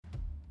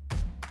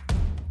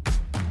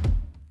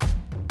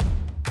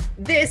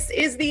This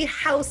is the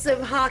House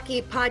of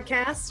Hockey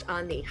podcast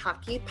on the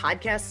Hockey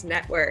Podcast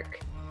Network.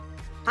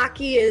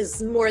 Hockey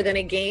is more than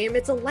a game,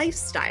 it's a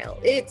lifestyle.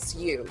 It's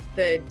you,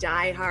 the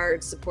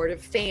diehard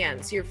supportive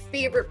fans, your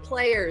favorite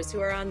players who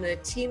are on the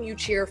team you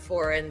cheer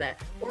for, and the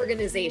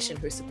organization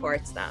who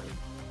supports them.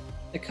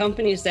 The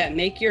companies that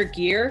make your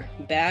gear,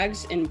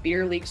 bags, and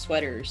beer league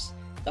sweaters.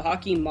 The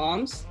hockey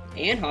moms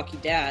and hockey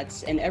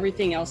dads, and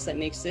everything else that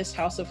makes this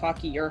House of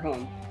Hockey your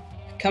home.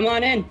 Come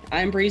on in.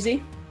 I'm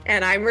Breezy.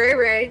 And I'm Ray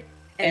Ray.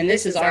 And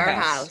this is our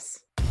house.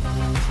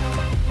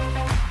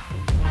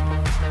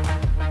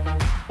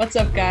 What's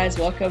up, guys?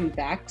 Welcome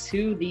back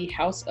to the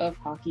House of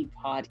Hockey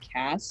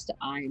podcast.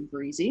 I'm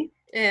Breezy.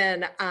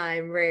 And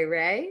I'm Ray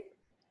Ray.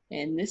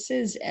 And this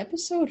is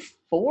episode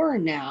 4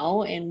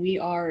 now, and we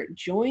are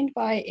joined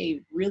by a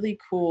really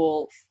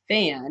cool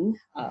fan.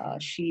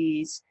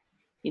 She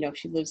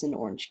lives in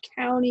Orange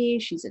County.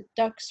 She's a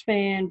Ducks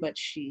fan, but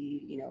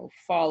she,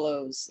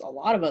 follows a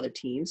lot of other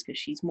teams because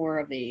she's more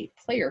of a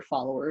player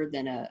follower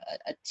than a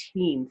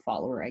team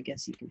follower, I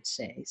guess you can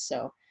say.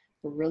 So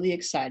we're really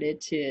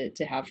excited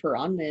to have her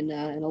on in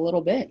a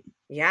little bit.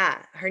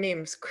 Yeah, her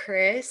name's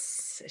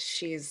Chris.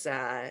 She's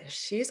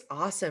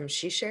awesome.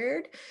 She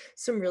shared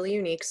some really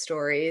unique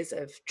stories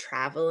of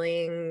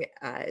traveling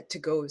to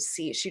go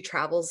see. She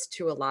travels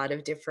to a lot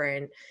of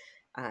different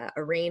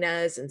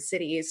arenas and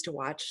cities to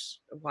watch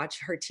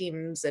her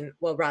teams and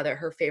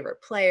her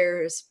favorite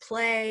players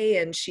play.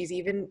 And she's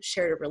even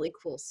shared a really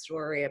cool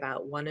story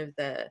about one of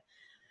the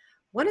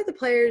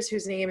players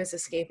whose name is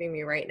escaping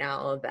me right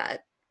now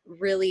that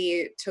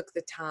really took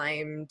the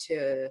time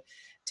to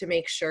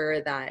make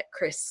sure that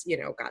Chris,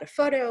 got a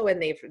photo, and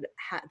they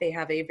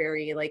have a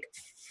very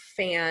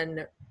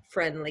fan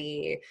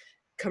friendly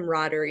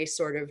camaraderie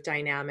sort of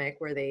dynamic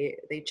where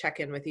they check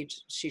in with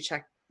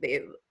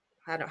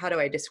how do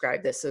I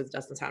describe this so it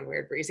doesn't sound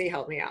weird? Breezy,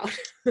 help me out.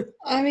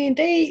 I mean,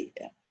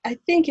 I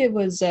think it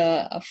was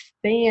it's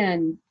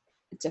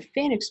a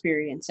fan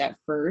experience at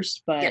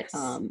first, but yes.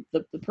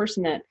 The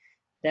person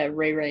that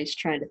Ray Ray's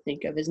trying to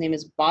think of, his name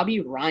is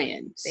Bobby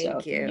Ryan.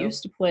 Thank you. He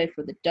used to play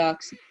for the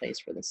Ducks. He plays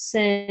for the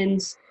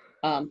Sens.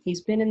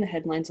 He's been in the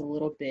headlines a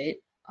little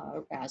bit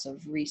as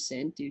of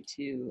recent due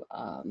to,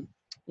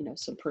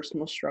 some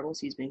personal struggles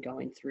he's been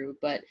going through.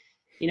 But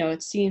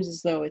it seems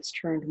as though it's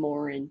turned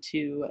more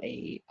into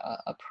a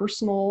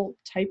personal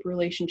type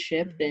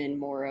relationship than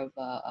more of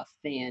a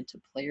fan to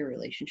player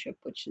relationship,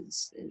 which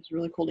is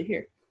really cool to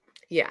hear.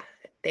 Yeah,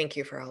 thank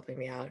you for helping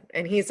me out.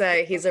 And he's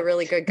a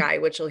really good guy,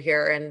 which you'll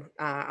hear. And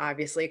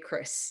obviously,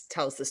 Chris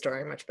tells the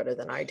story much better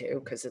than I do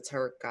because it's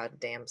her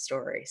goddamn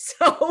story.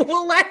 So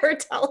we'll let her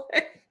tell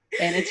it.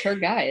 And it's her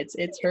guy.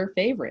 It's her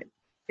favorite.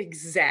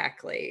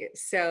 Exactly.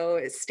 So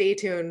stay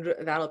tuned.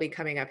 That'll be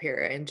coming up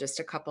here in just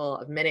a couple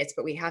of minutes,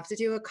 but we have to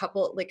do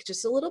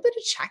just a little bit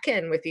of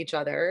check-in with each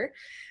other.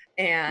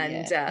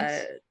 And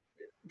yes.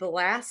 The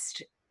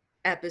last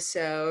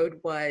episode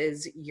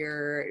was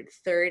your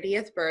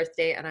 30th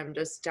birthday, and I'm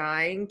just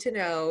dying to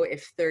know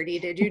if 30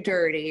 did you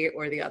dirty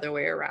or the other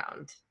way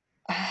around.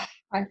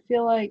 I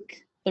feel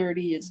like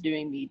 30 is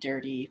doing me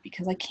dirty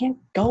because I can't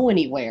go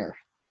anywhere.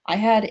 I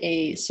had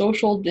a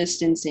social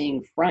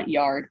distancing front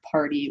yard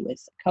party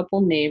with a couple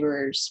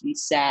neighbors. We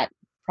sat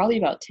probably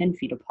about 10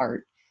 feet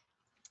apart.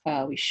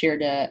 We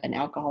shared an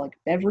alcoholic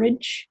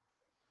beverage,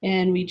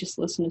 and we just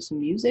listened to some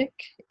music.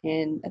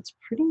 And that's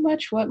pretty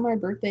much what my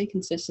birthday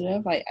consisted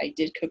of. I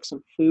did cook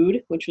some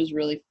food, which was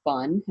really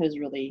fun. It was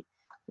really,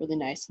 really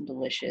nice and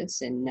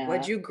delicious. And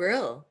what'd you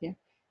grill? Yeah.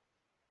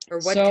 Or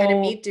what kind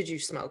of meat did you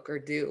smoke or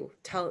do?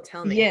 Tell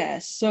me. Yeah,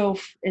 so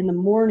in the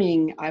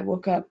morning, I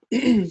woke up,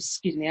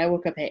 I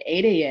woke up at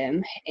 8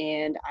 a.m.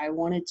 and I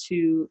wanted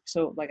to,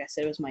 so like I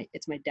said,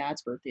 it's my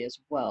dad's birthday as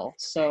well.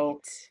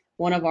 So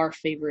one of our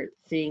favorite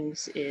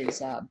things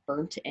is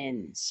burnt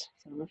ends.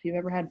 I don't know if you've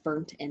ever had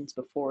burnt ends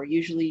before.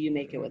 Usually you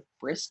make it with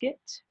brisket,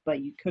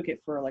 but you cook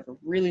it for a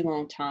really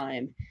long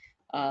time.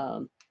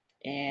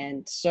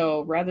 And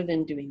so rather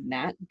than doing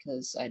that,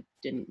 because I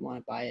didn't want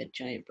to buy a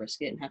giant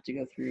brisket and have to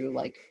go through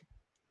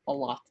a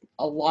lot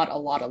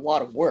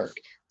of work.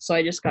 So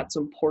I just got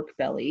some pork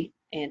belly.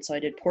 And so I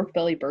did pork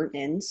belly burnt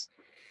ends.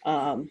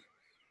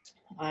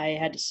 I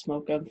had to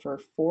smoke them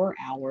for 4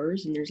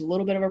 hours, and there's a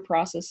little bit of a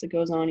process that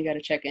goes on. You got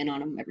to check in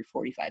on them every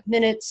 45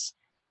 minutes.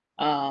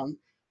 So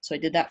I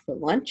did that for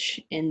lunch,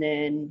 and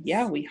then,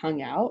 we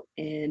hung out.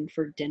 And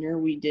for dinner,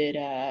 we did,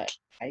 I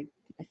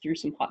threw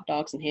some hot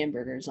dogs and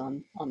hamburgers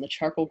on the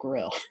charcoal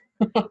grill.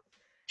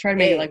 Tried to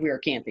make it like we were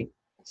camping.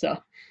 So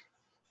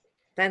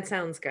that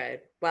sounds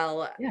good.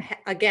 Well,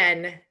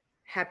 again,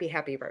 happy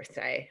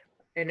birthday.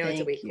 I know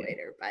it's a week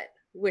later, but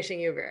wishing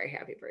you a very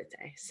happy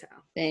birthday. So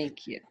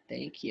Thank you.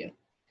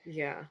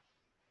 Yeah.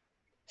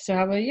 So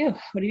how about you? What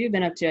have you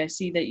been up to? I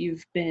see that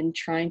you've been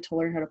trying to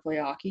learn how to play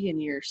hockey in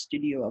your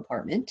studio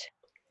apartment.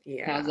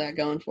 Yeah. How's that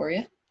going for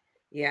you?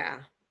 Yeah.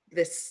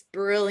 This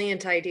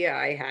brilliant idea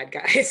I had,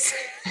 guys,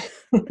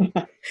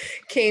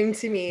 came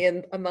to me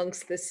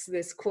amongst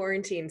this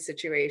quarantine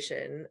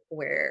situation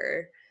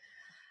where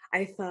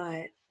I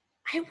thought,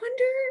 I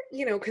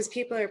wonder, because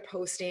people are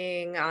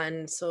posting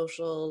on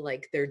social,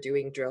 like they're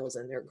doing drills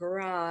in their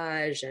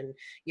garage, and,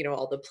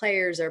 all the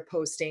players are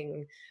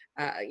posting,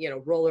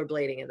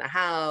 rollerblading in the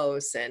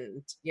house,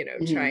 and,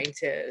 Mhm. trying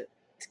to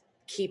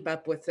keep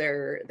up with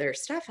their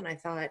stuff. And I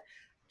thought,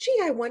 gee,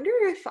 I wonder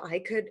if I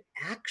could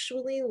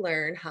actually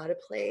learn how to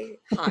play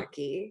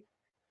hockey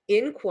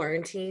in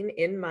quarantine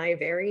in my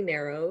very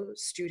narrow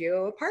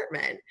studio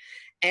apartment.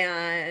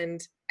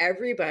 And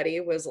everybody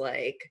was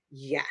like,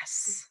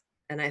 yes.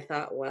 And I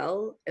thought,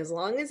 well, as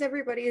long as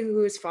everybody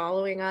who is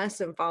following us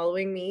and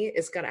following me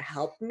is going to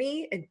help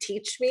me and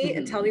teach me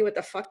and tell Mhm. me what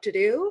the fuck to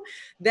do,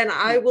 then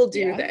I will do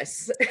Yeah.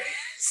 this. Hey,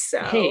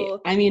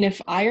 So, I mean, if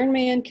Iron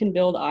Man can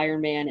build Iron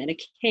Man in a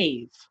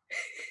cave,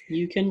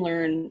 you can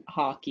learn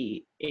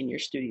hockey in your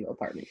studio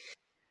apartment.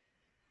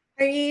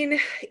 I mean,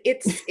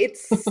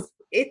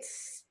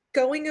 it's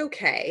going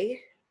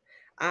okay.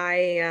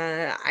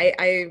 I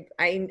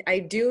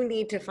do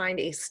need to find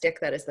a stick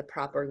that is the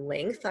proper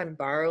length. I'm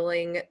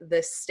borrowing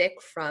this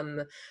stick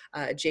from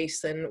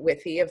Jason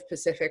Withy of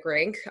Pacific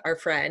Rink, our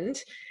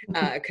friend,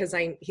 because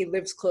I he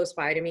lives close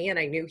by to me, and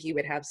I knew he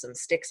would have some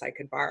sticks I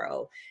could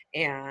borrow.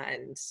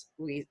 And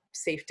we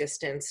safe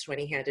distanced when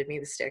he handed me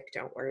the stick.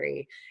 Don't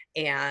worry.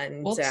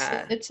 And Well,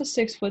 it's a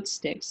 6 foot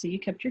stick, so you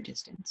kept your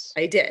distance.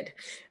 I did,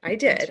 I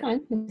That's did,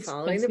 fine.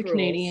 following That's the the rules.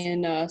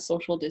 Canadian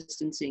social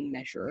distancing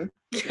measure.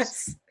 Just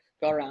Yes.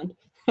 go around.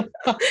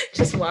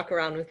 Just walk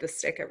around with the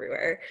stick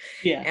everywhere.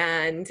 Yeah.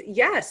 And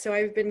yeah, so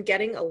I've been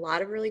getting a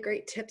lot of really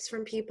great tips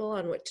from people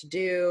on what to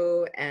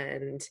do.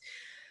 And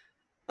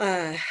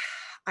uh,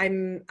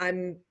 I'm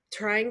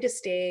trying to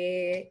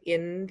stay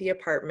in the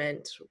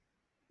apartment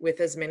with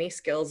as many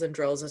skills and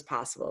drills as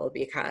possible,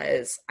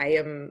 because I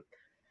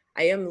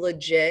am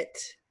legit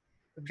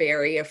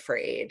very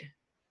afraid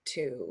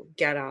to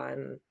get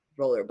on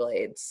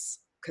rollerblades,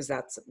 because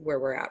that's where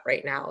we're at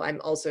right now.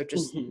 I'm also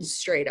just Hmm.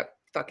 straight up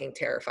fucking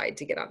terrified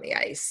to get on the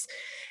ice.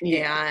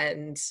 Yeah.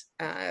 And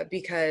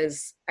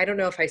because I don't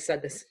know if I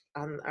said this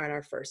on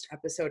our first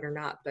episode or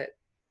not, but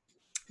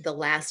the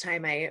last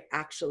time I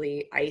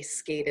actually ice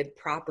skated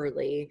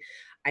properly,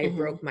 I Hmm.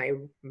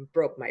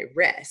 broke my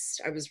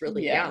wrist. I was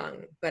really Yeah.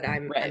 young, but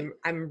I'm Right. I'm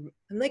I'm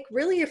I'm like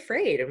really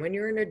afraid. And when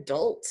you're an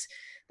adult,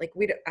 like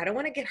I don't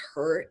want to get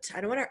hurt. I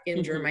don't want to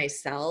injure Hmm.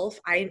 myself.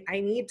 I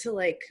need to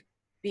like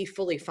be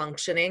fully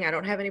functioning. I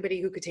don't have anybody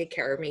who could take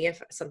care of me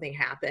if something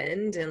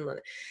happened. And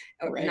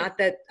Right. not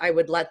that I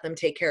would let them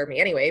take care of me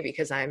anyway,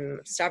 because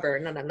I'm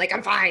stubborn and I'm like,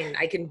 I'm fine.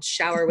 I can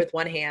shower with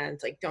one hand.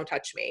 Like, don't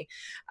touch me.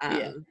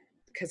 Yeah.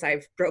 Because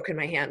I've broken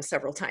my hand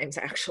several times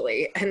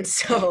actually. And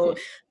so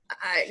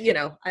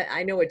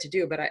I know what to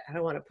do, but I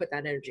don't want to put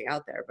that energy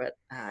out there. But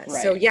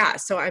so Right. yeah,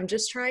 so I'm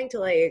just trying to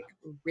like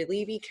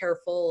really be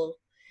careful,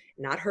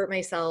 not hurt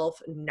myself,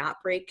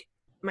 not break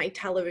my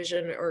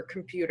television or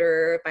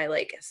computer by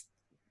like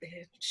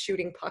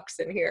shooting pucks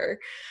in here.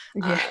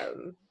 Yeah.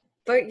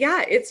 But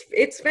yeah,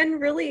 it's been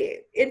really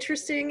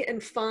interesting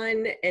and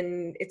fun,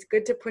 and it's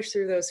good to push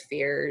through those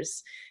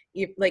fears.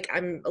 Like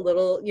I'm a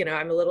little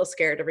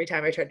scared every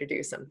time I try to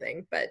do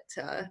something, but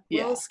we're all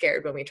Yeah.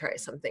 scared when we try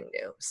something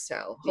new. So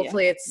Yeah.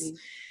 hopefully it's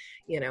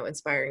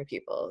inspiring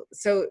people.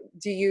 So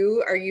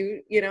are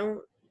you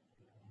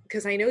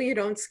because I know you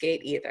don't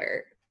skate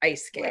either,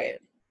 ice skate,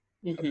 Right.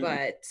 Hmm.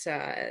 but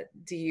are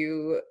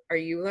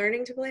you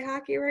learning to play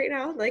hockey right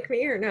now like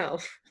me, or no?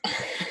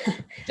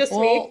 Just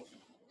Well, me?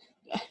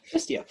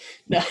 just you.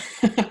 No.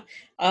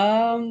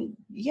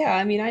 Yeah,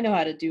 I mean, I know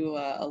how to do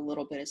a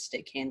little bit of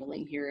stick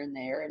handling here and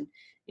there. And,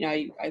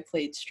 I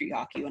played street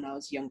hockey when I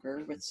was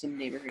younger with some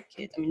neighborhood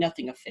kids. I mean,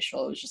 nothing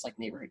official. It was just like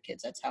neighborhood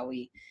kids. That's how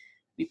we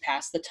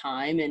passed the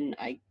time. And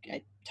I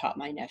taught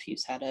my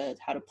nephews how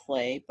to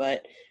play.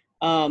 But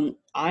I'm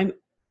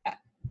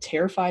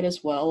terrified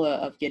as well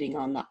of getting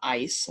on the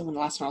ice. So when the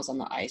last time I was on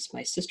the ice,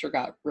 my sister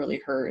got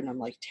really hurt, and I'm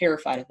like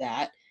terrified of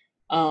that.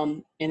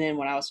 And then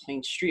when I was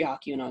playing street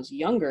hockey when I was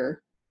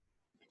younger,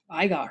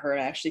 I got hurt.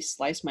 I actually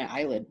sliced my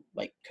eyelid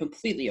like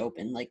completely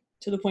open, like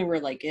to the point where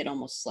like it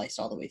almost sliced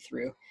all the way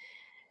through.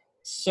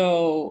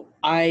 So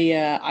I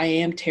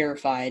am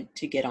terrified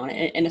to get on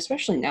it, and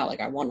especially now, like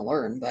I want to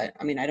learn, but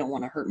I mean I don't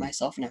want to hurt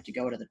myself and have to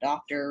go to the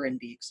doctor and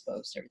be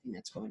exposed to everything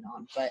that's going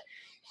on. But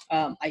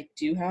I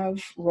do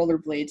have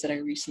rollerblades that I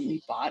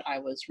recently bought. I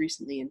was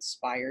recently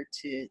inspired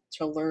to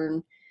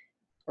learn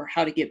or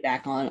how to get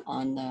back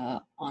on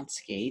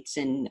skates,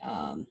 and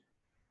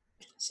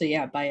so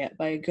yeah, by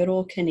a good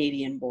old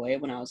Canadian boy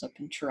when I was up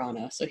in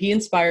Toronto. So he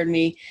inspired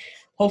me.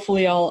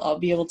 Hopefully, I'll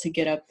be able to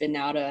get up and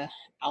out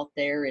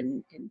there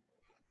and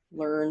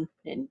learn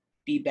and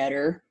be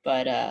better.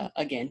 But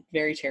again,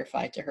 very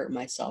terrified to hurt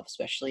myself,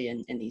 especially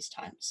in these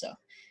times. So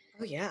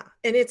Oh yeah.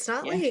 And it's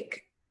not yeah.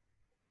 like,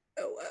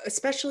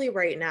 especially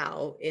right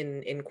now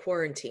in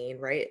quarantine,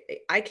 right?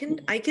 I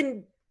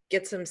can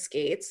get some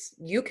skates.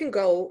 You can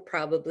go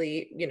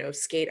probably,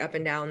 skate up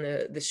and down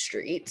the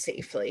street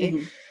safely.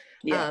 Hmm.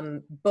 Yeah.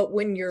 But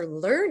when you're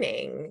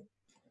learning,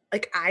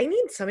 like I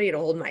need somebody to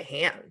hold my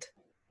hand.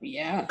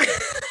 Yeah.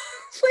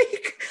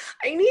 Like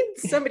I need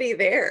somebody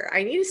there.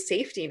 I need a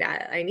safety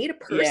net. I need a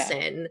Yeah,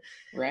 person.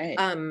 right.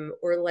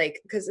 Or like,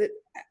 because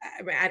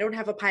I mean, I don't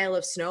have a pile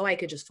of snow I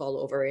could just fall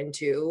over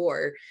into,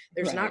 or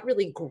there's not Right.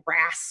 really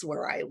grass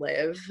where I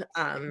live.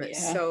 Yeah.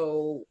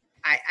 So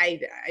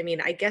I mean,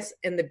 I guess,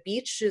 and the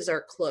beaches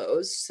are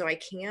closed, so I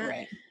can't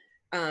Right.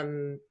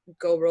 um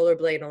go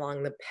rollerblade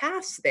along the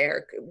paths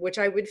there, which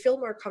I would feel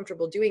more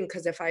comfortable doing,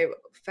 because if I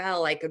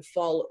fell, I could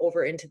fall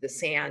over into the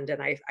sand,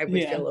 and I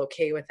would Yeah. feel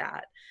okay with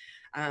that.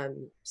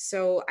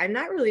 So I'm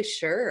not really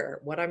sure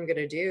what I'm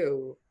gonna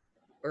do,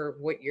 or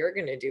what you're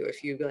gonna do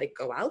if you like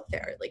go out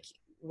there. Like,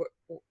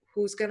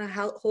 who's gonna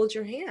hold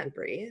your hand,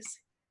 Breeze?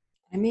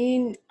 I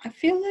mean, I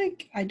feel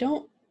like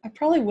I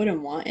probably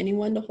wouldn't want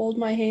anyone to hold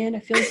my hand. I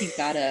feel like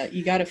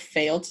you gotta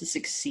fail to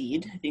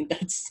succeed. I think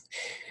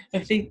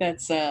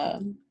that's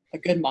a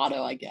good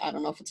motto. I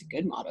don't know if it's a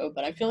good motto,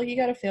 but I feel like you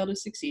gotta fail to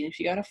succeed. If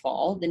you gotta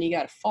fall, then you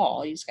gotta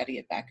fall. You just gotta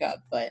get back up.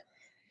 But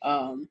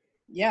um,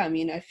 yeah, I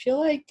mean, I feel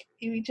like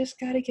you just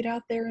gotta get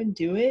out there and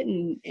do it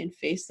and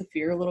face the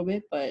fear a little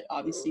bit, but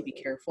obviously be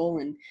careful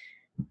and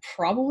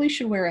probably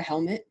should wear a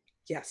helmet.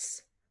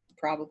 Yes.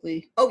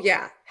 Probably. Oh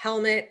yeah,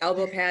 helmet,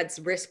 elbow pads,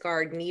 wrist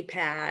guard, knee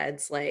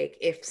pads. Like,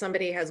 if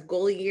somebody has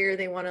goalie gear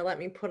they want to let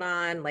me put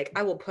on, like,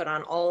 I will put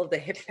on all of the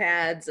hip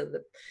pads and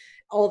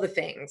all the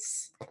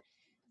things.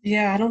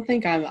 Yeah, I don't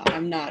think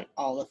I'm not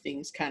all the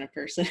things kind of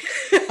person.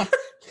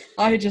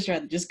 I would just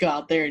rather just go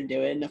out there and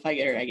do it, and if I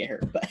get hurt, I get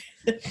hurt. But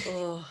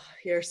Oh,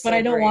 you're but so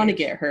I don't want to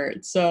brave. get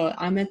hurt. So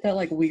I'm at that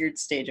like weird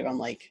stage of I'm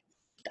like,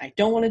 I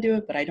don't want to do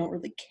it, but I don't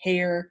really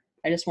care.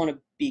 I just want to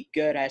be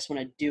good. I just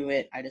want to do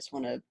it. I just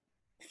want to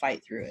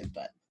fight through it.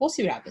 But we'll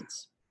see what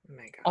happens. Oh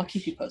my I'll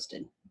keep you gosh.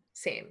 posted.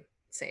 Same,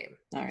 same.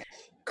 All right.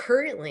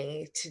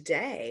 Currently,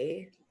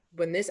 today,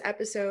 when this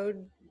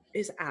episode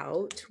is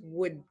out,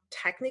 would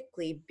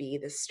technically be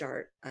the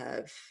start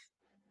of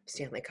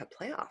Stanley Cup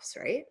playoffs,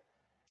 right?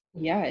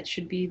 Yeah, it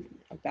should be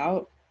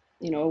about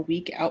a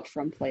week out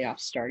from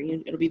playoffs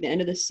starting. It'll be the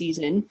end of the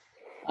season.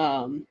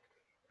 Um,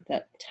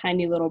 that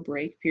tiny little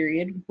break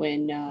period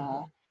when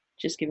Mhm.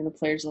 just giving the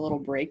players a little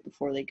break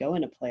before they go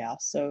into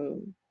playoffs.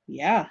 So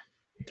yeah,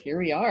 here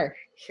we are.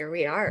 Here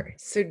we are.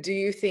 So, do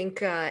you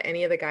think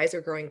any of the guys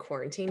are growing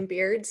quarantine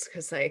beards?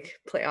 Because, like,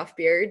 playoff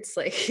beards,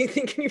 like, you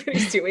think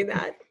anybody's doing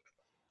that?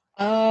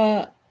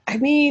 uh, I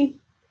mean,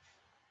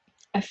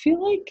 I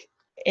feel like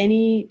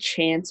any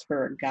chance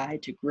for a guy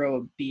to grow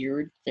a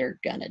beard, they're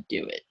gonna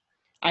do it.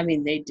 I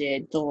mean, they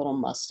did the little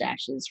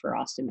mustaches for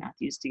Austin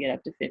Matthews to get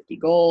up to 50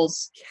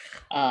 goals.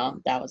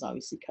 That was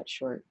obviously cut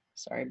short.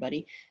 Sorry,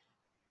 buddy.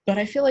 But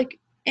I feel like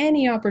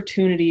any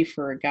opportunity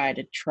for a guy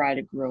to try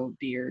to grow a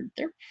beard,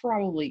 they're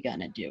probably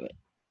gonna do it.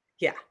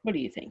 Yeah. What do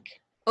you think?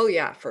 Oh,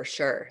 yeah, for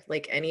sure.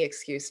 Like, any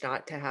excuse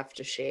not to have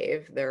to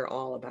shave, they're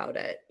all about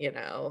it, you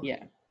know?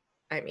 Yeah.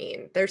 I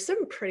mean, there's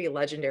some pretty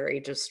legendary,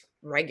 just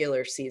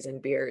regular season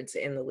beards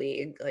in the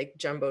league. Like,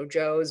 Jumbo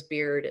Joe's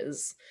beard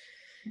is,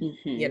 you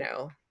Hmm.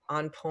 know,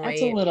 on That's a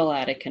point. little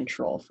out of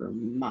control for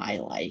my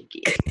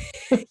liking.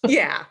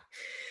 Yeah.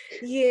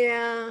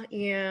 Yeah,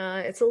 yeah.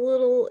 It's a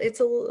little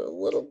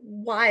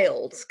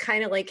wild,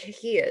 kind of like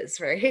he is,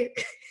 right?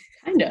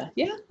 Kinda,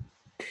 yeah.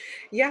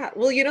 Yeah.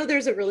 Well,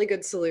 there's a really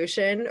good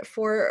solution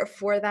for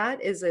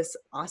that, is this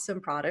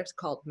awesome product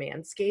called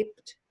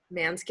Manscaped.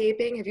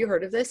 Manscaping. Have you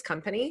heard of this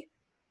company?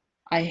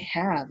 I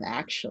have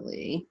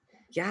actually.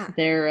 Yeah.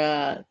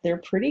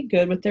 They're pretty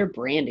good with their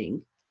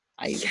branding.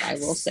 I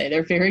will Yes. say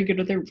they're very good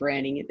with their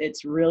branding.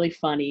 It's really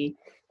funny.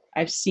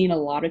 I've seen a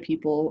lot of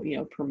people,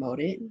 promote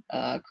it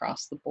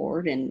across the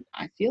board, and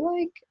I feel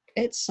like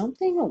it's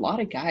something a lot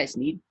of guys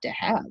need to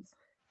have.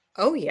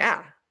 Oh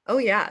yeah. Oh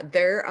yeah.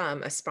 They're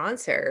a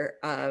sponsor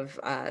of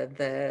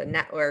the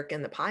network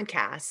and the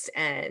podcast,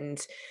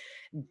 and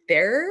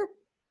their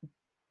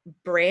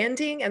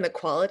branding and the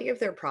quality of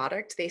their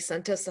product, they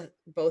sent us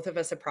both of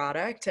us a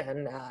product,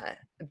 and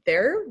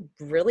they're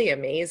really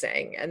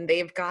amazing. And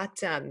they've got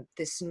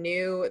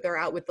they're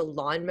out with the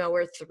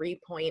lawnmower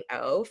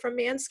 3.0 from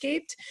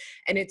Manscaped,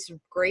 and it's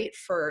great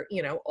for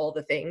all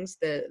the things,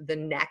 the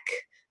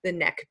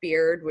neck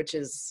beard, which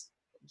is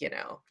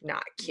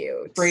not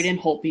cute. Braden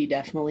Holtby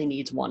definitely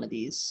needs one of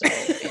these. So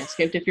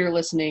Manscaped, if you're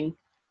listening,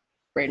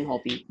 Braden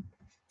Holtby.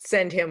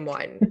 Send him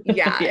one.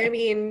 Yeah, Yeah. I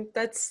mean,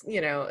 that's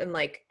and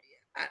like,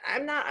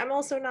 I'm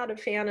also not a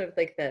fan of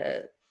like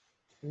the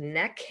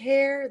neck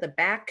hair, the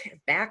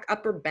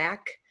upper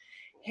back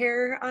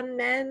hair on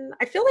men.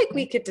 I feel like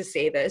we get to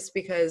say this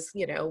because,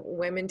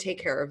 women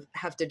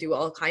have to do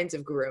all kinds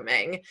of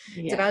grooming. It's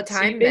Yeah. about So you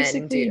time men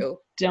basically do.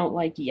 don't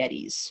like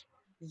Yetis.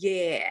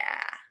 Yeah.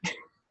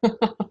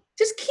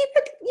 Just keep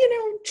it,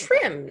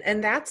 trim.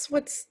 And that's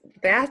what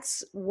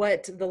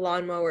the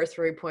lawnmower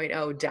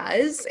 3.0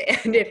 does.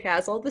 And it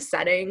has all the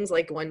settings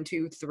like 1,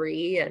 2,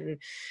 3, and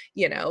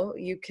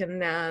you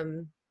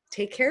can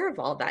take care of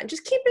all that, and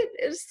just keep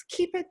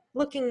it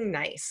looking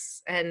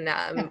nice. And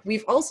Yeah.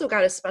 we've also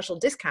got a special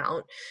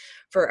discount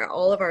for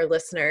all of our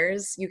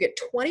listeners. You get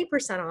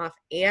 20% off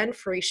and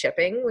free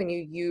shipping when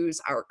you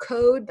use our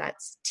code.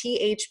 That's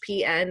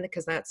THPN,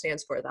 because that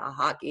stands for the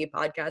Hockey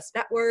Podcast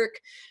Network.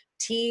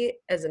 T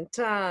as in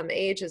Tom,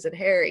 H as in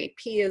Harry,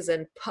 P as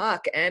in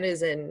Puck, N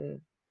as in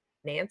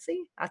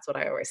Nancy. That's what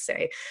I always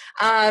say.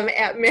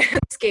 At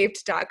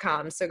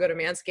manscaped.com. So go to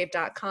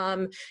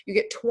manscaped.com. You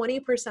get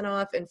 20%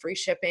 off and free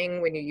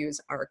shipping when you use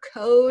our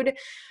code. I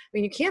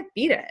mean, you can't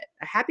beat it.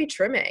 A happy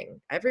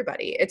trimming,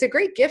 everybody. It's a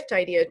great gift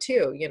idea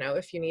too. You know,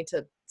 if you need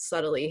to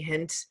subtly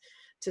hint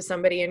to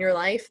somebody in your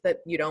life that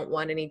you don't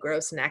want any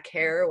gross neck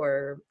hair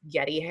or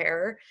yeti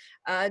hair,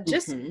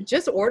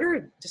 just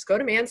order, just go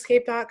to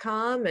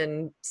manscaped.com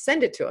and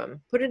send it to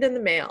them, put it in the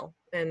mail,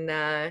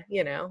 and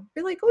you know,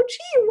 be like, oh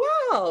gee,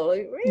 wow,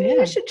 maybe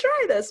I should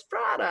try this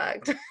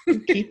product.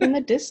 Keeping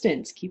the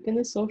distance, keeping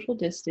the social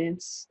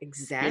distance.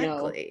 Exactly. You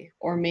know,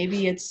 or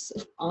maybe it's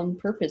on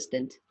purpose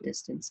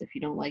distance if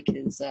you don't like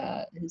his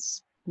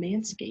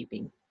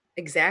manscaping.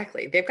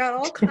 Exactly. They've got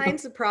all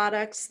kinds of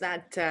products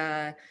that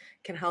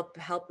can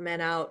help men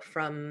out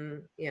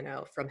from, you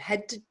know, from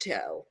head to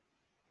toe.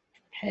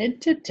 Head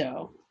to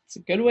toe. It's a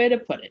good way to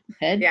put it.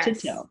 Head to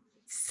toe.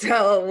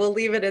 So we'll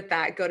leave it at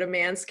that. Go to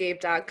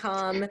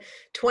manscaped.com,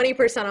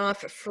 20%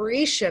 off,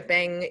 free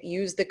shipping.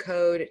 Use the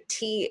code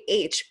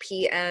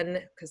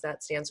THPN because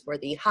that stands for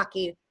the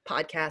Hockey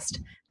Podcast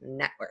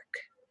Network.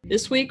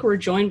 This week, we're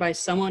joined by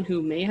someone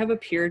who may have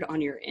appeared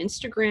on your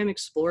Instagram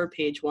Explorer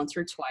page once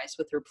or twice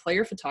with her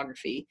player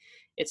photography.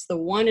 It's the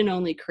one and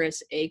only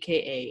Chris,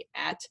 a.k.a.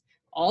 at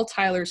All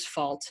Tyler's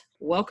Fault.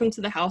 Welcome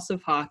to the House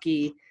of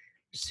Hockey.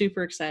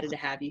 Super excited to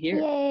have you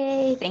here.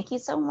 Yay. Thank you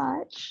so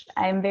much.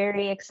 I'm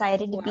very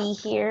excited to be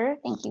here.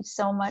 Thank you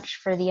so much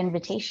for the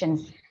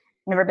invitation.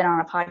 Never been on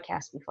a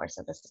podcast before,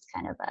 so this is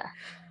kind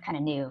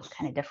of new,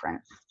 kind of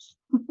different.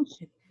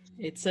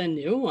 It's a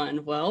new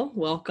one. Well,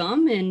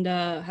 welcome. And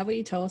how about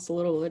you tell us a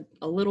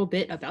little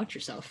bit about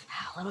yourself?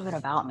 A little bit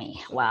about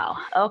me. Wow.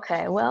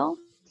 Okay. Well,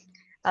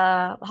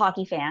 a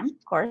hockey fan,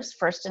 of course,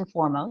 first and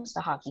foremost,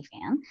 a hockey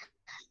fan.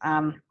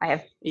 I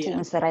have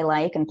teams that I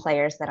like and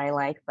players that I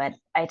like, but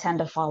I tend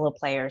to follow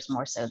players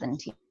more so than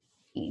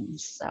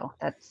teams. So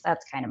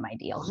that's kind of my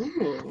deal.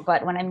 Ooh.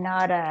 But when I'm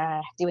not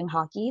doing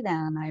hockey,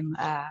 then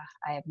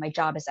my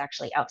job is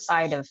actually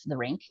outside of the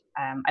rink.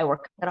 I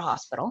work at a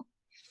hospital,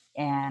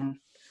 and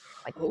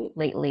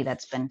lately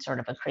that's been sort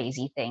of a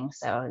crazy thing.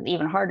 So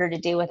even harder to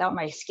do without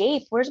my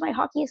escape. Where's my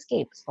hockey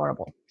escape? It's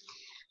horrible.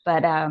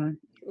 But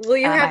well,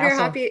 you have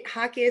your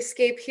hockey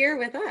escape here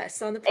with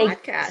us on the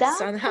podcast,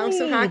 exactly. on the House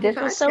of Hockey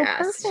podcast. Was so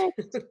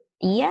perfect.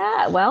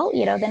 Yeah, well,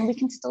 you know, then we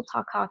can still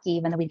talk hockey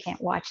even though we can't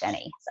watch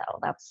any. So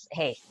that's,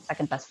 hey,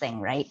 second best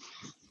thing, right?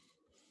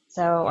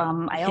 So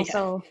I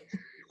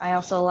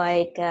also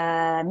like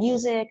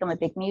music. I'm a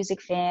big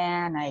music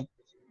fan. I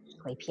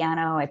play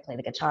piano, I play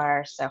the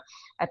guitar, so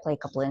I play a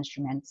couple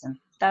instruments, and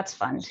that's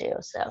fun too.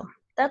 So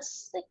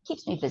it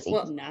keeps me busy.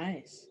 Well,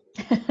 nice.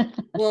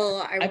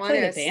 Well, I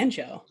play the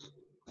banjo.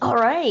 All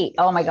right.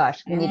 Oh my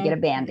gosh, we need to get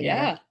a band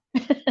together.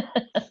 Yeah.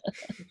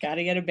 Got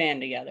to get a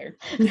band together.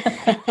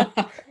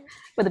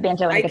 With a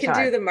banjo and a guitar. I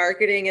can do the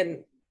marketing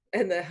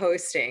and the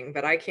hosting,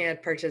 but I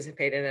can't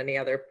participate in any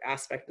other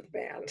aspect of the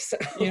band. So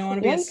you don't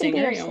want to be a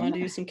singer? You don't want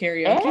to do some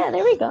karaoke? Yeah,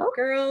 there we go.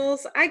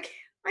 Girls, I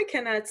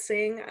cannot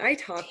sing. I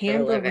talk for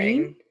a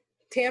living.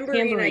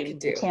 Tambourine I could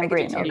do.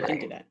 Tambourine, I okay. could do You can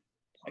do that.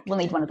 We'll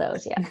need one of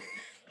those, yeah.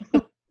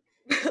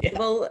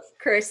 Well,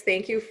 Chris,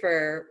 thank you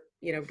for,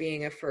 you know,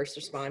 being a first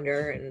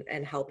responder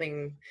and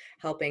helping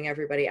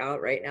everybody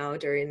out right now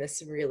during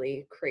this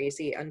really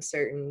crazy,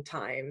 uncertain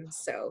time.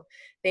 So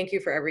thank you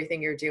for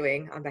everything you're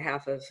doing on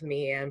behalf of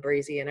me and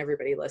Breezy and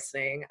everybody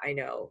listening. I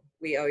know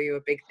we owe you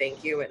a big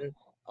thank you and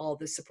all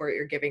the support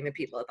you're giving the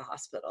people at the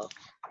hospital.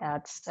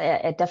 That's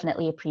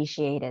definitely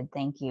appreciated.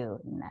 Thank you.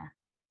 And,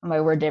 my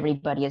word to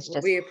everybody is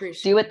just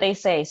do what they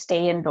say.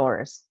 Stay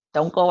indoors.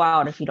 Don't go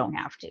out if you don't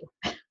have to.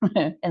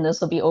 And this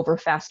will be over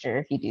faster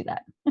if you do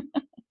that.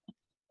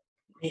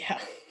 Yeah,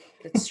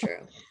 that's true.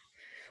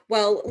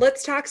 Well,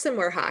 let's talk some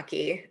more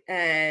hockey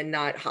and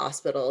not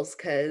hospitals,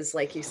 because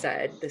like you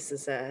said, this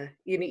is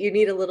you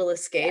need a little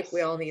escape. Yes.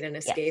 We all need an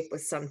escape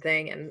with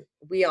something, and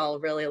we all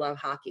really love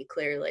hockey,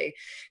 clearly.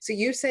 So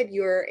you said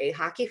you're a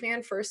hockey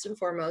fan first and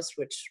foremost,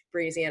 which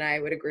Breezy and I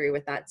would agree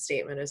with that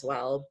statement as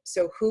well.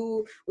 So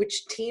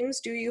which teams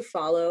do you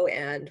follow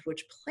and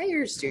which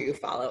players do you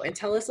follow? And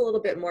tell us a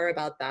little bit more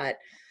about that,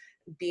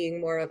 being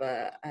more of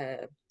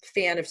a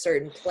fan of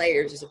certain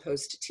players as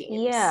opposed to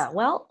teams. Yeah,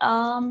 well,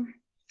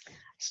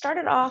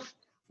 started off,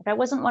 I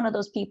wasn't one of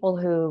those people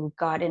who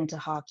got into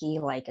hockey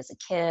like as a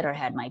kid or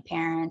had my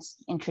parents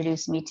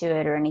introduce me to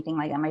it or anything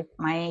like that.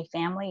 My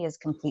family is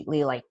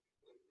completely like,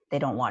 they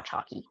don't watch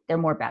hockey. They're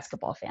more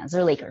basketball fans.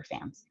 They're Laker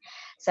fans.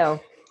 So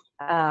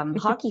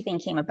hockey thing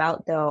came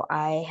about though.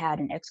 I had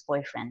an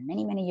ex-boyfriend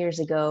many, many years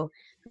ago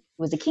who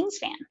was a Kings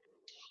fan.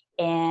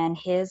 And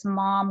his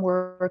mom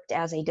worked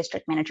as a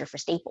district manager for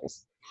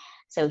Staples.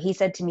 So he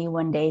said to me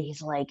one day,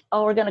 he's like,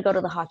 oh, we're going to go to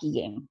the hockey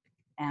game.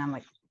 And I'm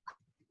like,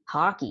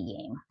 hockey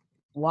game?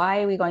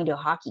 Why are we going to a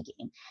hockey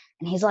game?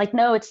 And he's like,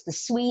 no, it's the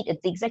suite.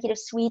 It's the executive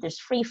suite. There's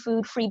free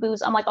food, free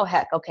booze. I'm like, oh,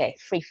 heck, okay.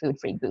 Free food,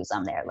 free booze.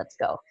 I'm there. Let's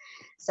go.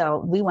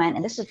 So we went,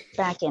 and this was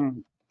back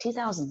in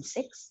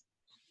 2006.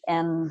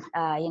 And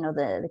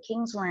the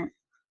Kings weren't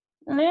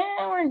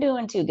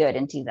doing too good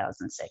in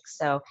 2006.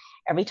 So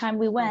every time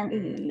we went,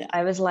 No.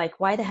 I was like,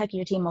 why the heck is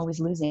your team always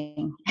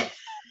losing?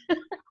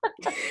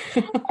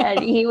 And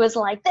he was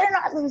like, they're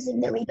not losing,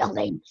 they're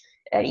rebuilding.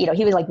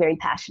 He was like very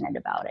passionate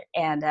about it.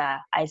 And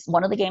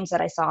one of the games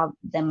that I saw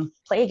them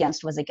play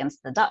against was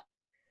against the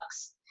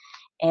Ducks.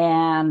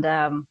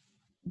 And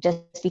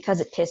just because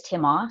it pissed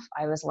him off,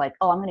 I was like,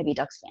 oh, I'm going to be a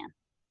Ducks fan.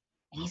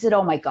 And he said,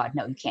 oh my God,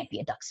 no, you can't be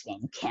a Ducks fan.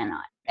 You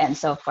cannot. And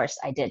so, of course,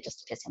 I did, just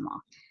to piss him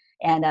off.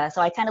 And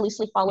so I kind of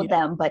loosely followed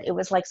them, but it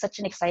was like such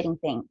an exciting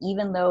thing.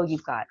 Even though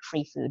you've got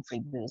free food,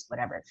 free booze,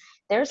 whatever,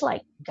 there's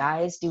like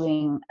guys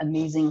doing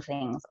amazing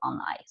things on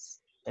the ice.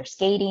 They're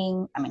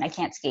skating. I mean, I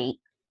can't skate.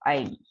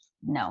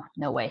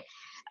 No way.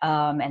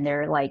 And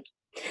they're like,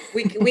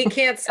 we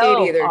can't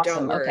skate either. Awesome.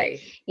 Don't worry.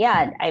 Okay.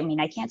 Yeah. I mean,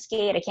 I can't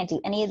skate. I can't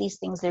do any of these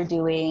things they're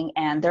doing.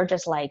 And they're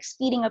just like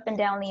speeding up and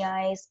down the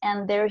ice.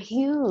 And they're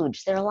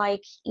huge. They're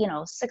like,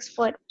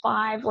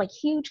 6'5", like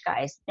huge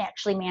guys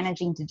actually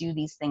managing to do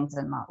these things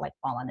and not like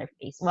fall on their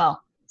face.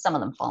 Well, some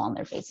of them fall on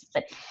their faces,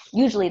 but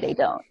usually they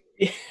don't.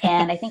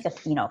 And I think a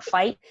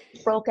fight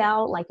broke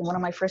out like in one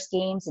of my first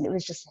games. And it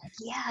was just like,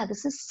 yeah,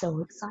 this is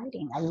so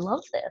exciting. I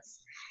love this.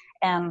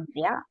 And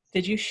yeah.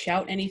 Did you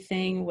shout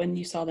anything when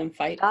you saw them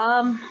fight?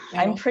 I'm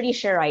pretty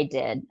sure I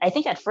did. I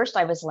think at first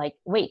I was like,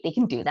 wait, they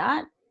can do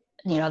that?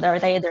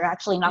 They're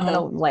actually not going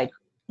to like,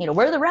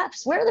 where are the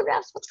refs? Where are the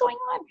refs? What's going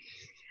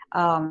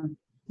on?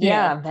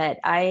 But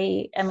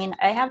I mean,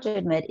 I have to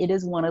admit, it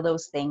is one of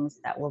those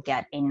things that will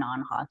get a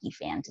non-hockey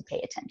fan to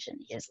pay attention,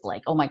 is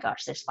like, oh my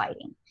gosh, there's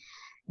fighting.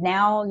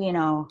 Now,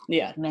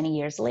 many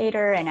years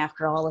later, and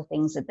after all the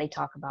things that they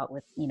talk about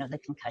with, the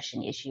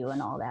concussion issue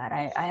and all that,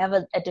 I have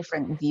a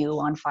different view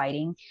on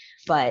fighting.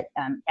 But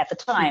at the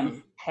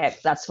time,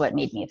 heck, that's what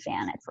made me a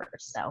fan at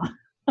first. So,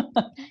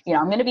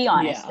 I'm going to be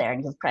honest there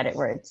and give credit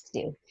where it's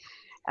due.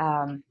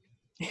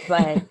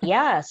 But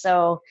yeah,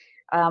 so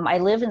I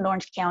live in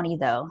Orange County,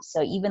 though.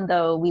 So even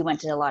though we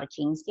went to a lot of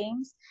Kings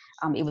games,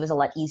 it was a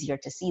lot easier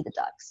to see the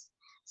Ducks.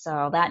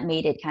 So that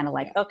made it kind of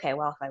like, okay,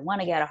 well, if I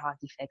want to get a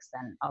hockey fix,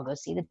 then I'll go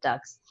see the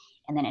Ducks.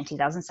 And then in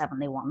 2007,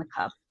 they won the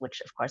cup,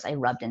 which of course I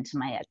rubbed into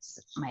my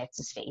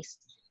ex's face.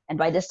 And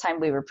by this time,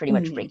 we were pretty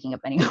much breaking up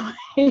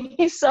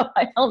anyway. So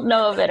I don't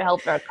know if it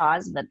helped our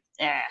cause, but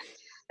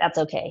that's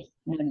okay.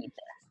 No need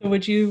to. So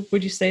would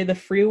you say the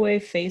freeway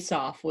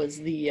face-off was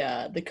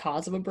the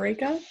cause of a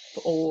breakup?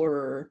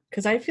 Or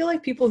because I feel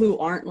like people who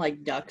aren't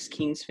like Ducks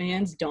Kings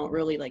fans don't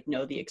really like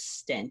know the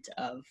extent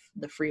of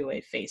the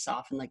freeway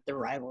face-off and like the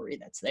rivalry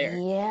that's there.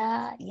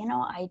 Yeah,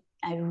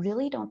 I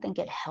really don't think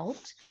it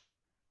helped.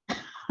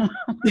 I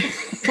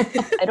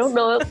don't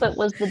know if it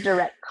was the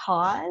direct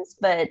cause,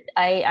 but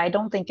I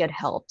don't think it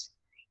helped.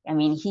 I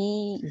mean,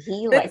 he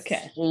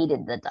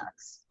hated the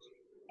Ducks.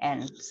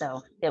 And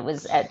so it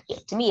was,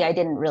 to me, I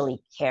didn't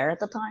really care at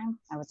the time.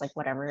 I was like,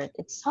 whatever,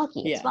 it's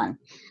hockey, it's fun.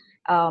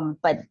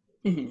 But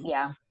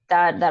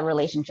that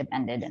relationship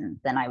ended, and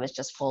then I was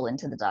just full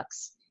into the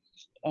Ducks.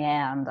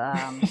 And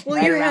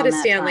well, you had a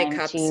Stanley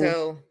Cup,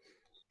 so.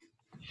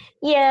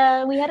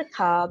 Yeah, we had a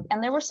cup,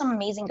 and there were some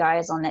amazing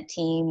guys on that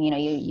team.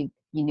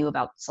 You knew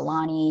about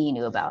Solani, you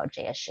knew about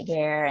J.S.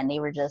 Shiger, and they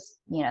were just,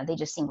 they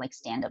just seemed like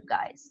stand-up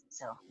guys.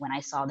 So when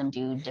I saw them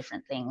do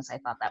different things, I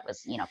thought that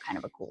was, kind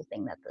of a cool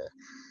thing that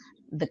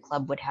the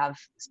club would have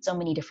so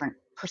many different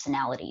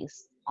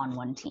personalities on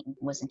one team.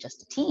 It wasn't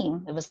just a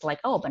team. It was like,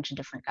 a bunch of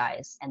different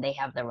guys, and they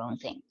have their own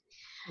thing.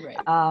 Right.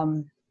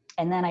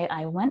 And then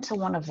I went to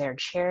one of their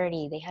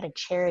they had a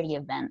charity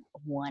event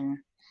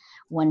one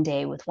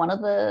day with one of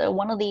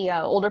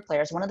the older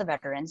players, one of the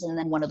veterans, and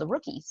then one of the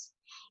rookies.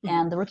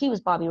 And the rookie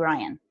was Bobby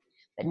Ryan,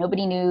 but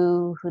nobody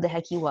knew who the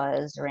heck he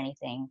was or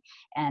anything.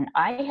 And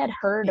I had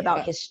heard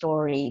about his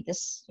story.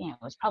 This,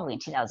 was probably in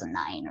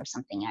 2009 or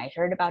something. I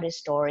heard about his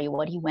story,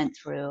 what he went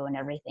through and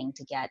everything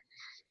to get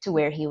to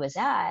where he was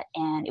at.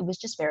 And it was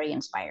just very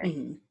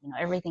inspiring,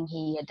 everything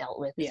he had dealt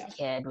with as a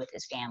kid, with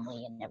his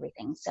family and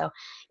everything. So,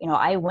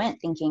 I went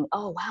thinking,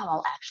 oh, wow,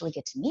 I'll actually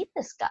get to meet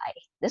this guy.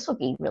 This would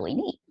be really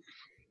neat.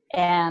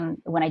 And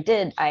when I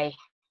did, I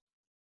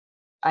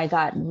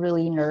got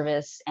really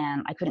nervous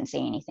and I couldn't say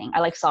anything.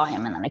 I saw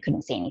him and then I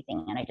couldn't say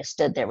anything. And I just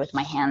stood there with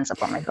my hands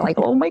up on my like,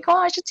 oh my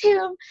gosh, it's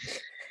him.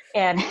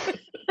 And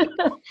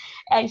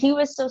and he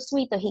was so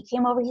sweet though. He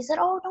came over, he said,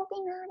 oh, don't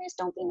be nervous,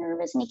 don't be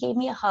nervous. And he gave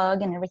me a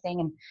hug and everything.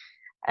 And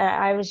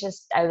I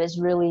was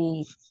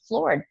really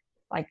floored.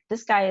 Like,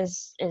 this guy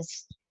is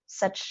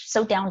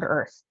so down to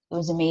earth. It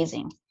was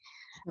amazing.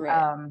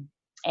 Right.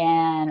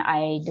 And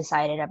I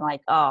decided, I'm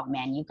like, oh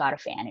man, you got a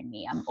fan in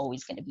me. I'm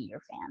always going to be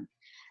your fan.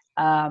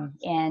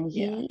 And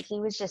he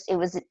was it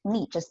was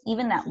neat. Just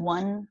even that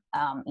one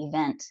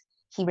event,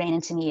 he ran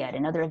into me at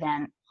another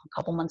event a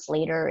couple months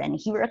later, and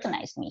he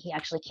recognized me. He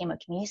actually came up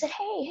to me. He said,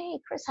 hey,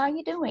 Chris, how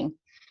you doing?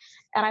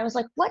 And I was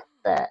like, what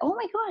the? Oh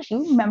my gosh,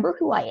 you remember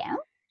who I am?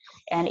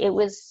 And it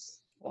was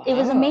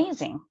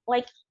amazing.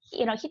 Like,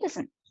 he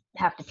doesn't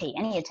have to pay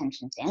any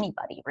attention to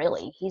anybody,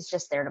 really. He's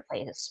just there to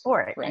play his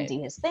sport and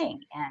do his thing.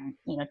 And,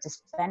 to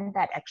spend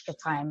that extra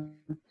time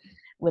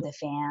with a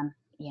fan,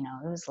 you know,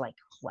 it was like,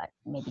 what,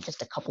 maybe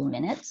just a couple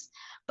minutes.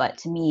 But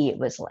to me, it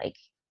was like,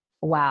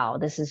 wow,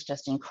 this is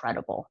just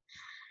incredible.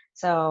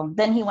 So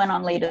then he went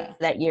on later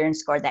that year and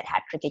scored that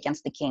hat trick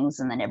against the Kings,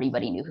 and then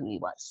everybody knew who he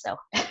was. So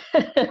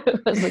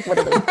it was like one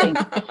of those things.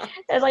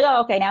 It was like,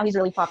 oh, okay, now he's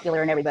really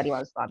popular and everybody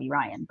loves Bobby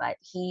Ryan. But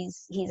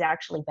he's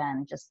actually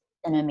been just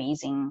an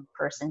amazing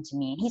person to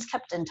me. He's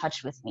kept in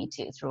touch with me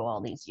too through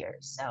all these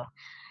years. So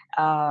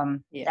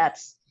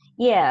that's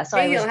So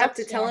hey, you'll have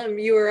to tell him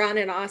you were on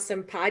an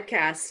awesome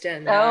podcast,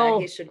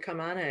 and he should come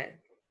on it.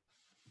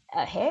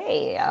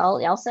 Hey,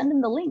 I'll send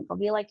him the link. I'll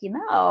be like, you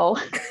know,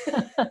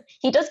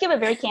 he does give a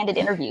very candid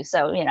interview,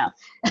 so you know.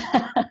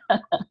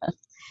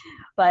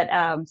 But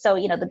so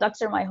you know, the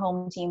Ducks are my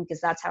home team because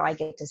that's how I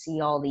get to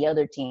see all the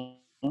other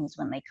teams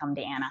when they come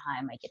to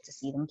Anaheim. I get to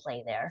see them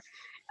play there.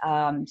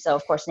 So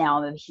of course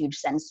now I'm a huge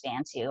Sens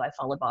fan too. I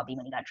followed Bobby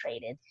when he got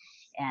traded,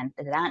 and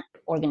that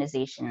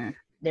organization,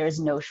 there is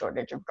no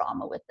shortage of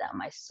drama with them.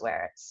 I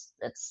swear,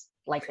 it's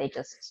like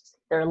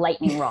they're a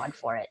lightning rod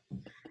for it.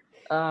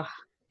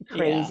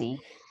 Crazy. Yeah.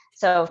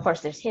 So of course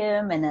there's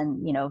him, and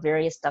then you know,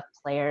 various Duck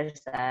players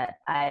that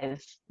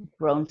I've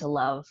grown to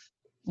love.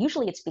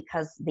 Usually it's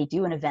because they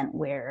do an event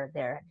where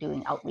they're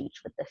doing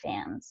outreach with the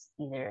fans,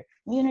 either a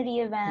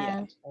community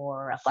event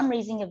or a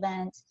fundraising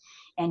event,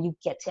 and you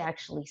get to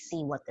actually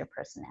see what their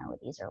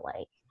personalities are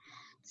like.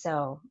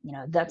 So you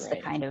know, that's the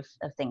kind of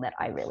thing that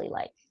I really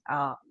like.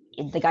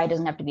 The guy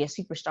doesn't have to be a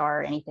superstar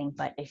or anything,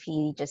 but if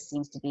he just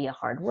seems to be a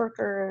hard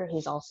worker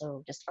who's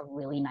also just a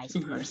really nice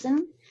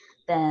person,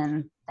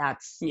 then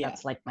that's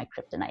like my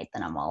kryptonite.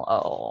 Then I'm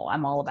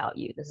all about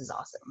you. This is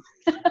awesome.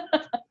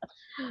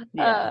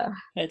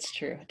 That's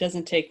true. It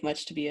doesn't take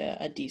much to be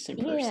a decent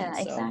person. Yeah,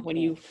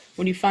 exactly. So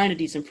when you find a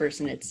decent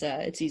person, it's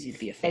easy to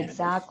be a fan.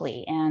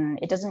 Exactly. And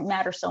it doesn't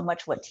matter so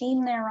much what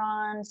team they're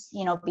on,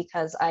 you know,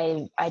 because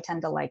I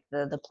tend to like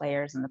the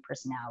players and the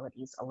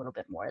personalities a little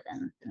bit more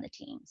than the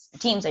teams. The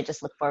teams, I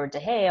just look forward to,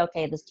 hey,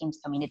 okay, this team's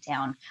coming to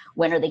town.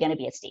 When are they going to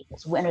be at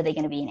Staples? When are they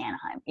going to be in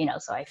Anaheim? You know,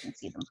 so I can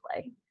see them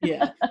play.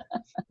 Yeah.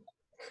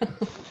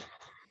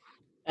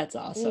 That's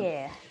awesome.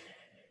 Yeah.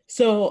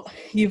 So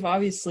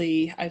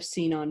I've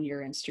seen on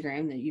your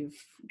Instagram that you've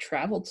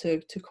traveled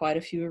to quite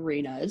a few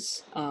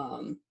arenas.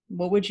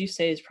 What would you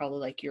say is probably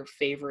like your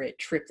favorite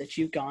trip that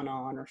you've gone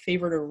on, or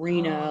favorite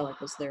arena?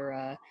 Like, was there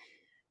a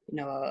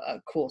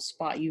cool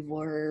spot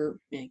you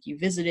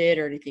visited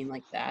or anything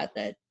like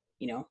that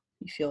you know,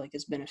 you feel like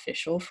is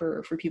beneficial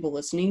for people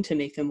listening to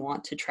make them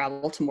want to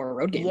travel to more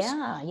road games?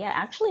 Yeah.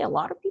 Actually, a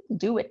lot of people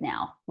do it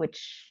now,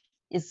 which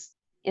is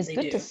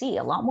good to see.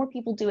 A lot more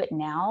people do it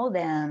now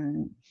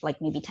than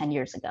like maybe 10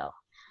 years ago.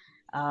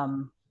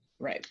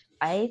 Right.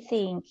 I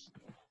think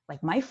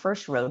like my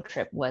first road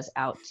trip was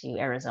out to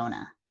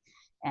Arizona,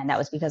 and that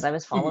was because I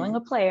was following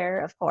a player,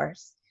 of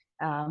course.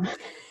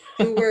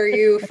 Who were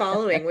you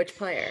following? Which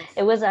player?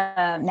 It was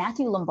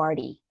Matthew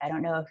Lombardi. I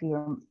don't know if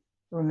you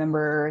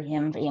remember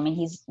him. I mean,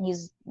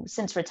 he's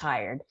since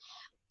retired,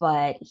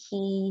 but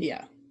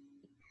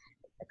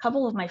a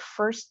couple of my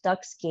first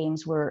Ducks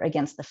games were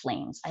against the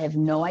Flames. I have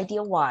no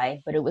idea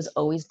why, but it was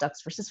always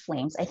Ducks versus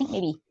Flames. I think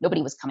maybe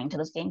nobody was coming to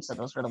those games, so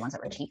those were the ones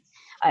that were cheap.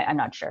 I'm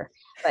not sure,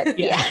 but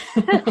yeah.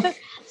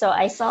 So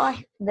I saw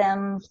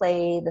them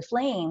play the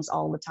Flames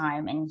all the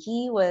time, and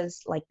he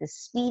was like this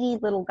speedy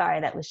little guy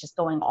that was just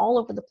going all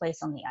over the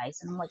place on the ice.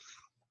 And I'm like,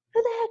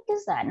 who the heck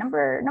is that?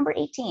 Number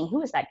 18,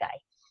 who is that guy?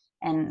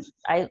 And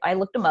I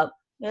looked him up.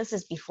 This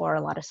is before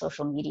a lot of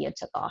social media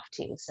took off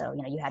too. So,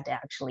 you know, you had to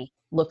actually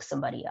look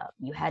somebody up.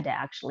 You had to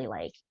actually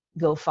like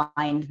go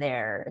find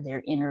their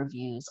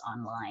interviews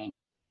online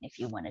if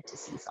you wanted to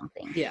see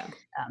something. Yeah.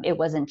 It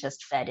wasn't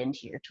just fed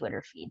into your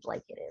Twitter feed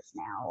like it is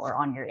now, or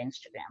on your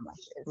Instagram like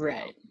it is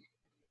right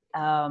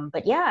now.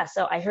 But yeah,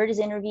 so I heard his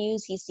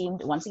interviews. He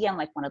seemed, once again,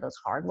 like one of those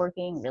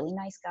hardworking, really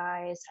nice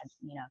guys,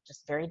 you know,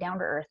 just very down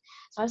to earth.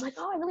 So I was like,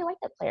 oh, I really like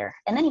that player.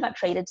 And then he got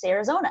traded to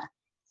Arizona.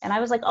 And I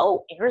was like,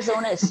 oh,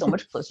 Arizona is so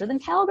much closer than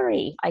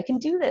Calgary. I can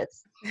do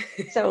this.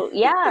 So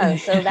yeah,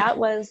 so that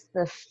was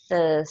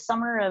the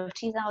summer of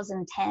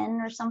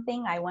 2010 or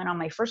something. I went on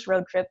my first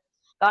road trip,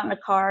 got in a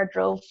car,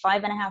 drove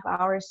 5.5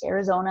 hours to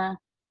Arizona,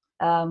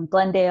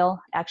 Glendale.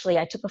 Actually,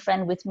 I took a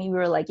friend with me. We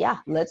were like, yeah,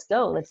 let's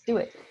go, let's do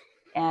it.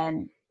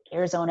 And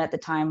Arizona at the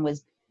time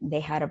they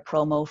had a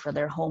promo for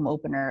their home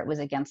opener. It was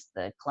against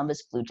the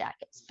Columbus Blue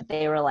Jackets. But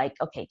they were like,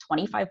 okay,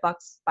 $25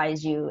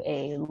 buys you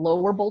a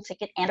lower bowl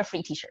ticket and a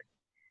free t-shirt.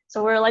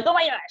 So we're like, oh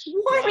my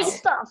gosh, free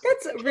stuff.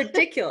 That's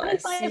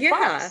ridiculous.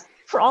 Yeah.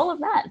 For all of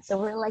that. So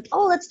we're like,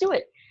 oh, let's do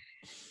it.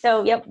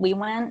 So, yep, we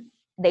went.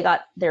 They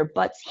got their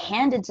butts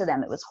handed to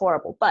them. It was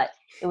horrible, but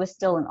it was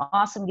still an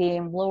awesome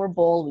game, lower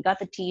bowl. We got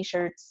the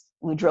t-shirts.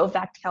 We drove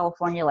back to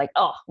California like,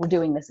 oh, we're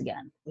doing this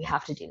again. We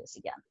have to do this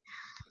again.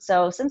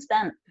 So since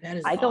then,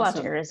 I go out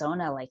to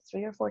Arizona like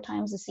 3 or 4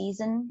 times a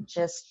season,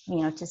 just, you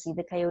know, to see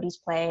the Coyotes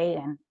play,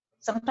 and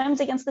sometimes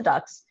against the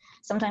Ducks.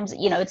 Sometimes,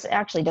 you know, it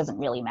actually doesn't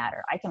really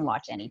matter. I can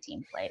watch any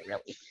team play,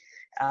 really.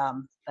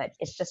 But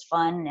it's just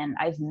fun, and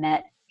I've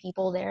met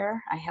people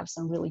there. I have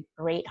some really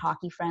great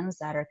hockey friends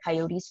that are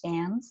Coyotes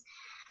fans.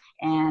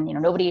 And,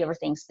 nobody ever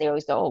thinks, they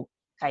always go, oh,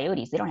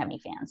 Coyotes, they don't have any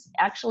fans.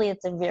 Actually,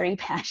 it's a very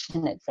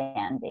passionate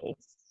fan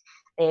base.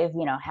 They've,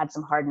 had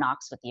some hard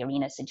knocks with the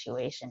arena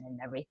situation and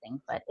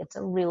everything, but it's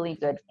a really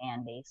good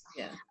fan base.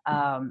 Yeah.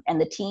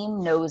 And the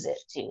team knows it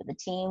too. The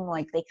team,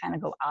 they kind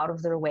of go out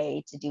of their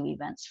way to do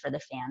events for the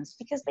fans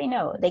because they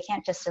know they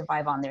can't just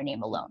survive on their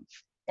name alone.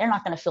 They're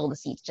not going to fill the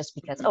seats just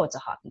because, oh, it's a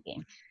hockey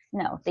game.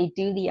 No, they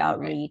do the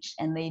outreach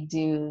and they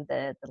do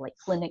the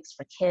clinics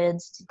for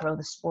kids to grow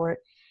the sport.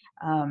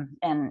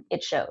 And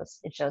it shows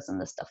in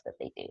the stuff that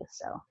they do.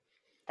 So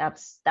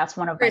that's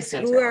one of Chris,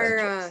 my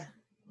favorite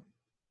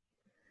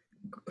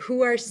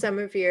who are some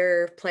of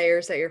your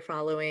players that you're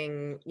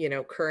following,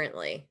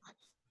 currently?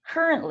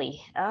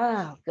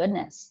 Oh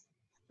goodness.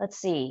 Let's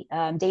see.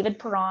 David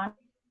Perron.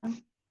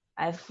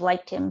 I've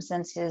liked him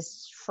since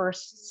his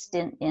first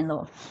stint in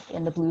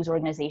the Blues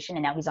organization,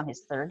 and now he's on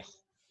his third.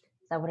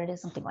 Is that what it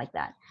is? Something like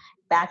that.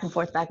 Back and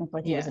forth.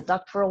 He was a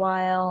Duck for a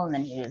while, and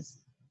then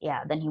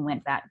he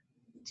went back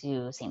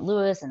to St.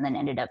 Louis, and then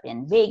ended up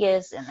in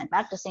Vegas, and then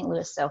back to St.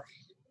 Louis. So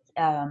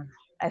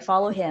I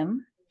follow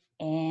him,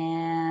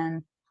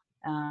 and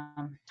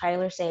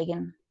Tyler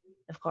Seguin,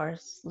 of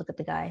course. Look at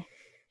the guy.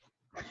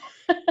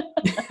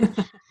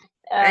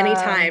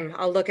 Anytime.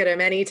 I'll look at him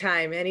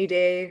anytime, any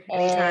day,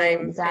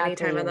 anytime,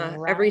 exactly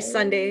every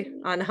Sunday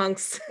on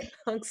Hunks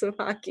of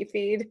Hockey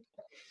feed.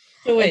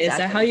 So wait, is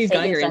that how you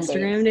got your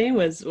Instagram name?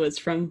 Was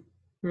from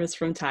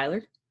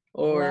Tyler,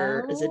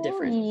 or is it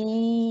different?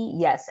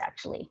 Yes,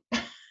 actually.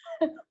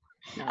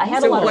 I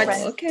had a lot of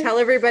friends. Okay. Tell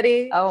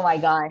everybody. Oh my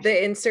gosh. The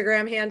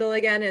Instagram handle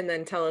again, and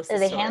then tell us the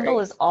story. Handle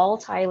is all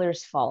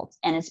Tyler's fault,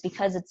 and it's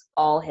because it's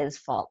all his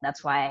fault.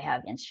 That's why I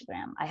have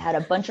Instagram. I had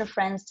a bunch of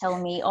friends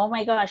telling me, "Oh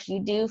my gosh,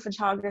 you do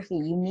photography.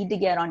 You need to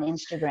get on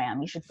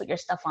Instagram. You should put your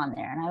stuff on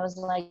there." And I was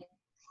like,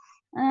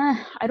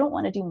 I don't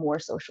want to do more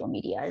social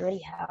media. I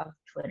already have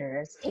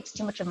Twitter. It takes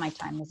too much of my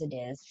time as it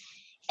is.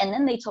 And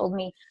then they told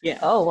me,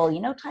 oh,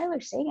 well,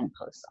 Tyler Seguin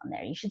posts on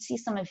there. You should see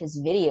some of his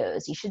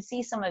videos. You should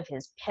see some of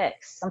his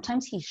pics.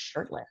 Sometimes he's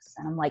shirtless.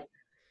 And I'm like,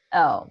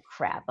 oh,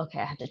 crap. Okay,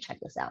 I have to check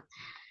this out.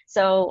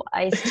 So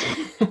I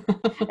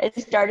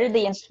started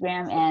the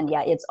Instagram, and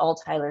it's all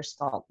Tyler's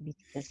fault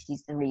because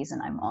he's the reason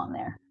I'm on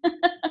there.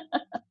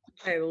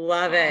 I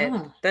love it.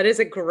 That is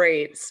a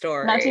great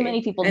story. Not too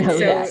many people know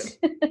that.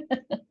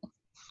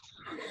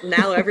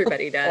 Now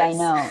everybody does. I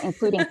know,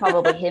 including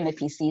probably him if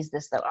he sees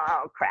this, though.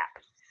 Oh, crap.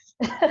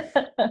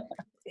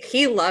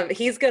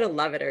 He's gonna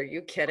love it. Are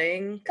you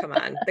kidding? Come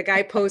on. The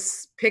guy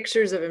posts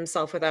pictures of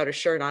himself without a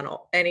shirt on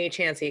any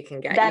chance he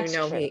can get. That's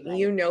true, right?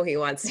 He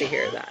wants to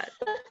hear that.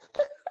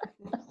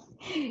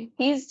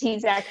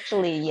 He's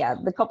actually,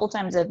 the couple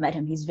times I've met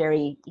him, he's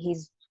really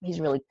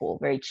cool,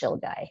 very chill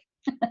guy.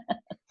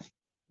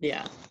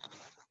 Yeah.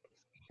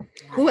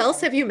 Who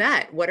else have you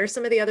met? What are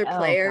some of the other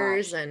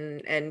players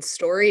and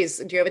stories?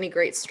 Do you have any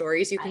great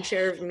stories you can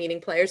share of meeting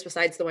players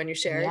besides the one you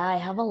shared? Yeah, I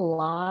have a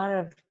lot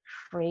of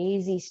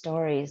crazy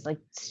stories,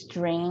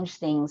 strange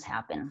things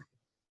happen.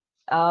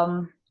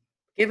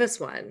 Give us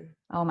one.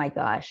 Oh my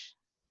gosh.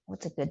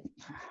 What's a good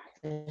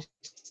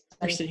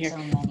person here?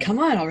 Come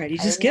on already.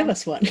 Just give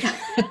us one.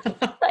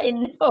 I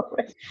know.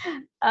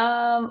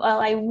 Well,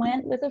 I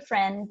went with a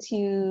friend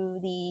to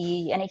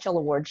the NHL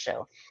Awards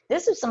show.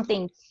 This is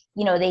something,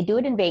 they do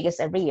it in Vegas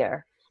every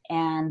year.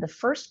 And the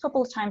first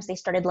couple of times they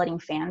started letting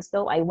fans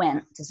go, I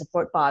went to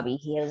support Bobby.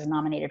 He was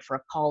nominated for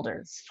a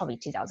Calder, probably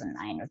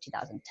 2009 or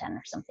 2010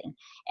 or something.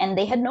 And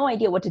they had no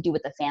idea what to do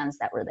with the fans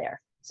that were there.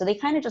 So they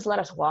kind of just let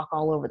us walk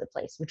all over the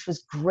place, which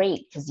was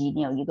great because,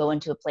 you go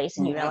into a place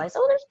and you realize,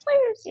 oh, there's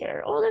players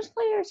here. Oh, there's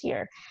players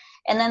here.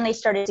 And then they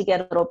started to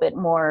get a little bit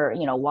more,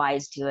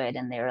 wise to it.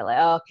 And they were like,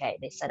 okay,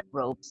 they set up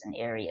ropes and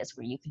areas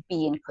where you could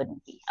be and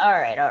couldn't be. All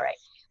right.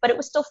 But it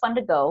was still fun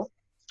to go.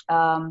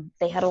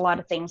 They had a lot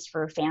of things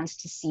for fans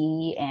to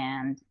see.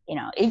 And,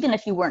 even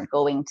if you weren't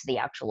going to the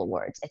actual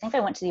awards, I think I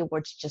went to the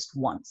awards just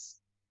once.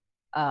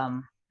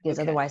 Because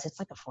otherwise it's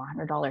like a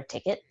 $400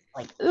 ticket,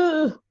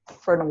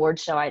 for an award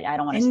show. I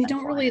don't want to spend $400.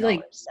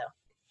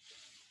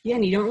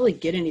 And you don't really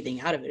get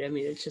anything out of it. I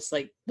mean, it's just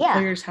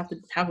players half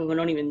of them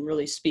don't even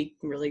really speak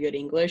really good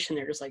English, and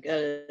they're just like,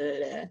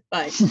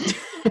 bye.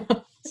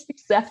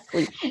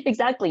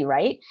 Exactly,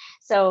 right?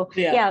 So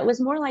it was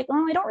more like,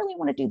 I don't really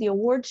want to do the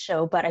award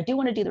show, but I do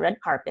want to do the red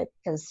carpet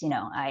because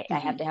I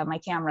have to have my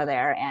camera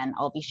there, and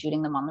I'll be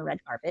shooting them on the red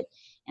carpet.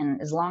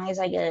 And as long as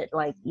I get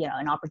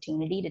an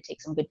opportunity to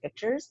take some good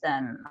pictures,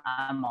 then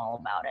I'm all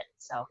about it.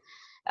 So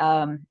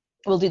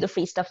we'll do the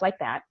free stuff like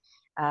that.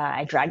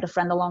 I dragged a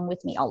friend along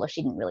with me, although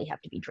she didn't really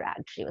have to be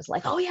dragged. She was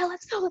like, oh yeah,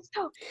 let's go.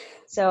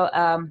 So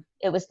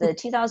it was the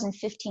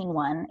 2015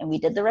 one, and we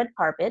did the red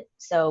carpet.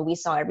 So we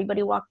saw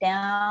everybody walk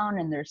down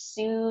in their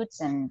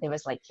suits, and there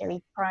was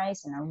Carey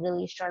Price in a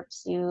really sharp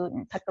suit,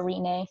 and Pekka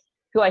Rinne,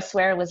 who I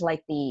swear was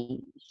the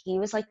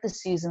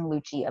Susan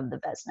Lucci of the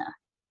Vezina.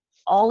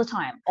 All the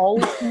time,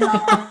 always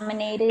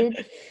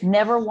nominated,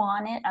 never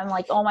won it. I'm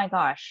like, oh my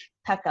gosh,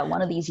 Pekka,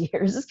 one of these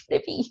years is going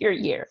to be your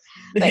year.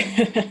 But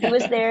he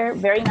was there,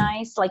 very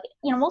nice.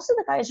 Most of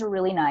the guys were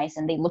really nice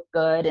and they look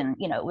good. And,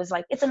 it was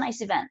it's a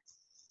nice event.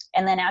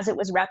 And then as it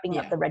was wrapping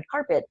up Yeah. the red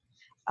carpet,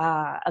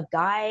 a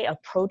guy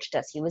approached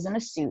us. He was in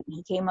a suit.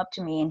 He came up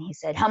to me and he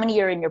said, "How many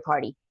are in your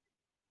party?"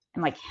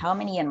 I'm like, "How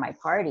many in my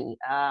party?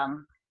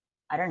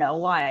 I don't know,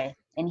 why?"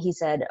 And he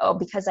said, "Oh,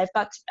 because I've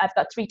got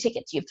 3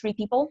 tickets. You have 3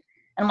 people?"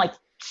 And I'm like,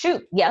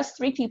 "Shoot, yes,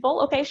 3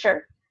 people. Okay,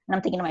 sure." And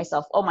I'm thinking to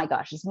myself, "Oh my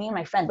gosh, it's me and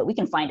my friend, but we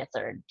can find a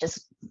third.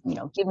 Just,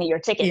 give me your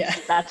tickets. Yeah.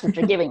 That's what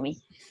you're giving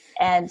me."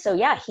 And so,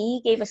 yeah,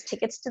 he gave us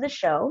tickets to the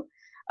show.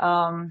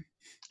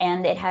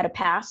 And it had a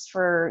pass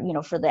for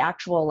the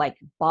actual like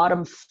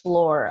bottom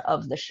floor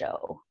of the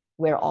show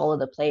where all of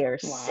the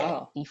players sit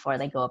Wow. before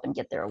they go up and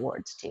get their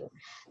awards too.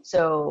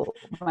 So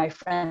my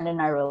friend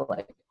and I were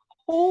like,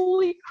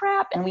 holy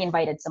crap. And we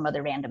invited some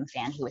other random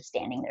fan who was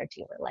standing there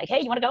too. We're like,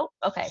 "Hey, you want to go?"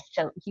 Okay.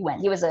 So he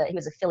went. He was a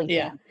Philly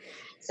Yeah. fan.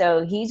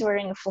 So he's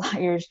wearing a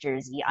Flyers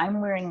jersey.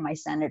 I'm wearing my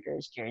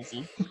Senators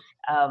jersey.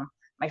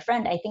 My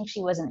friend, I think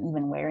she wasn't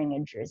even wearing a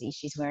jersey.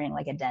 She's wearing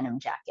like a denim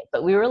jacket,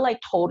 but we were like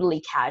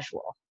totally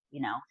casual,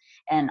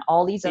 and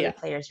all these other Yeah.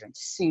 players are in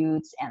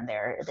suits and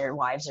their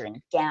wives are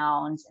in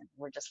gowns, and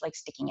we're just like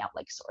sticking out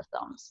like sore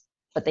thumbs.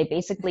 But they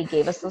basically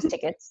gave us those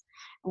tickets.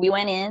 We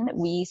went in,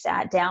 we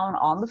sat down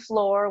on the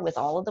floor with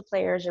all of the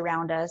players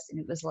around us, and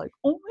it was like,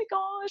 "Oh my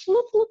gosh,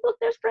 look,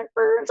 there's Brent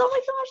Burns. Oh my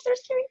gosh,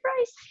 there's Carey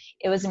Price."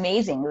 It was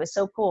amazing. It was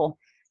so cool.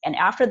 And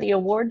after the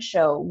award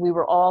show, we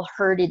were all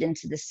herded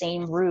into the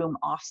same room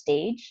off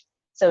stage.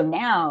 So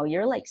now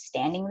you're like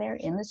standing there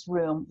in this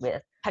room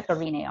with Pekka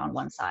Rinne on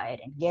one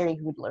side and Gary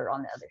Hoodler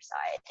on the other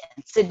side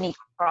and Sidney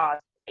Crosby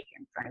right here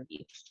in front of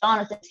you,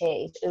 Jonathan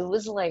Toews. It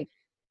was like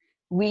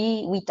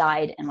we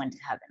died and went to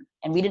heaven,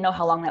 and we didn't know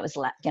how long that was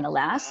going to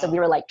last. So we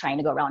were like trying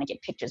to go around and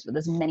get pictures with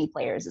as many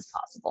players as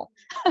possible.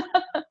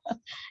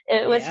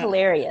 It was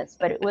hilarious,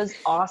 but it was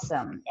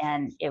awesome.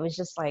 And it was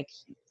just like,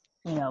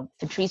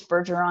 Patrice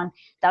Bergeron.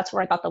 That's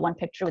where I got the one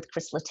picture with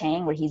Chris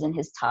Letang where he's in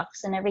his tux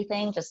and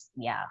everything. Just,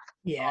 yeah.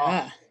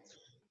 Yeah.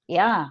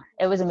 Yeah,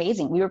 it was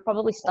amazing. We were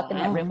probably stuck in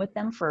that Wow. room with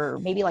them for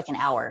maybe like an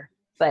hour,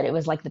 but it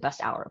was like the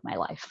best hour of my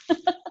life.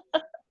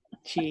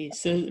 Geez.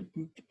 So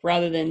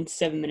rather than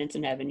 7 minutes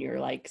in heaven, you're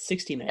like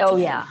 60 minutes. Oh,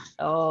 in yeah. heaven.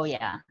 Oh,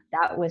 yeah.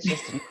 That was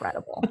just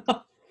incredible.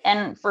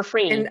 And for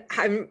free. And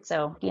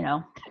so, we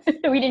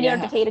didn't even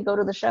have to pay to go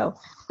to the show.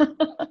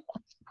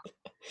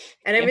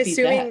 And I'm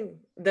assuming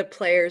the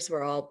players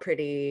were all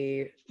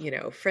pretty,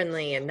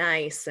 friendly and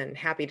nice and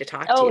happy to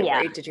talk to you, yeah.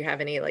 right? Did you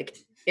have any like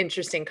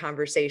interesting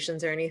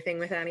conversations or anything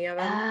with any of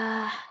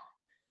them?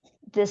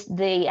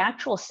 The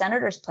actual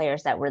Senators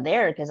players that were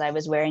there, because I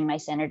was wearing my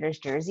Senators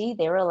jersey,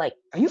 they were like,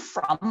 "Are you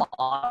from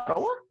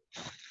Ottawa?"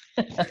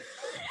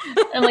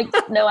 I'm like,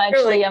 "No,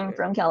 actually, I'm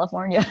from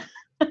California."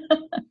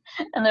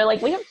 And they're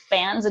like, "We have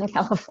fans in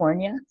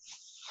California."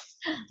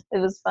 It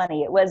was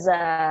funny. It was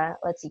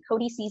let's see,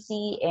 Cody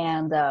Ceci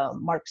and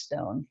Mark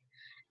Stone.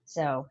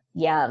 So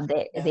yeah,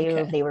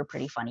 they were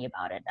pretty funny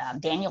about it.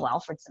 Daniel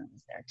Alfredson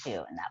was there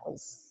too, and that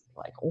was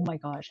like, oh my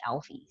gosh,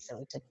 Alfie. So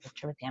we took a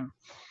picture with him.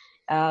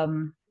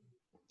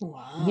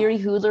 Wow. Gary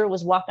Hoodler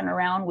was walking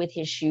around with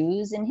his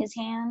shoes in his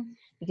hand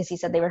because he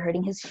said they were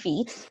hurting his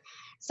feet.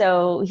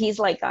 So he's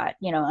like got,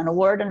 an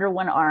award under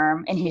one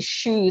arm and his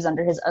shoes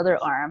under his other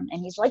arm.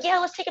 And he's like, "Yeah,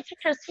 let's take a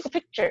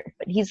picture.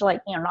 But he's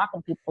like,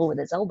 knocking people with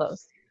his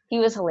elbows. He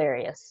was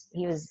hilarious.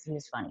 He was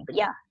funny. But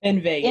yeah.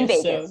 In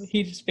Vegas. So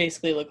he just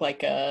basically looked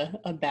like a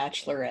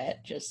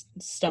bachelorette just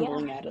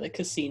stumbling out of the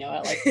casino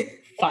at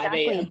like 5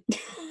 a.m.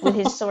 with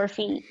his sore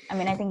feet. I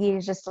mean, I think he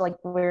was just like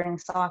wearing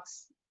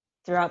socks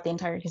throughout the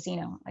entire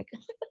casino. Like,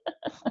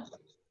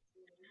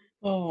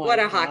 what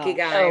a hockey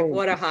guy.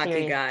 What a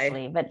hockey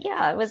guy. But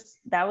yeah,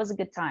 that was a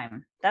good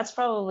time. That's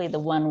probably the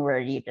one where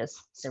you're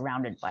just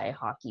surrounded by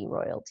hockey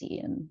royalty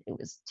and it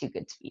was too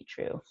good to be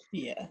true.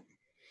 Yeah.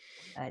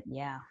 But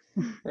yeah.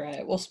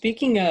 Right. Well,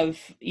 speaking of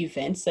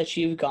events that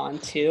you've gone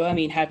to, I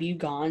mean, have you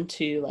gone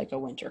to like a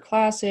Winter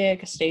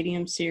Classic, a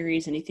Stadium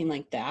Series, anything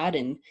like that?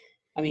 And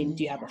I mean,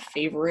 do you have a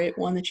favorite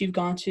one that you've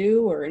gone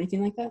to or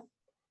anything like that?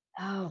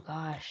 Oh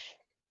gosh.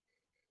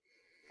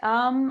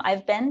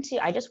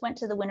 I just went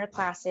to the Winter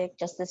Classic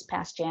just this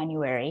past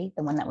January,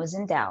 the one that was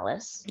in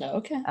Dallas.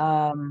 Okay.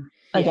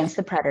 Against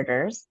the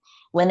Predators.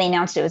 When they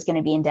announced it was going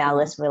to be in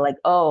Dallas, we're like,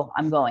 "Oh,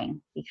 I'm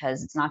going,"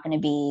 because it's not going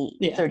to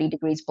be 30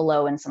 degrees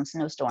below and some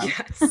snowstorm.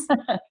 Yes.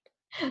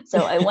 So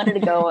I wanted to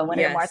go. I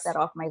wanted to mark that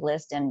off my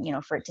list, and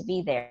for it to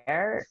be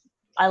there.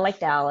 I like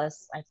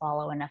Dallas. I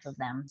follow enough of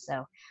them,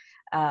 so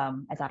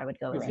I thought I would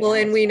go. Well,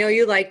 and we know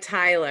you like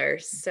Tyler,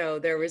 so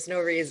there was no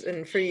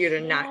reason for you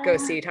to not go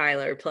see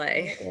Tyler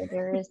play.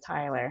 There is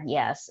Tyler.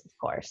 Yes, of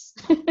course.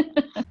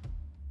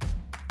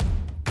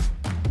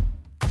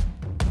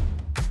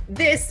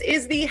 This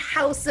is the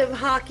House of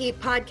Hockey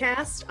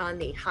podcast on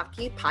the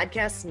Hockey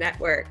Podcast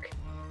Network.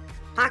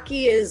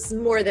 Hockey is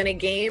more than a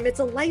game, it's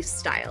a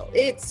lifestyle.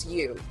 It's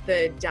you,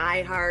 the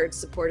diehard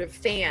supportive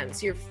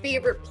fans, your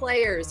favorite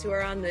players who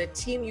are on the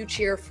team you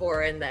cheer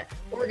for and the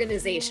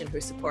organization who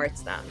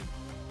supports them.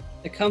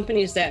 The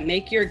companies that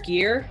make your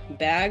gear,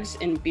 bags,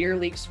 and beer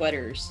league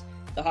sweaters.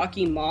 The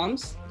hockey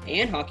moms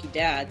and hockey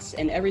dads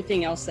and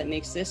everything else that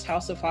makes this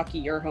House of Hockey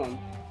your home.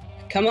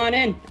 Come on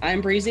in. I'm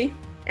Breezy.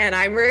 And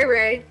I'm Ray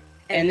Ray,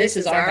 and And this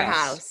this is is our our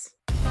house.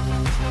 house.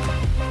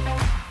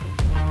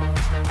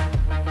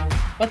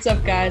 What's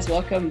up, guys?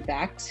 Welcome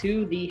back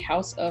to the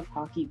House of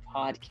Hockey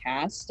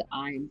podcast.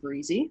 I'm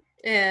Breezy,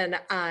 And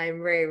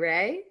I'm Ray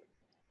Ray.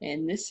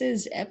 and this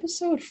is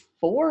episode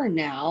 4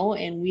 now,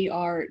 and we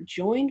are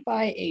joined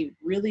by a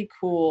really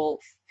cool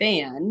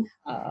fan.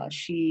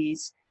 She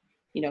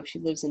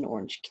lives in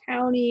Orange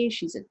County.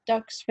 She's a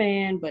Ducks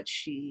fan, but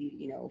she,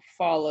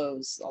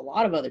 follows a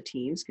lot of other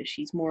teams because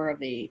she's more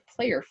of a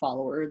player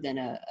follower than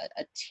a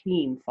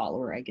team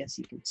follower, I guess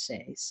you can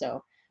say.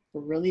 So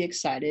we're really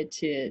excited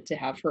to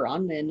have her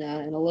on in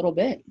a little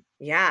bit.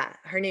 Yeah,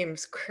 her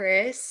name's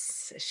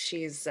Chris.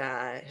 She's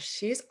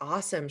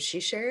awesome. She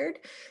shared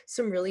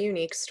some really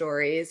unique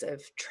stories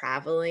of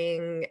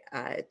traveling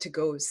to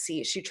go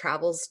see. She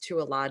travels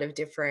to a lot of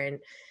different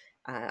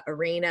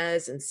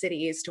arenas and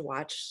cities to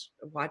watch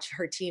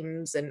her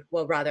teams and,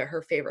 well, rather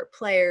her favorite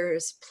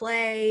players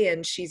play.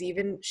 And she's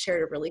even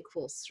shared a really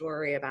cool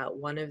story about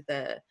one of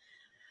the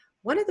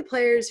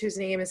players whose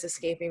name is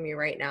escaping me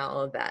right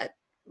now that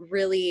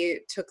really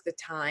took the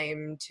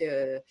time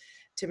to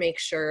make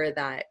sure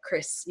that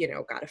Chris,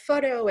 got a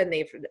photo, and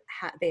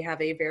they have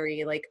a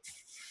very like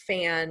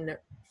fan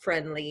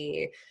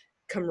friendly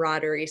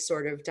camaraderie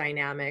sort of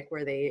dynamic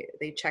where they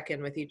check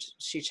in with each.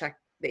 She check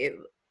they.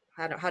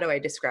 How do I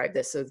describe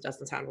this so it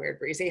doesn't sound weird?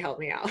 Breezy, help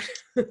me out.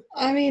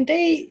 I mean,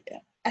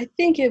 I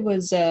think it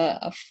was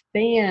a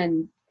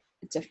fan.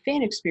 It's a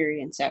fan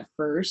experience at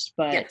first,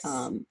 but Yes,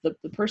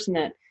 the person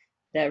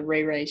that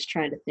Ray Ray's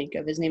trying to think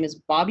of, his name is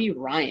Bobby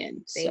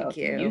Ryan. So thank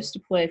he you. used to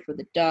play for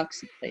the Ducks.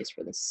 He plays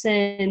for the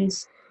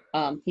Sens.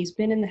 He's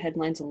been in the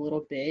headlines a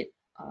little bit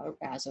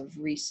as of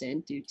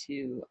recent due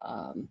to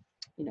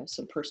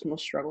some personal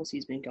struggles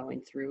he's been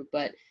going through,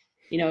 but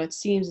it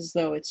seems as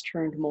though it's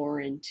turned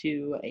more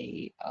into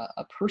a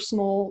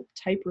personal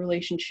type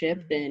relationship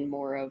Mhm. than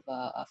more of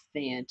a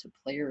fan to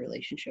player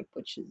relationship,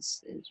 which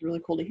is really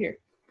cool to hear.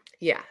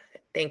 Yeah,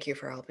 thank you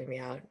for helping me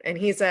out. And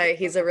he's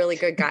a really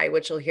good guy,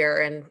 which you'll hear.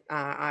 And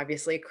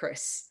obviously,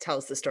 Chris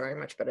tells the story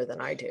much better than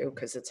I do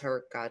because it's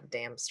her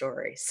goddamn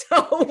story.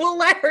 So we'll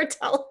let her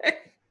tell it.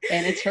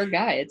 And it's her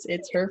guy.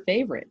 It's her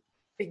favorite.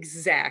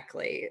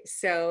 Exactly.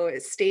 So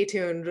stay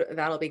tuned.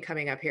 That'll be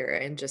coming up here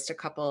in just a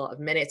couple of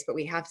minutes. But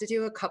we have to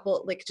do a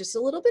couple, like just a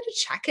little bit of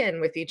check in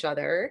with each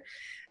other.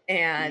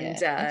 And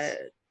Yes.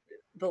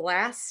 the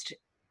last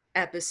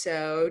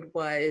episode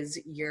was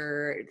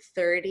your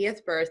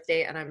 30th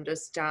birthday, and I'm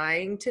just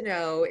dying to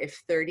know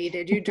if 30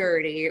 did you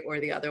dirty or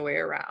the other way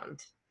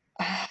around.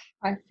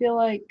 I feel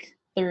like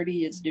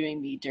 30 is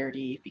doing me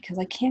dirty because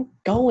I can't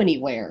go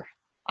anywhere.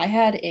 I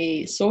had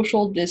a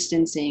social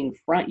distancing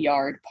front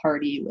yard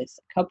party with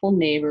a couple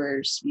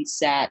neighbors. We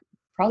sat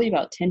probably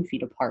about 10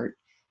 feet apart.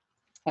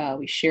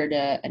 We shared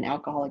an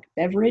alcoholic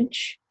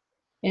beverage,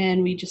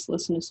 and we just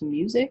listened to some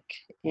music.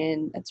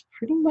 And that's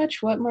pretty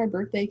much what my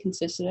birthday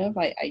consisted of.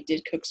 I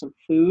did cook some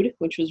food,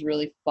 which was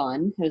really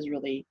fun. It was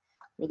really,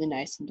 really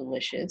nice and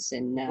delicious.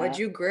 And What'd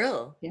you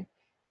grill? yeah.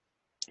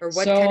 Or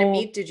what kind of So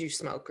meat did you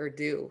smoke or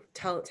do?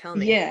 Tell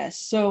me. yeah,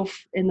 so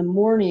in the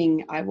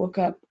morning I woke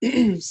up,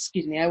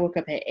 I woke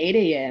up at 8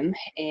 a.m.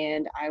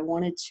 and I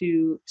wanted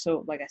to,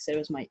 so like I said,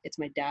 it's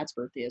my dad's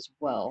birthday as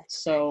well.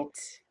 So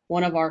Right.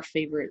 one of our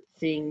favorite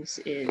things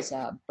is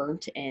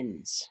burnt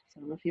ends. So I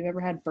don't know if you've ever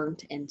had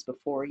burnt ends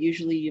before.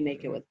 Usually you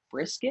make it Mm-mm. with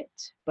brisket,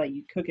 but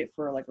you cook it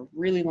for like a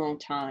really long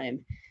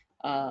time.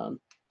 Um,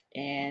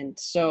 and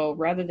so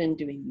rather than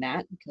doing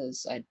that,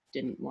 because I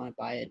didn't want to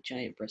buy a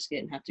giant brisket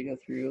and have to go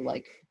through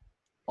like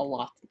a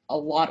lot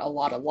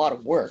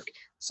of work.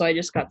 So I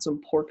just got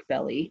some pork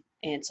belly,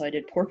 and so I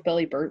did pork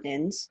belly burnt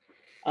ends.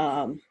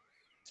 Um,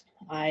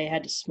 I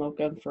had to smoke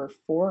them for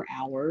 4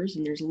 hours,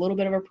 and there's a little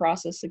bit of a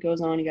process that goes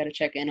on. You got to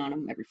check in on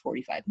them every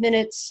 45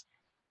 minutes.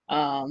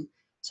 Um,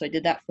 so I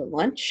did that for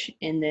lunch,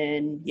 and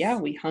then yeah,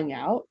 we hung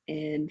out.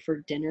 And for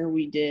dinner,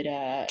 we did.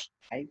 I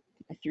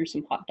threw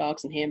some hot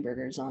dogs and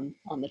hamburgers on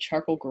the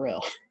charcoal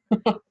grill.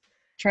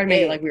 Try to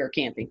make it like Hey, we were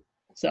camping.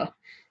 So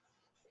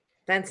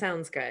that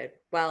sounds good.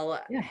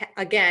 Well, yeah,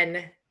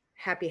 again,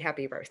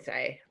 happy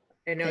birthday.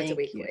 I know it's a thank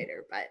week you,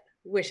 later, but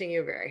wishing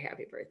you a very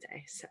happy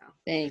birthday. So,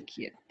 thank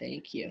you.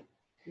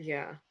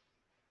 yeah.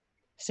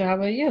 So how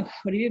about you?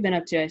 What have you been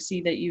up to? I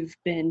see that you've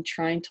been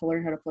trying to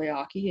learn how to play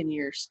hockey in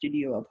your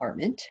studio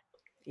apartment.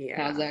 How's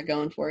Yeah. that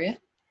going for you?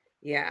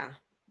 Yeah.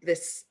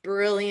 This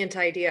brilliant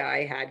idea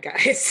I had,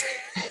 guys,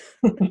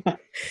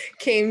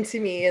 came to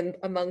me in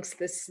amongst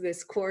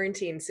this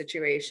quarantine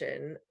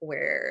situation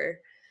where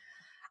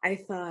I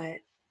thought,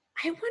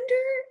 I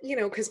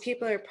wonder, because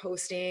people are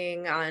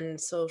posting on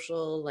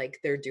social, like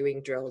they're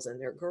doing drills in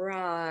their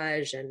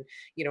garage, and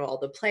all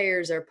the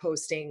players are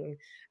posting,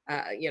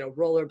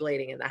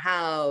 rollerblading in the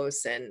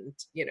house, and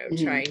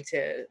Mhm. trying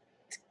to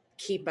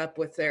keep up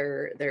with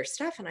their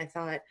stuff. And I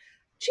thought,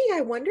 gee,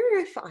 I wonder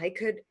if I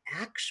could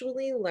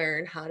actually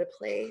learn how to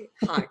play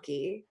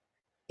hockey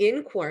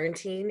in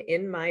quarantine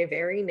in my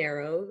very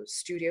narrow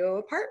studio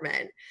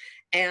apartment.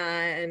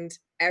 And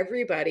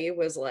everybody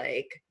was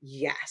like,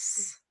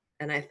 yes.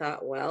 And I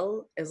thought,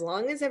 well, as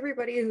long as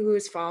everybody who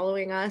is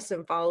following us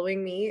and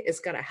following me is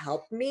going to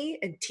help me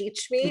and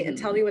teach me and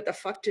tell Mhm. me what the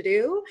fuck to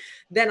do,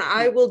 then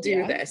I will do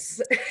Yeah.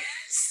 this. Hey,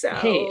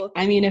 So,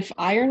 I mean, if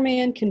Iron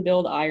Man can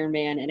build Iron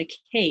Man in a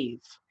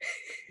cave,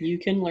 you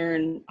can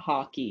learn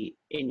hockey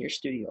in your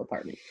studio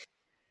apartment.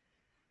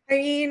 I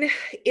mean,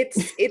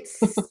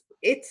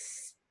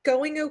 it's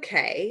going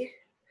okay.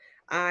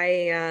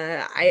 I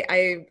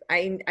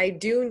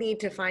do need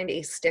to find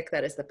a stick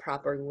that is the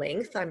proper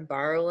length. I'm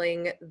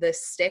borrowing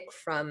this stick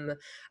from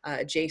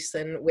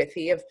Jason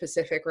Withy of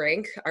Pacific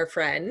Rink, our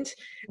friend,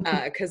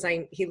 because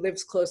I he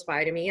lives close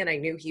by to me, and I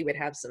knew he would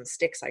have some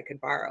sticks I could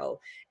borrow.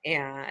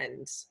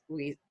 And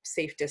we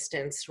safe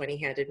distanced when he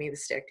handed me the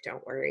stick.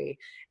 Don't worry.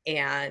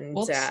 And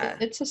Well,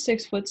 it's a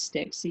 6-foot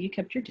stick, so you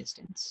kept your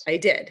distance. I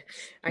did,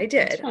 I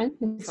That's did,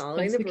 fine.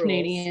 following That's the the rules.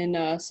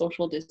 Canadian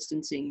social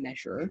distancing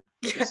measure.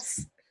 Just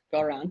Yes. go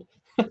around.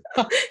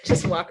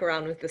 Just walk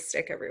around with the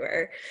stick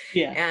everywhere.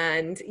 Yeah.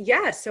 And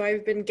yeah, so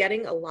I've been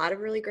getting a lot of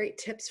really great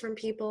tips from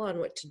people on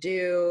what to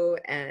do.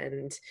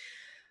 And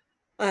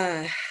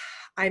uh,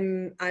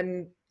 I'm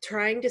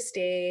trying to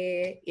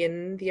stay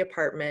in the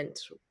apartment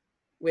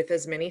with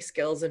as many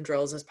skills and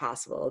drills as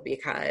possible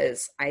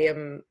because I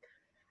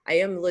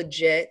am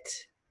legit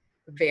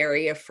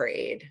very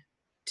afraid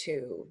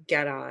to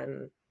get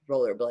on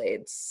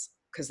rollerblades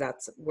because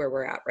that's where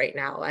we're at right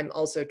now. I'm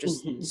also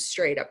just Hmm.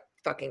 straight up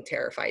fucking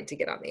terrified to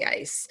get on the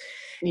ice.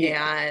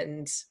 Yeah.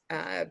 And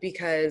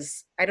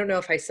because I don't know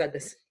if I said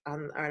this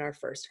on our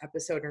first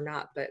episode or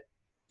not, but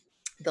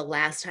the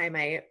last time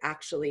I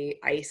actually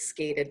ice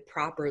skated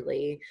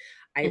properly,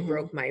 I Hmm.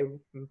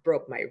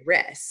 broke my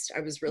wrist.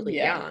 I was really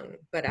Yeah. young,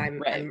 but I'm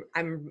Right. I'm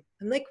I'm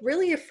I'm like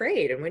really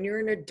afraid. And when you're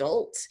an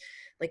adult,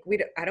 like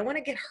I don't want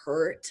to get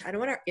hurt. I don't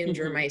want to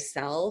injure Hmm.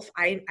 myself.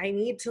 I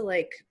need to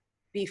like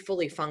be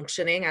fully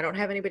functioning. I don't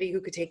have anybody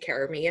who could take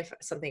care of me if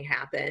something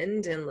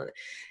happened, and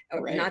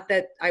Right. not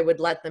that I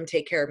would let them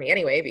take care of me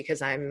anyway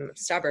because I'm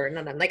stubborn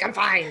and I'm like I'm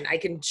fine. I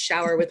can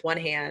shower with one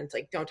hand.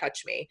 Like don't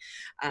touch me.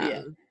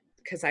 Yeah.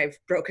 Because I've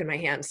broken my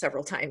hand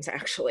several times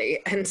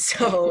actually. And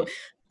so,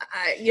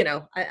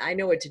 I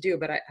know what to do,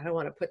 but I don't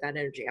want to put that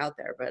energy out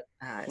there. But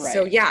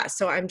so, Right. yeah,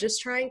 so I'm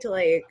just trying to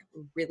like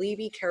really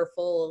be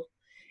careful,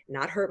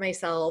 not hurt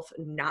myself,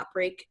 not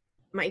break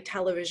my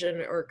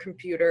television or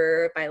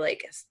computer by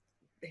like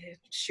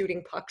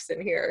shooting pucks in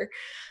here.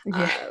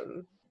 Yeah.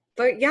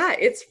 But yeah,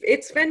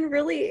 it's been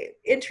really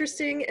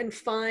interesting and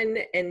fun,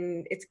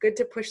 and it's good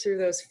to push through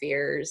those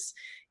fears.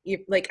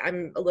 Like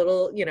I'm a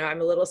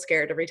little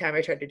scared every time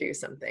I try to do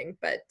something,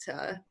 but we're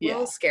all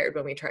Yeah. scared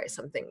when we try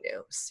something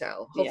new. So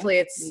Yeah. hopefully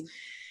it's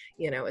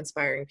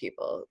inspiring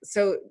people.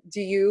 So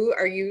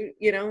are you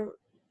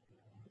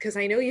because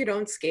I know you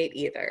don't skate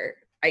either,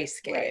 ice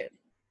skate, Right.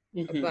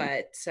 Hmm.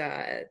 but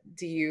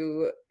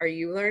are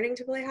you learning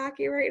to play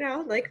hockey right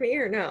now like me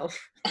or no?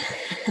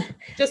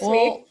 Just me?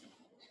 Well,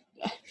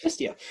 just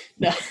you.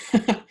 No.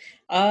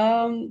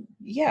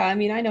 Yeah, I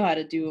mean, I know how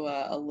to do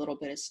a little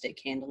bit of stick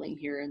handling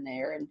here and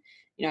there. And,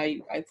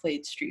 I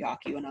played street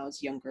hockey when I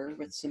was younger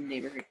with some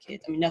neighborhood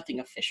kids. I mean,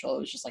 nothing official. It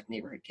was just like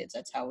neighborhood kids.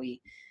 That's how we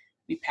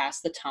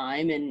passed the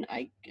time. And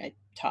I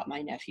taught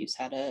my nephews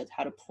how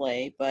to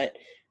play. But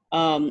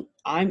I'm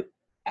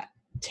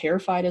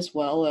terrified as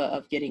well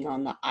of getting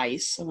on the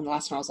ice. When the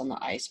last time I was on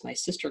the ice, my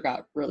sister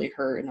got really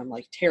hurt, and I'm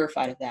like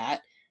terrified of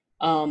that.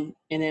 And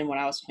then when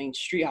I was playing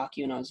street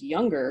hockey when I was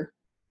younger,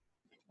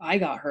 I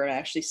got hurt. I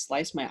actually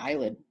sliced my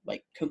eyelid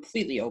like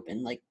completely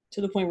open, like to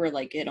the point where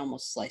like it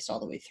almost sliced all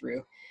the way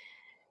through.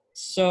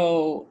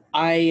 So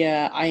I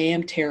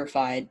am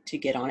terrified to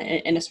get on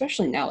it, and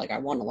especially now, like I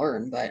want to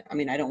learn, but I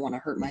mean I don't want to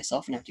hurt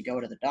myself and have to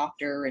go to the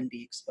doctor and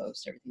be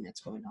exposed to everything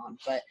that's going on.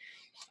 But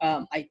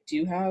I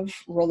do have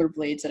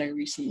rollerblades that I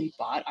recently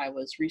bought. I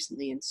was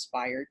recently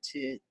inspired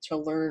to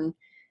learn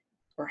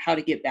or how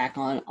to get back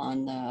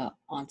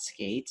on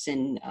skates,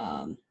 and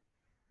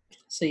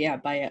so yeah,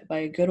 by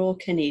a good old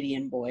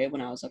Canadian boy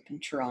when I was up in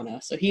Toronto.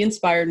 So he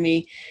inspired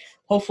me.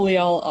 Hopefully,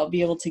 I'll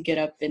be able to get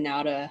up and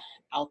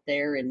out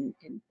there and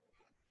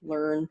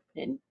learn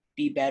and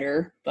be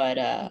better.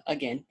 But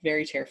again,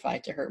 very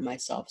terrified to hurt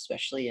myself,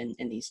 especially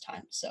in these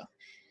times. So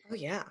Oh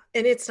yeah.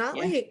 And it's not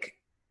yeah. like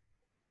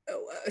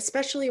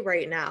especially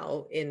right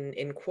now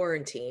in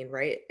quarantine,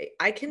 right?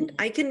 Mhm.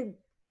 I can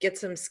get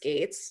some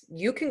skates.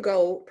 You can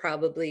go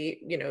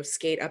probably,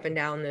 skate up and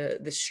down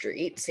the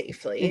street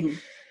safely. Mhm.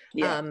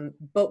 Yeah.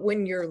 But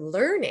when you're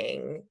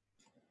learning,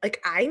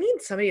 like I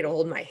need somebody to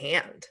hold my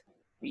hand.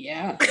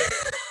 Yeah.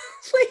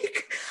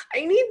 Like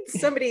I need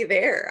somebody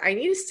there. I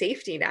need a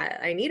safety net.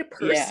 I need a Yeah.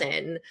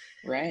 person.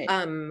 Right.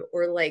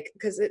 Or like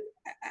because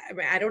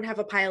I don't have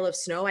a pile of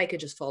snow I could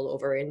just fall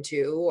over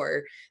into,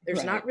 or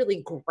there's not Right.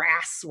 really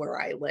grass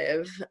where I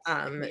live.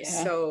 Yeah.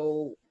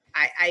 So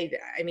I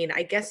mean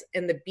I guess,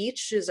 and the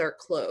beaches are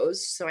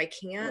closed, so I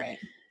can't Right.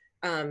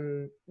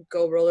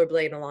 go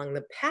rollerblade along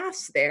the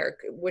paths there,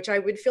 which I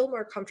would feel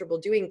more comfortable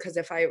doing because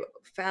if I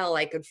fell,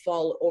 I could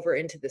fall over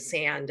into the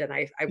sand, and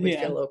I would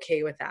Yeah. feel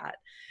okay with that.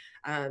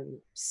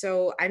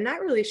 So I'm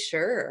not really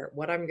sure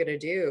what I'm gonna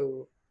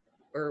do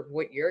or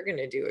what you're going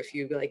to do if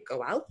you like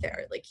go out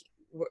there. Like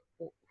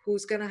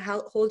who's going to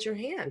hold your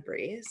hand,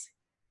 Breeze?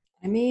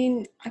 I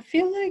mean, I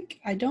feel like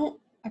I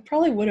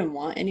probably wouldn't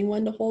want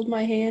anyone to hold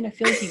my hand. I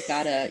feel like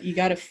you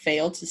gotta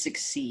fail to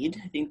succeed.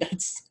 I think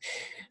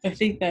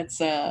that's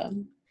a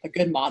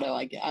good motto.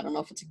 I don't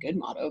know if it's a good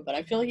motto, but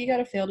I feel like you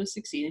gotta fail to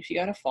succeed. If you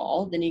gotta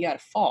fall, then you gotta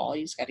fall.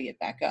 You just gotta get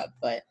back up.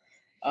 But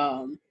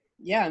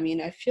yeah, I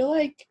mean, I feel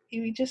like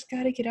you just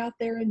gotta get out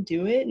there and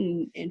do it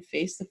and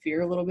face the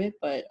fear a little bit,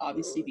 but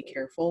obviously be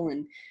careful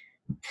and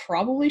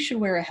probably should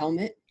wear a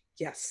helmet.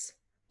 Yes.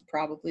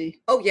 Probably.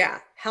 Oh yeah.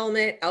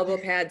 Helmet, elbow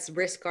pads,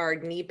 wrist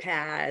guard, knee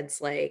pads.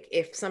 Like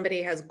if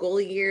somebody has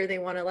goalie gear they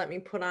want to let me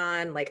put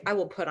on, like I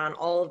will put on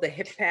all of the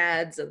hip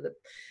pads and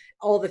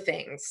all the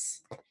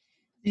things.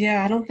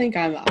 Yeah, I don't think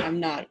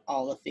I'm not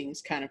all the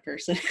things kind of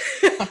person.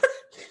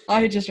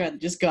 I would just rather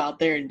just go out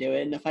there and do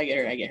it, and if I get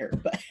hurt, I get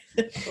hurt. But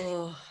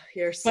oh,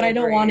 you're so but I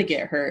don't brave. want to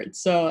get hurt.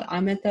 So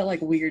I'm at that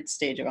like weird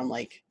stage of I'm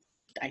like,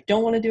 I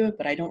don't want to do it,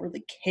 but I don't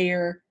really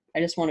care. I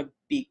just want to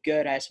be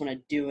good. I just want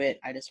to do it.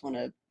 I just want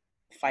to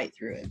fight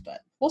through it.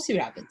 But we'll see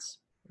what happens.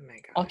 Oh my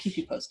gosh. I'll keep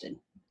you posted.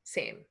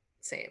 Same.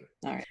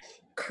 All right.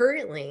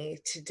 Currently,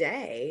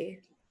 today,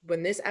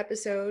 when this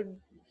episode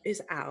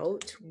is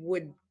out,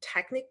 would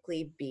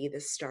technically be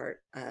the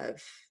start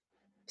of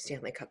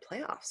Stanley Cup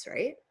playoffs,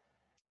 right?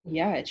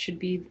 Yeah, it should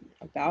be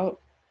about,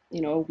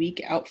 a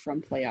week out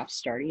from playoffs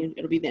starting.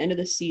 It'll be the end of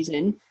the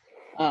season.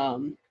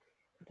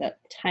 That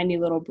tiny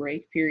little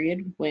break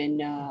period when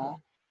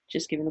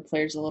just giving the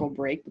players a little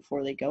break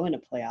before they go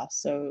into playoffs.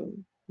 So,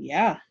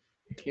 yeah,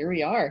 here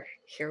we are.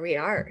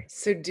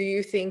 So do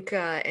you think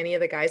any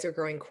of the guys are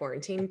growing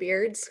quarantine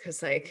beards?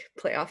 Because like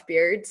playoff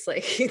beards,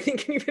 like you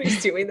think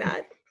anybody's doing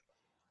that?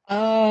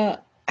 I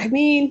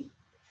mean,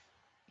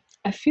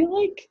 I feel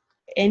like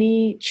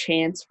any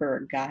chance for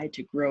a guy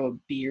to grow a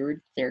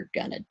beard, they're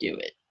gonna do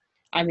it.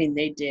 I mean,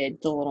 they did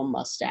the little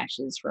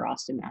mustaches for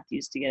Austin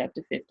Matthews to get up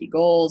to 50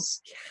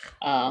 goals.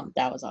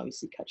 That was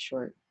obviously cut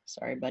short.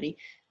 Sorry, buddy.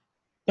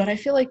 But I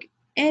feel like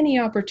any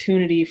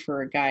opportunity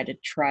for a guy to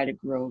try to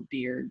grow a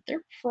beard,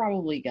 they're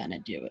probably gonna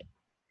do it.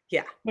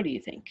 Yeah. What do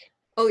you think?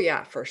 Oh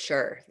yeah, for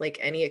sure. Like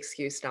any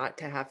excuse not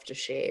to have to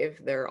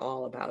shave, they're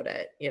all about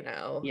it,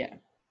 Yeah.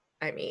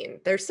 I mean,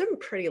 there's some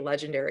pretty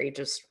legendary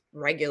just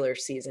regular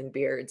season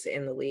beards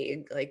in the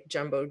league. Like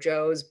Jumbo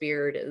Joe's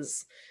beard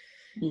is,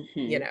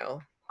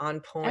 on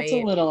point. That's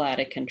a little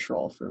out of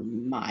control for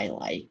my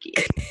liking.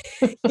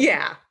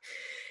 Yeah.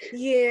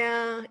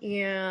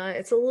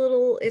 It's a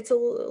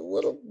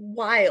little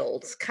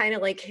wild, kind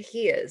of like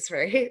he is,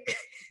 right?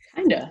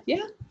 Kinda,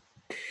 yeah.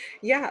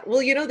 Yeah.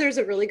 Well, there's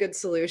a really good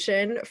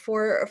solution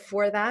for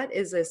that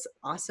is this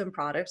awesome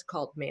product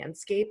called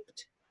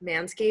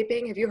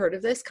Manscaping. Have you heard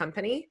of this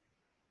company?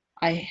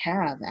 I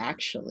have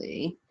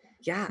actually.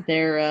 Yeah.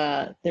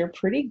 They're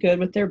pretty good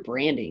with their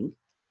branding.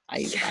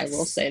 I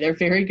will say they're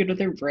very good with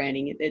their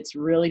branding. It's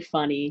really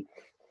funny.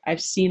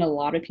 I've seen a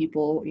lot of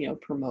people,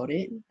 promote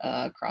it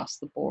across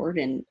the board,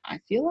 and I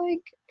feel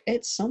like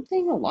it's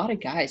something a lot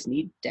of guys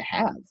need to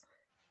have.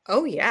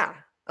 Oh yeah.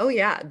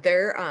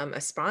 They're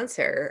a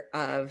sponsor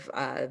of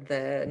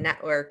the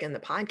network and the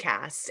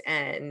podcast,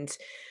 and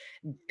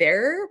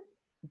their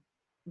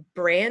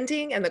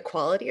branding and the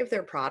quality of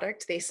their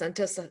product, they sent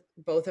us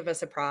both of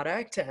us a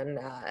product, and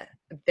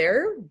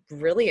they're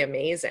really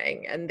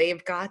amazing. And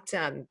they've got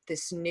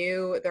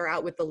they're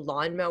out with the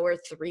Lawnmower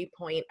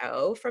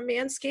 3.0 from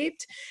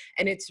Manscaped,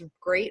 and it's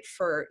great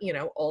for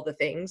all the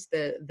things,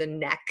 the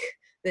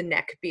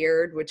neck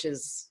beard, which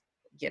is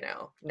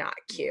not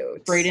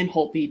cute. Braden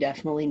Holtby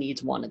definitely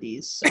needs one of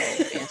these. So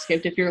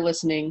Manscaped, if you're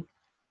listening,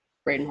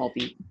 Braden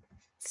Holtby,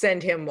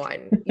 send him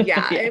one.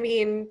 Yeah. Yeah. I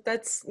mean,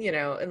 that's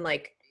and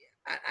like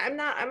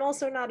I'm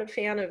also not a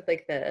fan of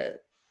like the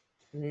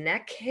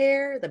neck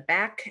hair, the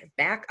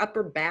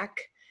upper back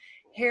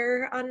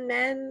hair on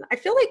men. I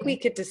feel like we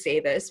get to say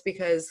this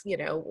because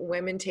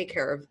women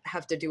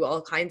have to do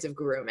all kinds of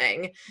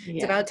grooming. Yeah.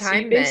 It's about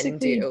time men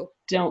do.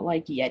 Don't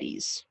like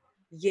Yetis.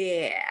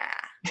 Yeah.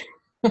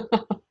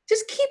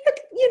 Just keep it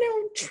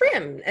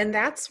trim, and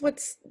that's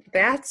what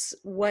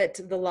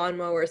the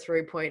Lawnmower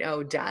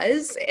 3.0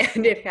 does.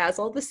 And it has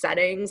all the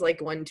settings like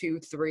 1, 2,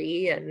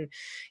 3, and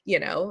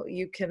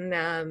you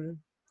can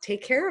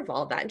take care of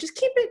all that and just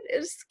keep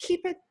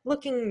it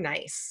looking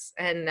nice.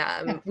 And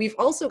we've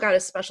also got a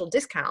special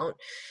discount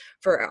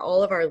for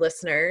all of our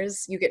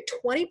listeners. You get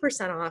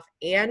 20% off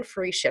and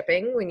free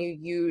shipping when you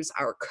use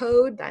our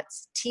code.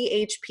 That's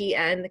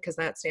THPN, because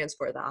that stands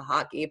for the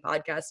Hockey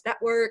Podcast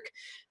Network.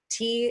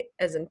 T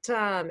as in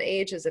Tom,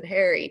 H as in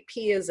Harry,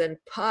 P as in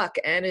Puck,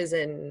 N as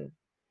in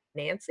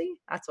Nancy.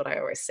 That's what I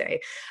always say.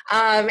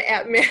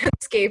 At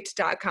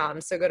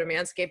manscaped.com. So go to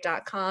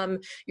manscaped.com.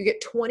 You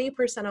get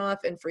 20%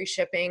 off and free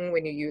shipping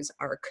when you use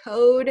our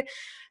code. I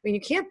mean,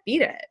 you can't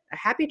beat it. A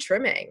happy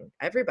trimming,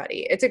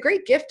 everybody. It's a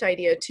great gift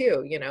idea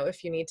too,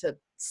 if you need to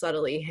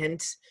subtly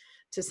hint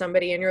to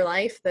somebody in your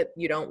life that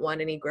you don't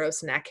want any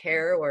gross neck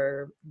hair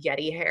or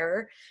yeti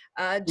hair,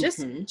 just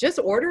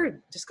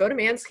go to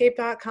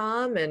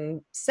manscaped.com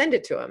and send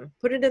it to them,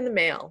 put it in the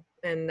mail,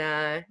 and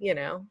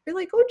be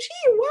like, oh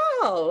gee,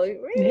 wow,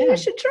 maybe I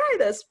should try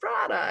this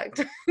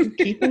product.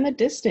 Keeping the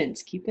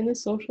distance, keeping the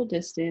social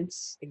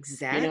distance.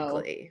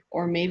 Exactly.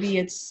 Or maybe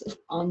it's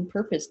on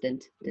purpose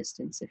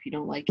distance if you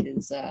don't like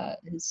his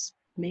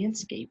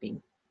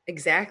manscaping.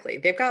 Exactly.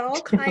 They've got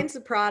all kinds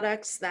of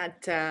products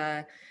that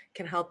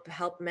can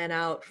help men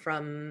out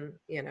from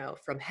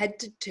head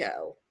to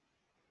toe.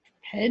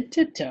 Head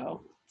to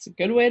toe. It's a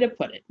good way to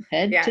put it.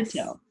 Head to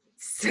toe.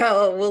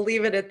 So we'll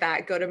leave it at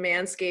that. Go to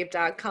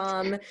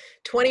manscaped.com,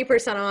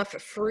 20% off,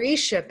 free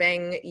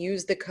shipping.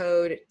 Use the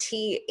code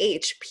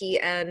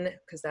THPN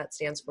because that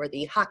stands for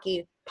the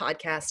Hockey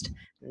Podcast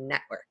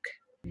Network.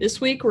 This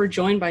week, we're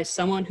joined by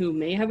someone who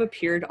may have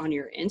appeared on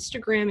your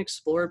Instagram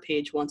Explorer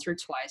page once or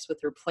twice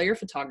with her player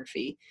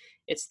photography.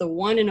 It's the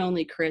one and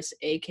only Chris,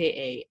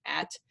 a.k.a.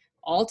 at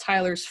All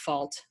Tyler's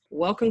Fault.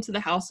 Welcome to the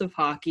House of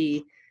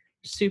Hockey.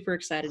 Super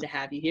excited to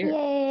have you here.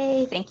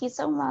 Yay! Thank you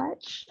so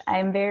much.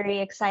 I'm very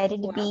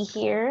excited to be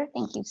here.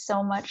 Thank you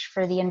so much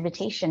for the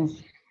invitation.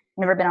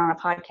 Never been on a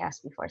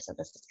podcast before, so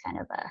this is kind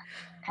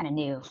of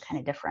new, kind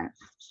of different.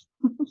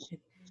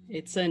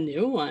 It's a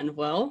new one.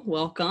 Well,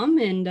 welcome,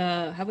 and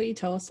how about you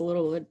tell us a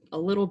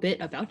little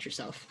bit about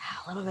yourself?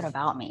 A little bit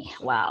about me.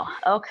 Wow.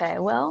 Okay.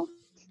 Well,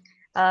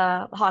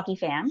 a hockey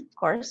fan, of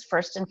course.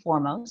 First and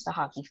foremost, a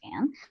hockey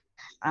fan.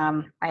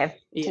 I have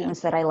teams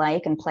that I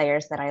like and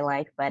players that I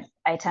like, but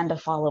I tend to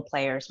follow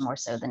players more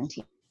so than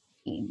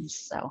teams.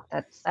 So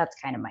that's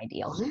kind of my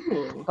deal.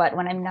 Ooh. But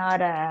when I'm not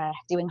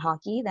doing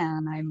hockey,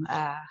 then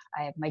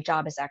my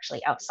job is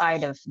actually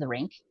outside of the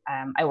rink.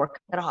 I work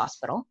at a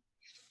hospital,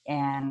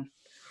 and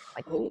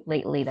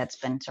lately that's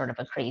been sort of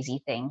a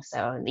crazy thing.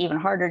 So even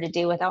harder to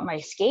do without my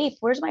escape.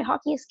 Where's my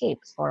hockey escape?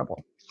 It's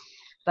horrible.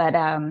 But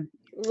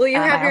well, you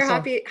have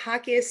your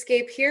hockey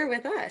escape here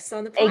with us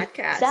on the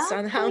podcast,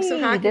 on the House of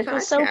Hockey this podcast.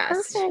 Was so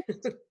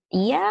perfect.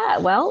 Yeah,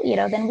 well,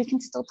 then we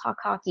can still talk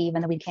hockey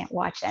even though we can't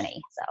watch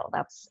any. So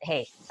that's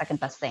second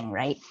best thing,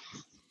 right?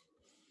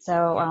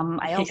 So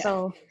I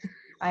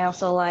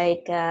also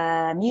like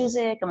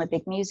music. I'm a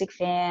big music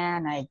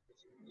fan. I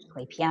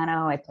play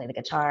piano. I play the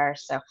guitar.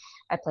 So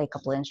I play a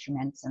couple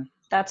instruments, and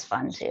that's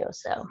fun too.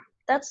 So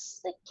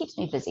it keeps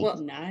me busy.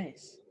 Well,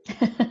 nice.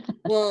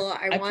 Well,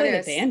 I play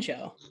the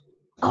banjo.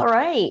 All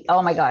right.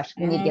 Oh my gosh,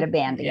 we need to get a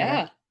band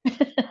together. Yeah.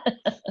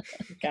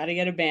 Got to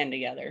get a band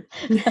together.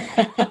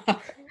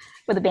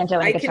 With a banjo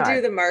and a guitar. I can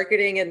do the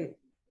marketing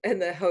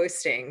and the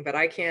hosting, but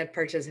I can't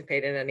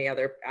participate in any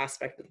other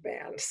aspect of the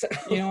band. So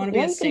you don't want to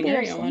be a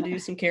singer? You don't want to do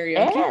some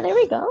karaoke? Yeah, there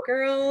we go.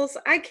 Girls,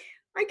 I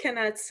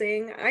cannot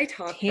sing. I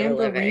talk for a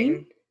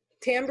living.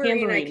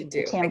 Tambourine I can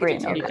do. Tambourine,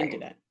 you can do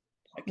that.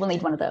 We'll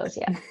need one of those,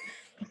 yeah.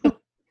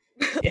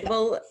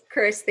 Well,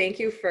 Chris, thank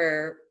you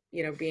for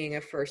being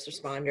a first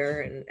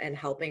responder and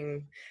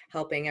helping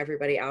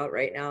everybody out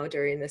right now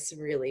during this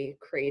really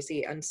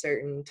crazy,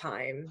 uncertain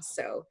time.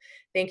 So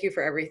thank you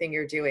for everything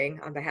you're doing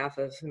on behalf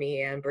of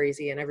me and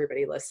Breezy and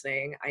everybody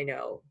listening. I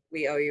know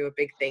we owe you a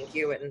big thank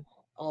you and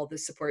all the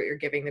support you're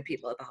giving the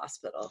people at the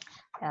hospital.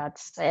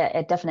 That's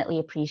definitely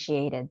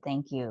appreciated.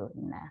 Thank you.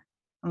 And,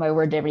 my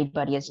word to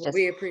everybody is just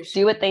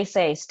do what they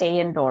say. Stay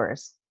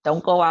indoors.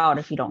 Don't go out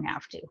if you don't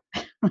have to.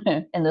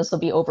 And this will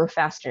be over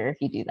faster if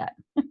you do that.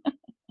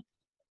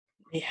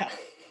 Yeah,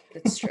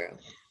 that's true.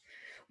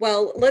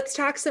 Well, let's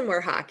talk some more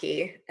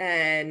hockey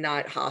and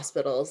not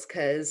hospitals,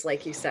 because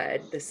like you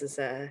said, this is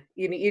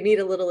you need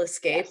a little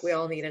escape. Yes. We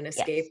all need an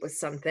escape with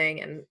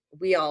something, and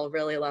we all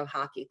really love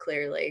hockey,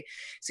 clearly.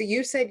 So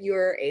you said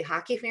you're a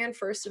hockey fan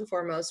first and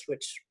foremost,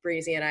 which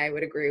Breezy and I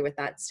would agree with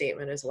that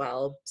statement as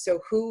well. So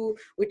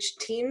which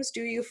teams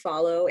do you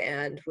follow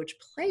and which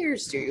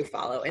players do you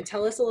follow? And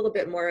tell us a little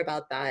bit more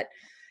about that,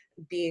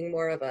 being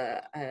more of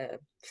a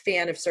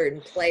fan of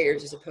certain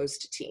players as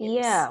opposed to teams.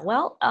 Yeah,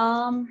 well,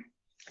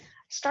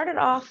 started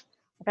off,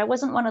 I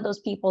wasn't one of those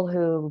people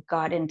who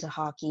got into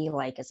hockey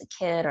like as a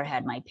kid or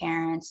had my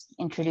parents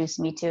introduce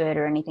me to it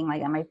or anything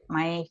like that.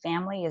 My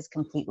family is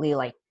completely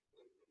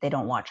they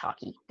don't watch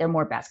hockey. They're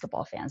more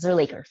basketball fans. They're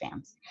Laker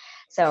fans.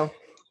 So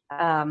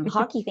the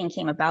hockey thing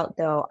came about,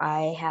 though.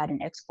 I had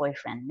an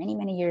ex-boyfriend many,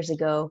 many years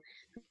ago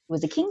who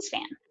was a Kings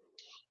fan.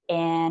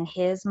 And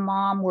his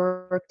mom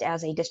worked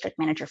as a district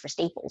manager for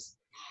Staples.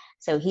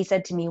 So he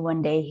said to me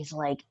one day, he's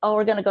like, oh,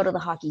 we're going to go to the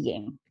hockey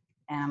game.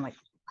 And I'm like,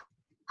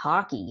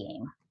 hockey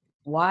game?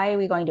 Why are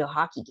we going to a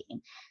hockey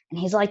game? And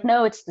he's like,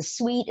 no, it's the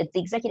suite. It's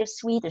the executive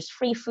suite. There's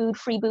free food,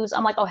 free booze.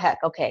 I'm like, oh, heck,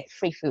 okay.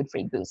 Free food,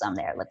 free booze. I'm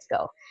there. Let's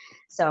go.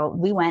 So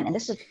we went, and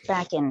this was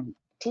back in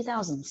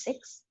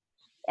 2006.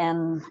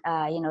 And,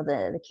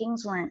 the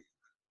Kings weren't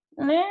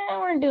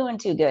doing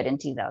too good in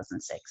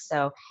 2006.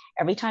 So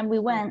every time we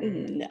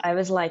went, I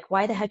was like,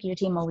 why the heck is your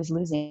team always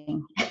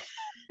losing?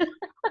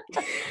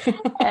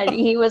 And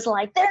he was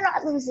like, they're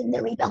not losing,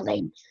 they're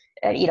rebuilding.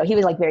 He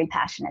was very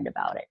passionate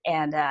about it.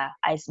 And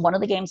one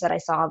of the games that I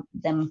saw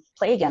them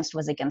play against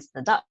was against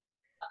the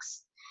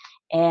Ducks.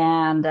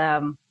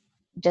 And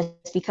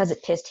just because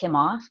it pissed him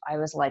off, I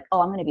was like,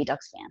 oh, I'm going to be a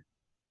Ducks fan.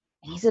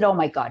 And he said, oh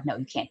my God, no,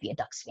 you can't be a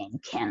Ducks fan. You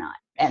cannot.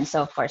 And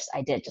so, of course,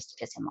 I did, just to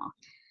piss him off.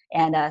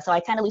 And so I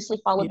kind of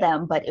loosely followed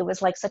them, but it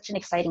was like such an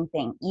exciting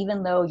thing.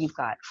 Even though you've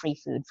got free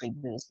food, free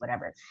booze,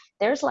 whatever,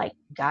 there's like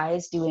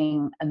guys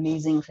doing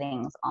amazing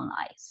things on the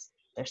ice.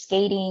 They're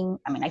skating.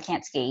 I mean, I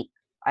can't skate.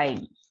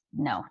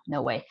 No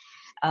way.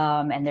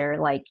 And they're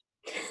like,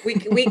 we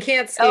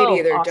can't skate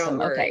either. Awesome. Don't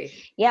worry. Okay.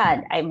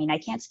 Yeah. I mean, I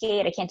can't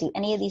skate. I can't do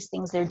any of these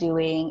things they're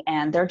doing.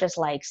 And they're just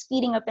like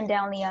speeding up and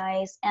down the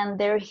ice. And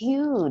they're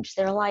huge.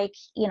 They're like,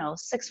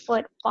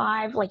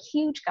 6'5", like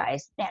huge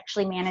guys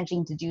actually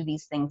managing to do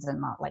these things and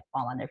not like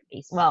fall on their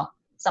face. Well,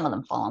 some of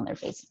them fall on their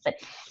faces, but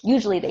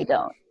usually they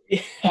don't.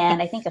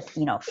 And I think a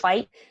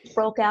fight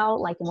broke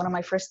out like in one of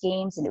my first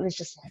games. And it was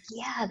just like,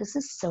 yeah, this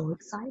is so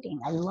exciting.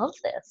 I love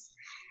this.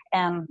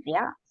 And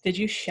yeah. Did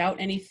you shout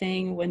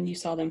anything when you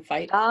saw them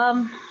fight?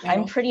 I'm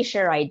pretty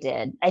sure I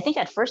did. I think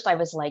at first I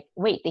was like,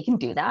 wait, they can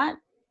do that?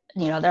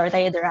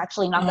 They're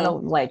actually not gonna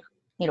like,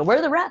 where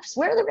are the refs?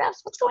 Where are the refs?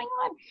 What's going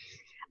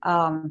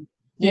on?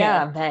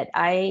 But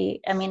I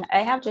mean, I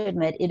have to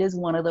admit, it is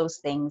one of those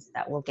things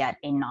that will get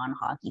a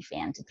non-hockey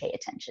fan to pay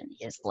attention,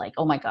 is like,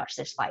 oh my gosh,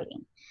 there's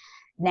fighting.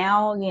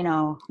 Now,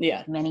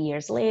 many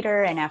years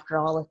later, and after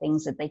all the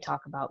things that they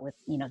talk about with,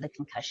 the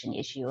concussion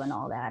issue and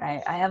all that,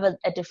 I have a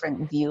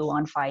different view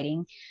on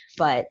fighting.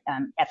 But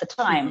at the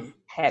time,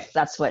 heck,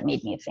 that's what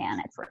made me a fan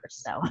at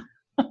first. So,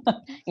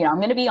 I'm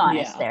going to be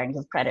honest there and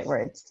give credit where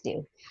it's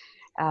due.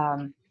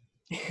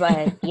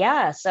 But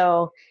yeah,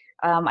 so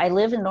I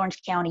live in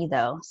Orange County,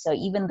 though. So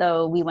even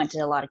though we went to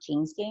a lot of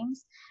Kings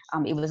games,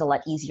 it was a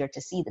lot easier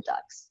to see the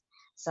Ducks.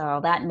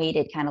 So that made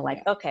it kind of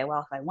like, okay,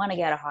 well, if I want to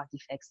get a hockey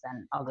fix,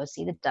 then I'll go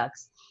see the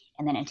Ducks.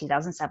 And then in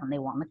 2007, they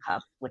won the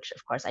cup, which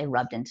of course I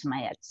rubbed into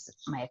my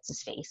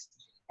ex's face.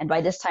 And by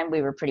this time,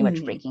 we were pretty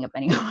much breaking up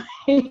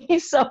anyway.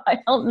 So I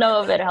don't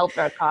know if it helped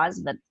our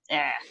cause, but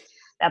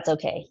that's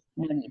okay.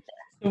 No need to.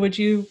 So would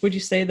you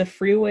say the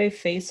freeway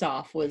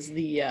face-off was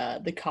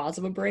the cause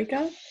of a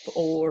breakup?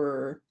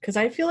 Or because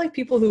I feel like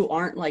people who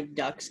aren't like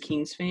Ducks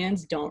Kings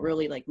fans don't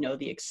really like know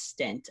the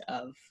extent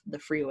of the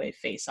freeway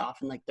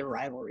face-off and like the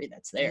rivalry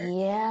that's there.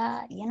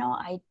 Yeah,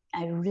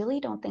 I really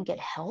don't think it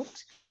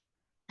helped.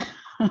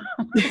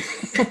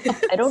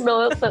 I don't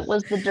know if it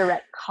was the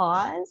direct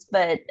cause,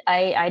 but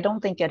I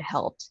don't think it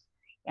helped.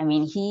 I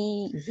mean,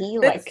 he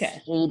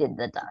hated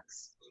the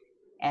Ducks.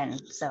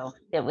 And so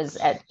it was,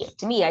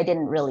 to me, I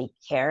didn't really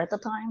care at the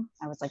time.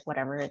 I was like,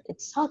 whatever,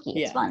 it's hockey,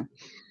 it's fun.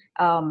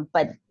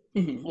 But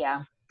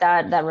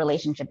that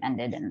relationship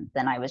ended, and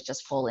then I was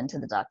just full into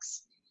the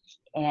Ducks.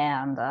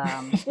 And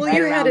well,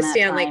 you had a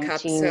Stanley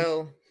Cup,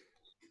 so.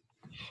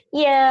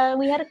 Yeah,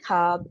 we had a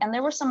cup, and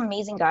there were some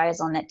amazing guys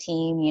on that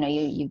team.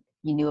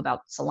 You knew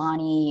about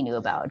Solani, you knew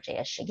about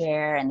J.S.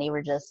 Shiger, and they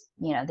were just,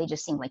 they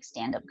just seemed like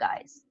stand-up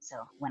guys. So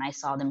when I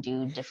saw them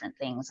do different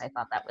things, I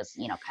thought that was,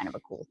 kind of a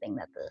cool thing,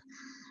 that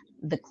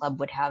the club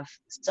would have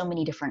so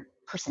many different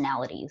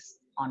personalities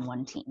on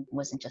one team. It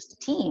wasn't just a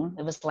team.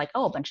 It was like,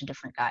 a bunch of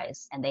different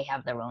guys, and they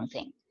have their own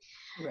thing.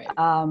 Right.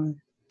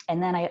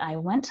 And then I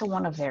went to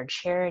one of their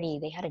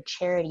they had a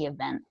charity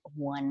event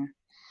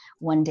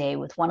one day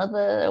with one of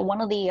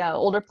the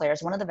older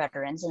players, one of the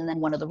veterans, and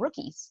then one of the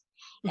rookies.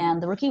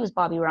 And the rookie was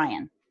Bobby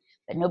Ryan,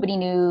 but nobody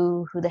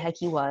knew who the heck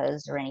he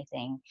was or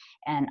anything.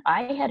 And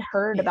I had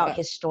heard about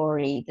his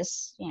story.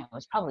 This,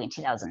 was probably in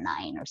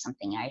 2009 or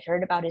something. I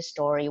heard about his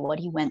story, what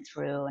he went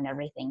through and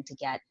everything to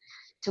get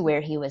to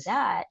where he was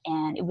at.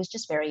 And it was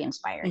just very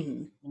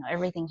inspiring,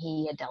 everything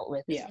he had dealt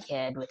with as a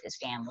kid, with his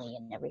family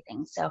and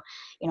everything. So,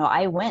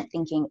 I went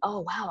thinking, oh,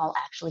 wow, I'll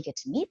actually get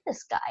to meet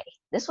this guy.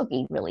 This would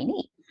be really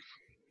neat.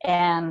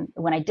 And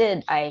when I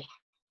did,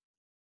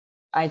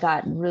 I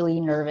got really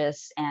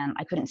nervous and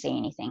I couldn't say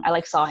anything. I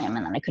saw him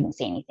and then I couldn't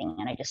say anything.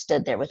 And I just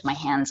stood there with my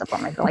hands up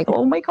on my head, like,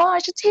 oh my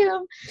gosh, it's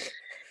him.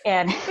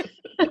 And,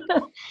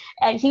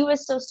 and he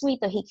was so sweet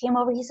though. He came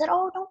over, he said,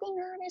 oh, don't be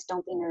nervous.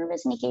 Don't be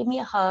nervous. And he gave me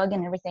a hug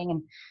and everything.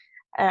 And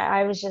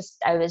I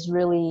was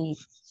really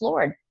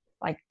floored.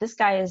 Like, this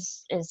guy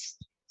is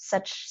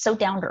so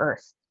down to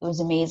earth. It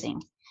was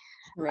amazing.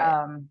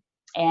 Right.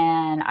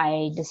 And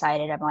I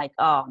decided, I'm like,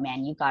 oh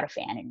man, you got a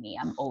fan in me.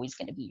 I'm always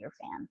going to be your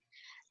fan.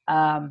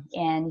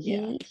 And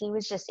he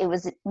was it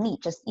was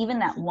neat. Just even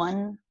that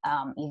one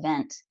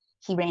event,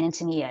 he ran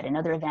into me at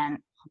another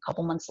event a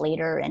couple months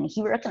later, and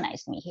he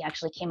recognized me. He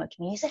actually came up to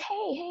me. He said,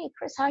 hey,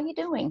 Chris, how you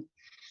doing?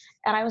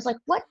 And I was like,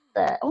 what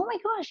the, oh my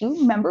gosh, you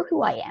remember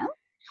who I am?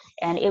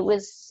 And it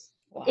was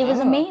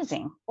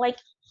amazing. Like,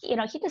 he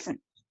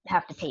doesn't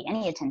have to pay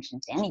any attention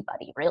to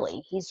anybody,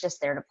 really. He's just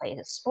there to play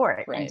his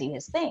sport and do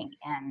his thing.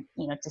 And,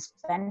 to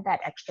spend that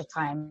extra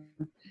time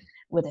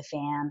with a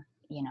fan,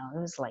 it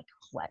was like,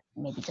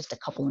 maybe just a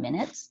couple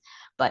minutes.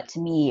 But to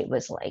me, it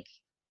was like,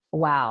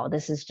 wow,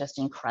 this is just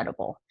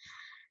incredible.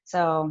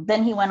 So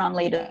then he went on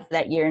later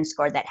that year and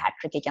scored that hat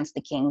trick against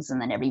the Kings,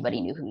 and then everybody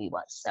knew who he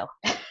was. So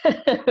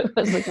it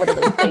was like one of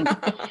those things.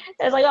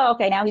 It was like, oh,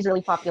 okay, now he's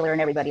really popular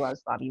and everybody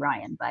loves Bobby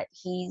Ryan. But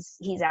he's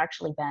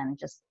actually been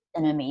just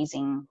an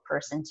amazing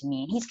person to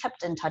me. He's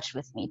kept in touch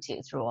with me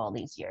too through all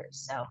these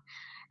years. So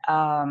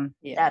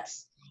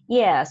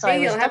Yeah. so I Hey,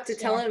 was you'll have duck to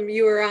tell camp. him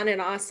you were on an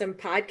awesome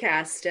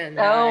podcast and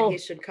he Oh,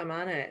 should come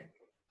on it.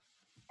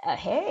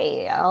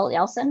 hey,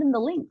 I'll send him the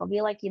link. I'll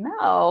be like,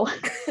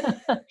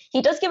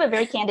 he does give a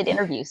very candid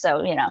interview,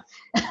 so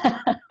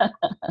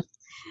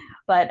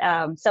But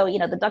so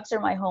the Ducks are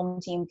my home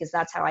team because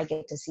that's how I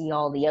get to see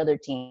all the other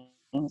teams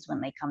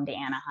when they come to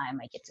Anaheim.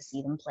 I get to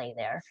see them play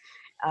there.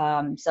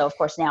 So of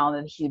course now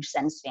I'm a huge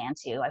Sens fan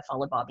too. I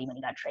followed Bobby when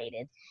he got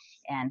traded,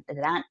 and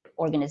that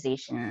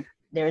organization,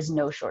 there is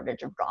no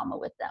shortage of drama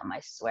with them.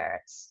 I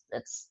swear,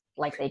 it's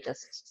like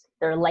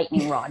they're a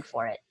lightning rod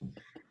for it.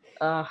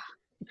 Yeah.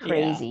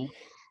 Crazy.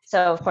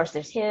 So of course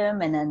there's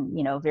him, and then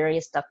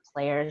various Duck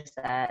players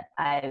that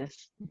I've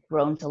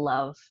grown to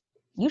love.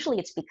 Usually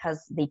it's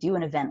because they do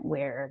an event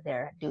where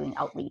they're doing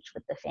outreach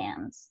with the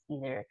fans,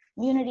 either a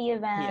community Yeah.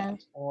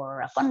 event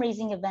or a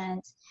fundraising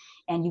event,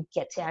 and you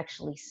get to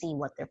actually see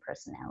what their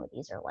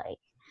personalities are like.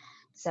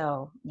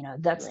 So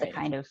that's the Right.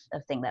 kind of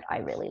thing that I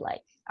really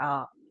like.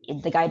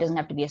 The guy doesn't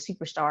have to be a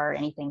superstar or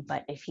anything,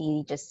 but if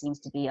he just seems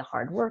to be a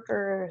hard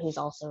worker who's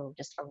also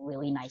just a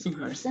really nice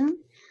person,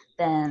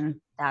 then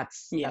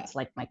that's Yeah.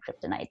 like my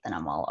kryptonite. Then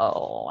I'm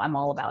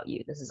all about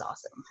you. This is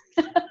awesome.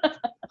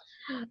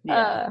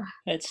 Yeah,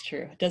 that's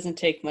true. It doesn't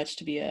take much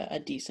to be a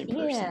decent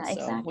person. Yeah, So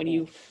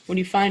exactly. when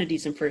you find a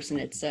decent person,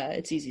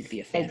 it's easy to be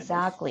a fan of them.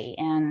 Exactly.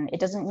 And it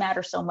doesn't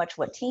matter so much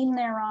what team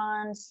they're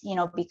on,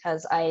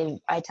 because I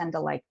tend to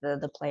like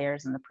the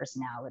players and the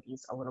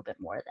personalities a little bit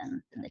more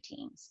than the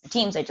teams. The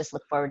teams, I just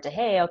look forward to,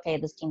 hey, okay,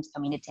 this team's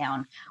coming to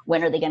town.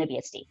 When are they going to be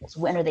at Staples?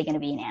 When are they going to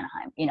be in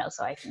Anaheim?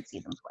 So I can see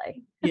them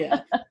play.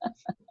 Yeah.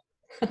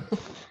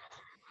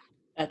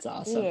 That's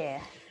awesome.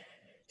 Yeah.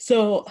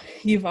 So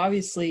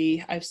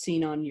I've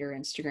seen on your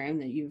Instagram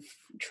that you've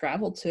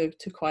traveled to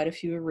quite a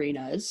few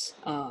arenas.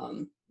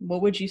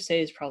 What would you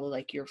say is probably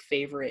like your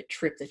favorite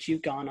trip that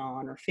you've gone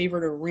on, or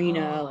favorite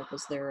arena? Oh. Like,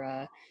 was there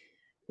a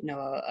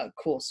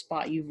cool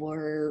spot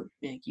you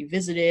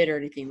visited, or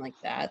anything like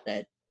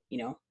that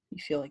you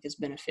feel like is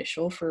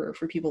beneficial for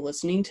people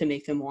listening to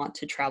make them want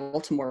to travel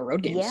to more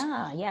road games?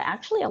 Yeah.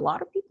 Actually, a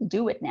lot of people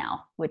do it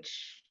now,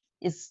 which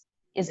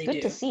is They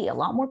good to do. see. A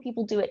lot more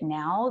people do it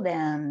now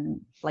than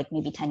like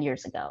maybe 10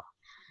 years ago.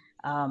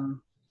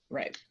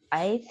 Right.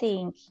 I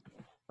think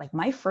like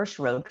my first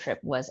road trip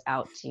was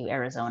out to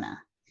Arizona,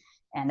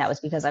 and that was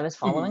because I was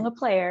following a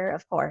player,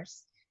 of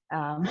course.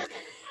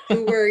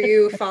 Who were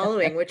you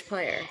following? Which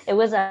player? It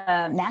was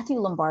Matthew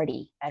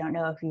Lombardi. I don't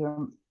know if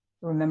you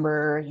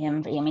remember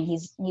him. I mean,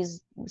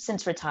 he's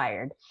since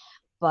retired,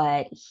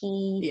 but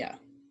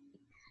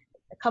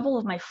a couple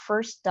of my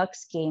first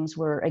Ducks games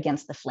were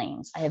against the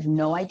Flames. I have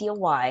no idea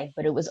why,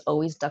 but it was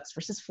always Ducks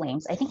versus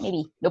Flames. I think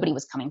maybe nobody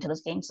was coming to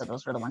those games, so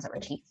those were the ones that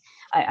were cheap.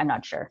 I'm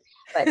not sure,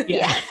 but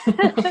yeah.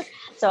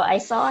 So I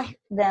saw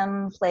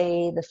them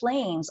play the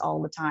Flames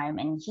all the time,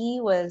 and he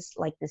was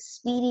like this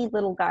speedy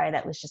little guy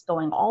that was just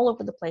going all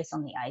over the place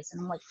on the ice.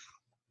 And I'm like,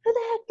 who the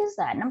heck is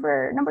that?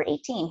 Number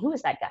 18, who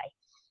is that guy?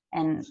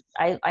 And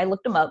I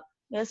looked him up.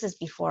 This is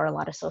before a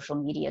lot of social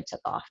media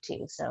took off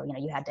too. So,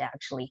 you had to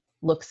actually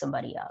look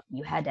somebody up.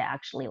 You had to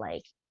actually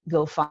like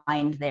go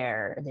find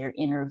their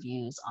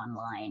interviews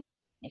online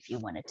if you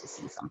wanted to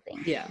see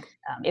something. Yeah.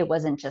 It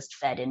wasn't just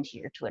fed into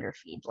your Twitter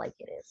feed like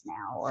it is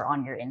now, or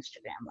on your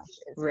Instagram like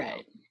it is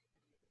right.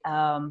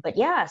 now. But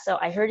yeah, so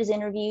I heard his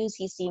interviews.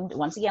 He seemed,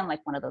 once again,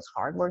 like one of those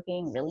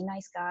hardworking, really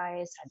nice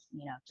guys,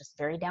 just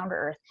very down to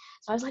earth.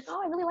 So I was like,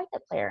 oh, I really like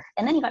that player.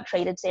 And then he got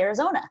traded to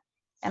Arizona.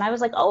 And I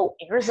was like, oh,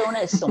 Arizona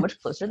is so much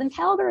closer than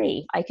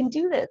Calgary. I can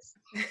do this.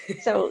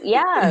 So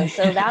yeah,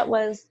 so that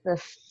was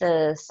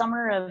the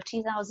summer of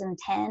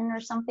 2010 or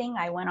something.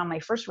 I went on my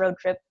first road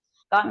trip,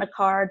 got in a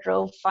car,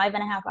 drove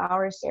 5.5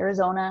 hours to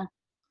Arizona,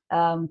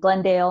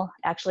 Glendale.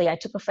 Actually, I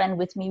took a friend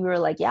with me. We were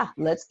like, yeah,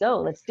 let's go,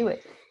 let's do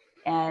it.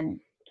 And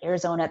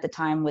Arizona at the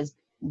time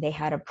they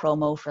had a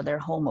promo for their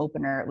home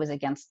opener. It was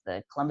against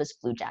the Columbus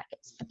Blue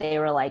Jackets. But they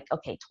were like,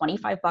 okay,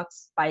 $25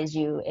 buys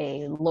you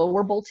a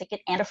lower bowl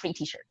ticket and a free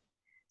t-shirt.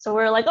 So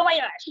we're like, oh my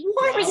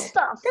gosh, free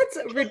stuff.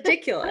 That's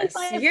ridiculous.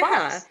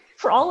 $25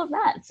 for all of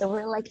that. So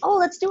we're like, oh,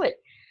 let's do it.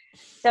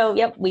 So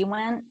yep, we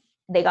went.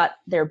 They got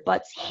their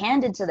butts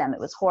handed to them. It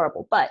was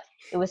horrible, but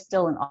it was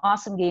still an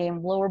awesome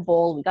game. Lower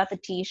bowl. We got the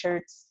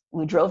t-shirts.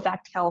 We drove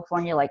back to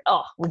California like,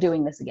 oh, we're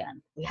doing this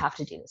again. We have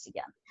to do this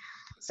again.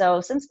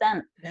 So since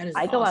then,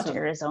 I go out to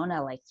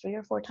Arizona like 3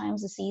 or 4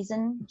 times a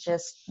season,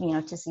 just,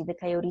 to see the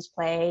Coyotes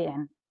play,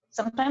 and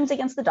sometimes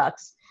against the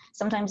Ducks.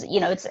 Sometimes,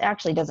 it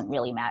actually doesn't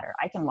really matter.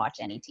 I can watch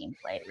any team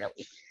play,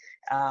 really.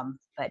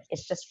 But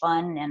it's just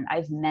fun, and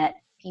I've met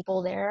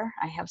people there.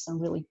 I have some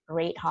really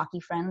great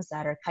hockey friends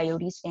that are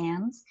Coyotes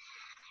fans.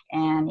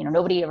 And,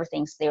 nobody ever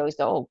thinks, they always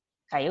go, oh,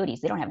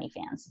 Coyotes, they don't have any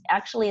fans.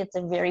 Actually, it's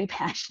a very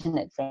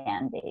passionate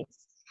fan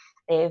base.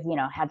 They've,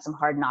 had some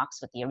hard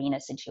knocks with the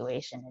arena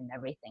situation and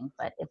everything,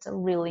 but it's a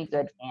really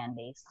good fan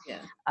base.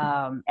 Yeah.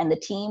 And the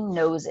team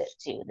knows it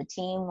too. The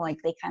team,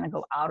 they kind of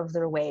go out of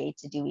their way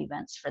to do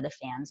events for the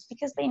fans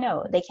because they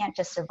know they can't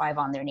just survive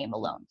on their name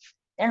alone.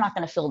 they're not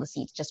going to fill the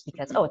seats just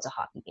because, oh, it's a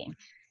hockey game.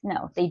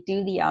 No, they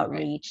do the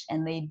outreach,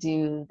 and they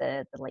do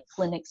the like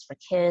clinics for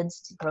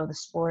kids to grow the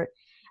sport.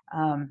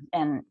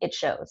 And it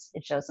shows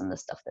in the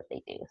stuff that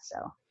they do. So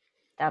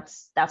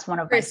that's one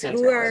of my Chris,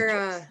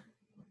 favorite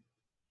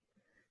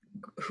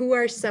who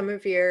are some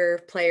of your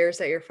players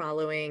that you're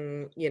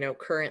following,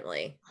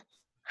 currently?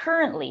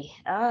 Currently,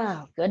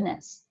 oh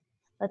goodness,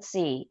 let's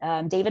see.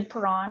 David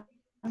Perron.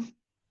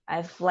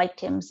 I've liked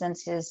him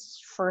since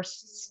his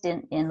first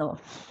stint in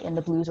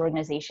the Blues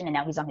organization, and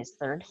now he's on his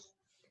third.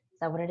 Is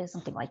that what it is?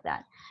 Something like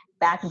that.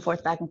 Back and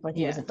forth.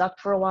 He was a Duck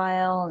for a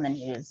while, and then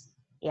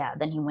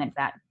then he went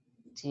back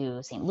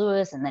to St.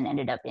 Louis, and then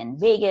ended up in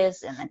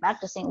Vegas, and then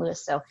back to St.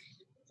 Louis. So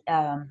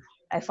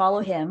I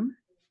follow him,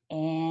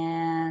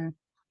 and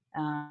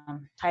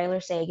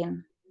Tyler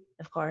Seguin,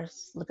 of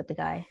course. Look at the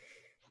guy.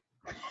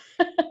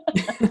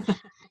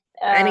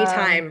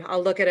 Anytime.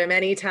 I'll look at him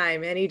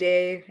anytime, any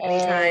day,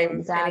 anytime,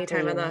 exactly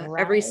anytime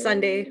every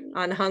Sunday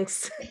on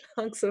Hunks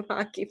of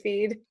Hockey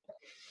feed.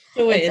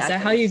 So wait, is that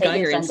how you got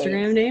your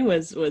Instagram name?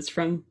 Was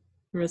from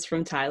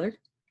Tyler,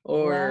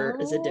 or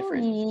is it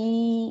different?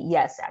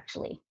 Yes,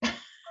 actually.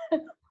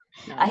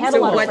 I had a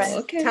lot of friends.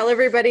 Okay. Tell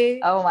everybody.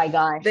 Oh my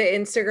gosh. The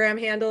Instagram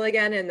handle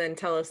again, and then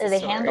tell us the story.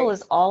 Handle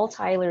is all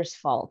Tyler's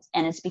fault,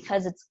 and it's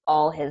because it's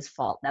all his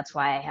fault. That's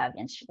why I have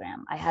Instagram.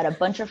 I had a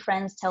bunch of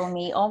friends telling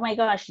me, "Oh my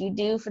gosh, you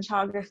do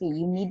photography.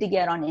 You need to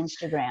get on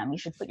Instagram. You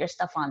should put your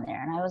stuff on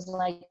there." And I was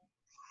like,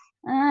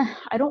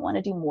 I don't want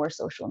to do more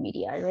social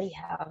media. I already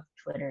have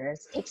Twitter. It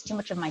takes too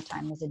much of my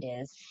time as it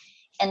is.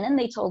 And then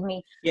they told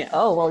me,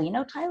 oh,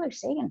 well, Tyler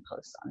Seguin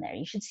posts on there.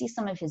 You should see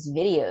some of his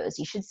videos.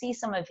 You should see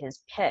some of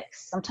his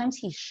pics. Sometimes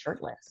he's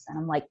shirtless. And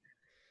I'm like,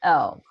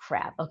 oh,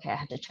 crap. Okay, I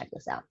have to check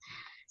this out.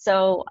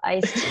 So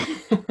I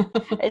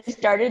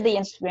started the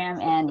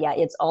Instagram, and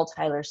it's all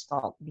Tyler's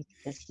fault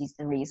because he's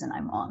the reason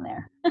I'm on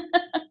there.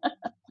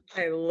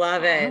 I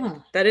love it.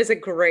 That is a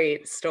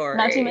great story.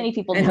 Not too many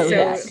people know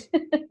that.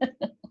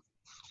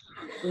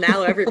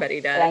 Now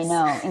everybody does. I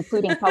know,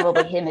 including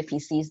probably him if he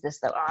sees this,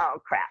 though.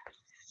 Oh, crap.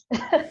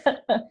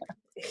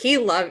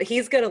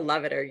 He's gonna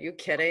love it. Are you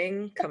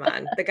kidding? Come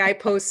on. The guy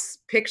posts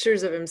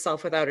pictures of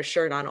himself without a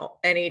shirt on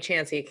any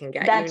chance he can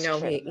get. That's true,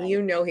 right?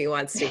 He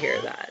wants to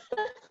hear that.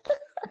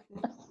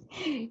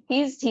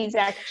 He's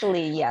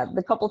actually,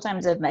 the couple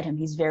times I've met him,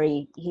 he's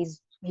really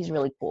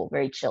cool,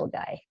 very chill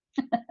guy.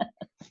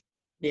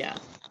 Yeah.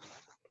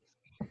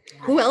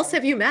 Who else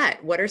have you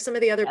met? What are some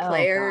of the other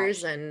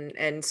players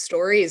and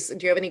stories? Do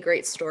you have any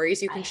great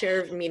stories you can share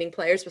of meeting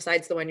players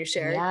besides the one you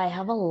shared? Yeah, I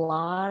have a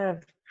lot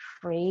of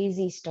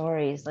crazy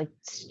stories, like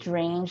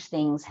strange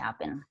things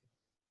happen.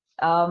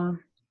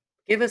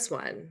 Give us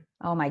one.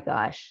 Oh my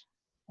gosh.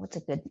 What's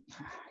a good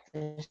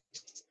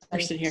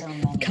person here?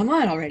 Come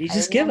on already,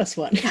 just give us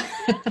one.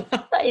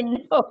 I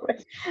know.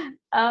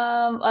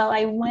 Well,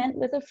 I went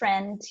with a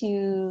friend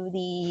to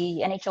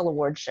the NHL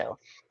Awards show.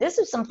 This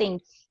is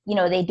something,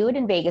 they do it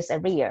in Vegas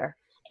every year.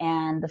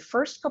 And the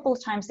first couple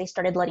of times they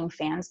started letting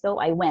fans go,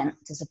 I went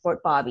to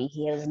support Bobby.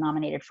 He was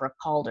nominated for a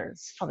Calder,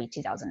 probably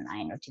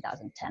 2009 or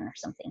 2010 or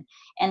something.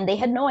 And they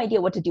had no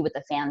idea what to do with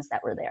the fans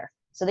that were there.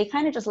 So they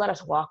kind of just let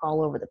us walk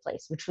all over the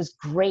place, which was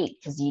great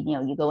because,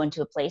 you go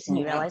into a place and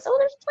you realize, oh,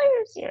 there's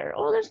players here.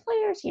 Oh, there's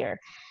players here.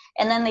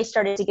 And then they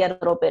started to get a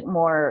little bit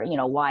more,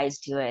 wise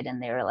to it.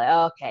 And they were like,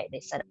 okay,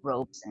 they set up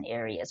ropes and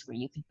areas where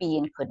you could be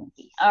and couldn't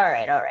be. All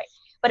right.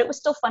 But it was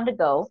still fun to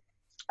go.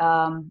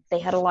 They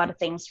had a lot of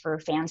things for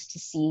fans to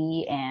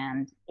see.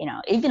 And,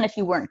 even if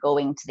you weren't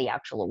going to the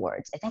actual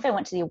awards, I think I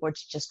went to the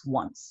awards just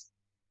once.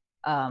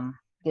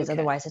 Because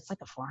otherwise it's like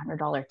a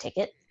 $400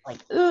 ticket,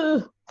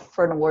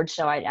 for an award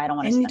show. I don't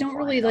want to spend $400. And you don't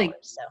really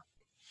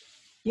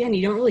and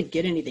you don't really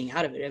get anything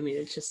out of it. I mean,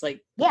 it's just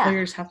like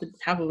players half of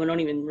them don't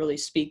even really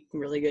speak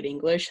really good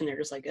English, and they're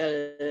just like,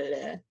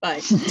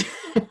 bye.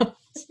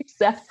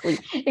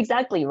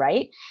 Exactly,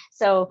 right?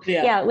 So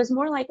it was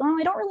more like,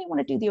 I don't really want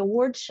to do the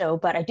awards show,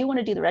 but I do want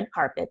to do the red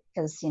carpet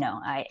because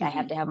I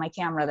have to have my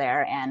camera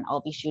there, and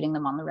I'll be shooting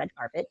them on the red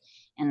carpet.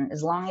 And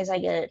as long as I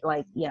get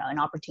an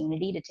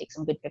opportunity to take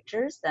some good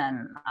pictures,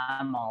 then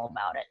I'm all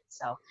about it.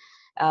 So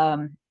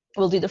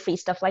we'll do the free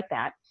stuff like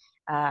that.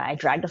 I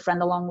dragged a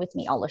friend along with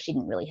me, although she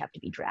didn't really have to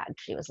be dragged.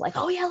 She was like,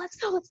 oh yeah, let's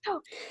go.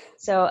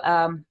 So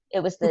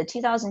it was the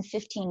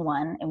 2015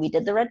 one, and we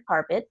did the red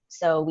carpet.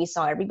 So we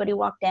saw everybody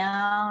walk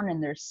down in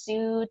their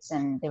suits,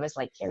 and there was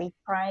Carey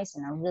Price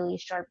in a really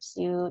sharp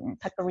suit, and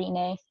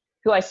Pecorine,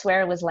 who I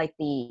swear was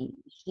the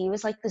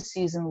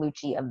Susan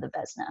Lucci of the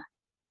Vezina.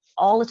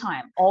 All the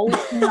time,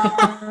 always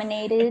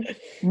nominated,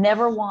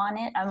 never won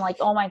it. I'm like,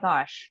 oh my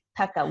gosh,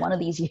 Pekka, one of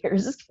these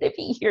years is going to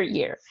be your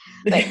year.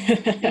 But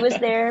he was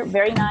there,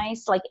 very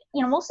nice.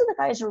 Most of the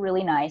guys were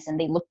really nice and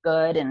they looked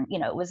good. And,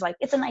 it was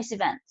it's a nice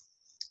event.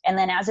 And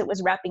then as it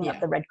was wrapping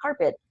up the red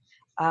carpet,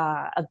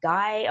 a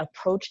guy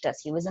approached us.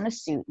 He was in a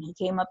suit. He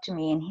came up to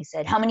me and he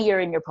said, how many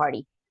are in your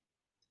party?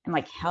 I'm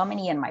like, how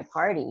many in my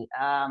party?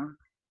 I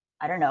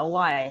don't know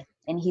why.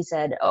 And he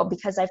said, oh,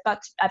 because I've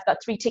got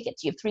 3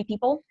 tickets. You have 3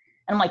 people?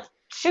 And I'm like,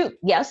 shoot,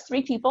 yes,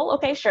 3 people.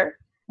 Okay, sure.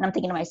 And I'm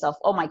thinking to myself,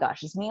 oh my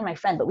gosh, it's me and my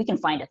friend, but we can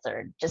find a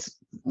third. Just,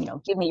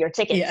 give me your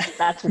tickets. Yeah.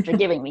 That's what you're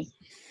giving me.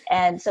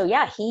 And so,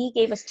 yeah, he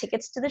gave us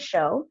tickets to the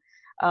show.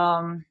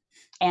 And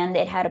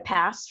it had a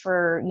pass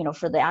for,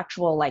 for the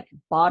actual like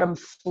bottom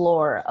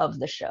floor of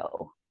the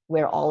show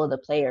where all of the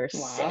players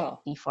sit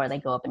before they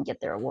go up and get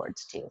their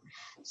awards too.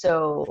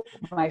 So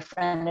my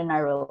friend and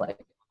I were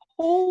like,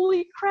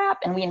 holy crap.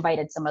 And we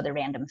invited some other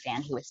random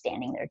fan who was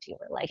standing there too.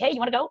 We're like, hey, you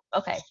want to go?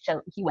 Okay.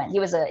 So he went. He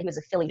was a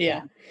Philly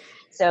fan.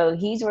 So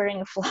he's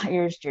wearing a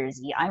Flyers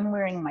jersey. I'm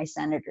wearing my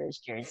Senators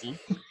jersey.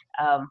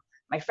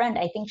 My friend,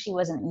 I think she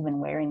wasn't even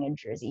wearing a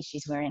jersey.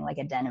 She's wearing like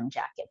a denim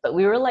jacket, but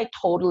we were like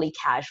totally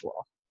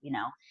casual,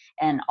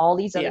 and all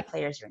these other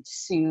players are in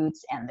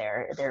suits and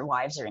their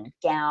wives are in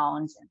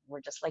gowns, and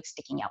we're just like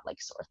sticking out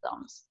like sore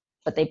thumbs.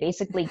 But they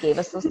basically gave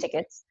us those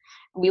tickets.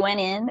 We went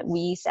in,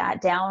 we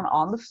sat down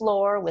on the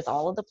floor with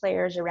all of the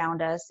players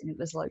around us, and it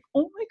was like,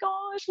 oh my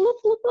gosh, look,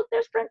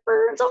 there's Brent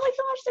Burns. Oh my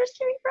gosh, there's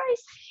Carey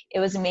Price.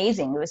 It was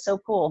amazing. It was so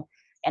cool.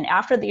 And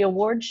after the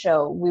award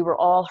show, we were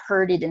all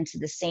herded into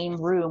the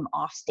same room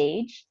off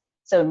stage.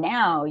 So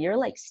now you're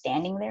like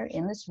standing there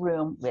in this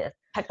room with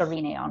Pekka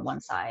Rinne on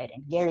one side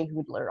and Gary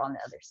Hoodler on the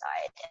other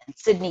side and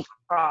Sidney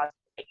Crosby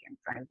right here in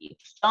front of you,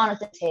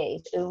 Jonathan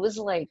Toews. It was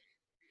like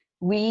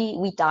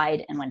we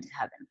died and went to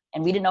heaven.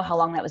 And we didn't know how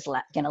long that was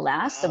going to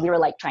last. So we were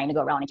like trying to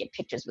go around and get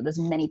pictures with as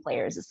many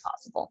players as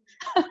possible.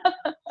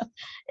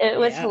 It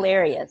was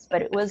hilarious,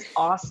 but it was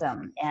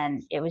awesome.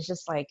 And it was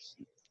just like,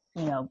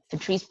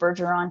 Patrice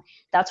Bergeron.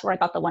 That's where I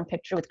got the one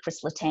picture with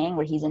Chris Letang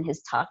where he's in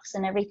his tux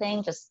and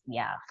everything. Just,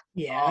 yeah,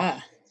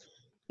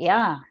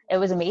 it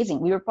was amazing.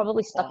 We were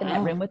probably stuck in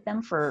that room with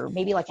them for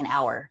maybe like an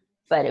hour,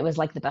 but it was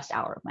like the best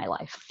hour of my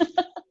life.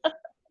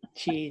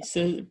 Geez,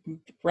 so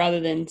rather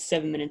than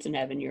 7 minutes in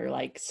heaven, you're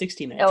like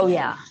 60 minutes.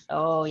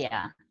 Oh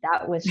yeah,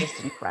 that was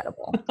just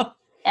incredible.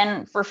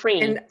 And for free.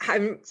 And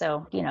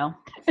so, we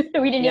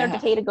didn't even have to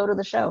pay to go to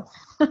the show.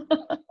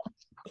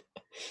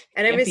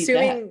 And I'm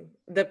assuming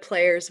the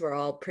players were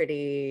all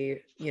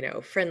pretty,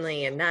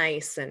 friendly and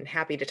nice and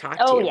happy to talk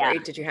to you,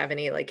 right? Did you have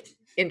any like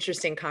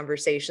interesting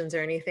conversations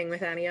or anything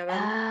with any of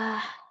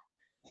them?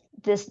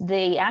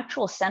 The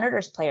actual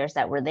Senators players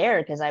that were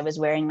there, because I was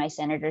wearing my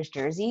Senators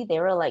jersey, they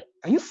were like,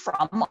 are you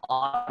from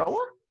Ottawa?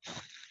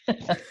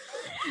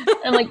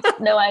 I'm like,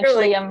 no,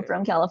 actually, I'm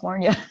from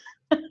California.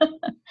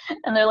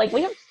 And they're like,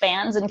 we have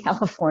fans in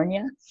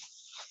California.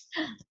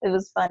 It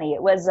was funny.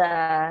 It was,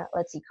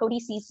 let's see, Cody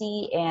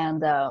Ceci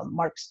and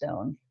Mark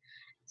Stone.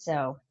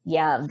 So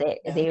yeah,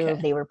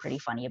 they were pretty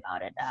funny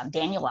about it.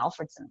 Daniel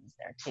Alfredson was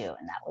there too,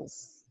 and that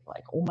was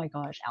like, oh my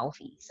gosh,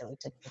 Alfie. So we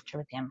took a picture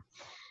with him.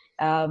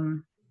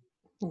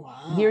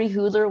 Gary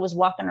Hoodler was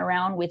walking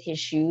around with his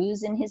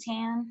shoes in his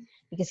hand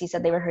because he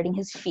said they were hurting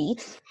his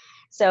feet.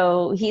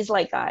 So he's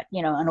like got,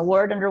 an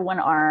award under one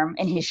arm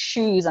and his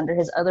shoes under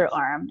his other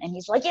arm. And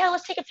he's like, yeah,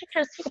 let's take a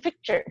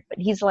picture. But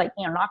he's like,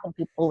 knocking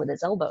people with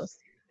his elbows.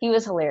 He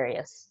was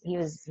hilarious. He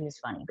was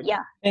funny, but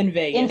yeah. In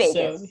Vegas.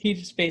 So he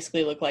just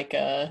basically looked like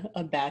a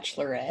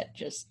bachelorette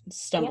just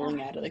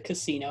stumbling out of the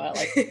casino at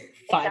like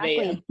 5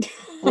 a.m.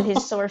 With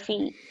his sore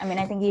feet. I mean,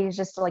 I think he was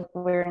just like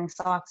wearing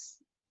socks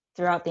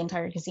throughout the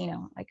entire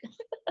casino. Like,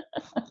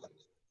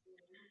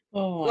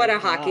 what a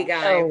hockey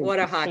guy. What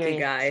a hockey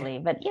guy.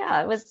 But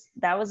yeah,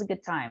 that was a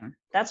good time.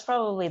 That's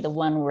probably the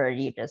one where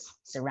you're just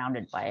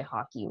surrounded by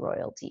hockey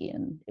royalty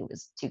and it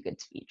was too good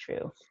to be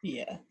true.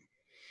 Yeah.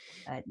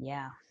 But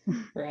yeah.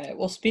 Right.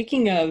 Well,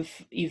 speaking of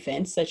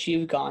events that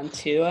you've gone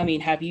to, I mean,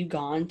 have you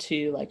gone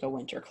to like a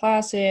Winter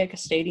Classic, a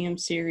Stadium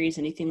Series,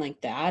 anything like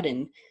that?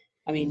 And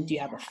I mean, do you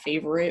have a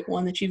favorite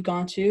one that you've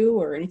gone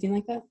to or anything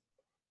like that?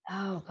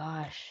 Oh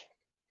gosh.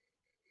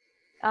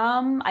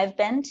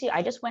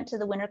 I just went to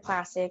the Winter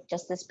Classic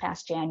just this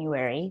past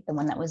January, the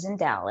one that was in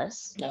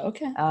Dallas. Oh,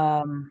 okay.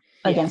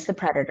 Against the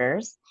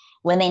Predators.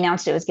 When they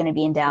announced it was going to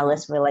be in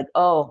Dallas, we're like,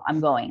 oh, I'm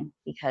going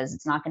because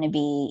it's not going to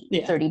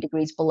be 30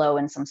 degrees below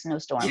and some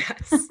snowstorm.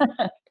 Yes.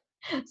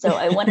 So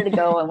I wanted to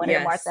go. I wanted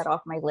to mark that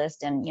off my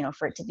list and,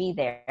 for it to be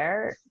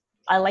there.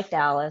 I like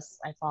Dallas.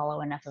 I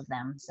follow enough of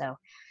them. So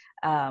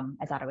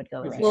I thought I would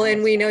go there. Well,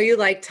 and we know you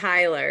like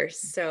Tyler,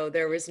 so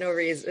there was no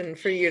reason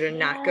for you to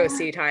not go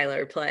see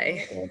Tyler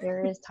play.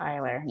 There is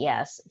Tyler.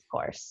 Yes, of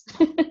course.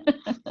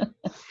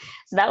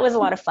 So that was a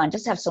lot of fun.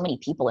 Just to have so many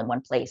people in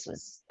one place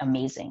was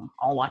amazing,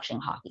 all watching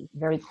hockey.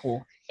 Very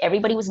cool.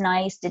 Everybody was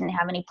nice, didn't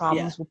have any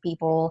problems with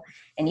people.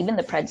 And even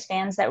the Preds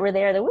fans that were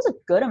there was a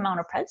good amount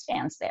of Preds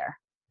fans there.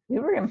 We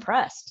were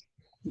impressed.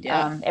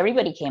 Yeah.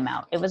 Everybody came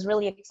out. It was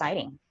really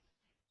exciting.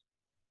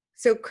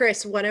 So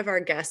Chris, one of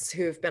our guests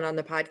who've been on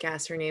the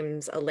podcast, her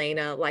name's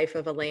Elena, Life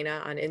of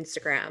Elena on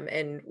Instagram.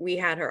 And we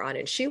had her on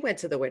and she went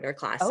to the Winter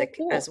Classic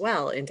as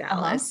well in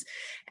Dallas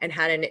and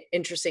had an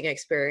interesting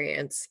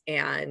experience.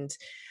 And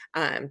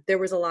there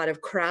was a lot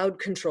of crowd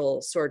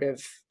control sort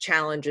of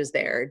challenges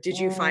there. Did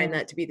you find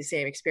that to be the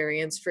same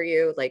experience for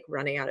you, like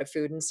running out of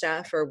food and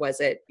stuff? Or was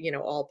it,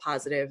 all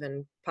positive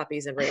and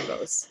puppies and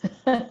rainbows?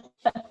 Not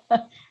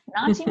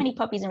too many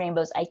puppies and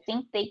rainbows. I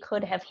think they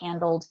could have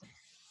handled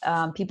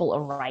people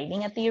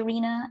arriving at the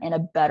arena in a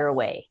better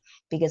way,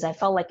 because I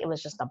felt like it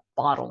was just a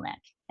bottleneck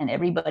and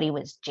everybody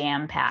was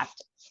jam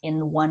packed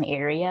in one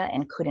area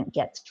and couldn't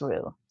get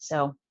through.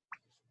 So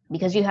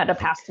because you had to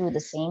pass through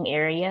the same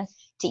area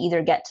to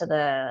either get to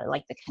the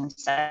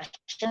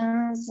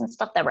concessions and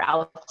stuff that were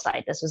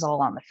outside. This was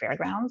all on the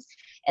fairgrounds.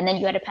 And then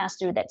you had to pass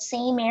through that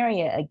same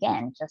area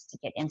again just to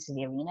get into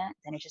the arena.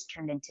 Then it just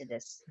turned into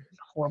this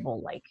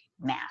horrible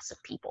mass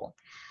of people.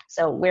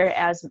 So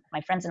whereas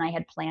my friends and I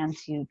had planned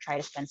to try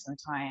to spend some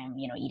time,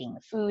 eating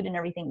the food and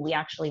everything, we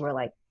actually were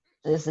like,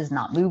 this is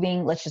not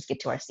moving. Let's just get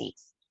to our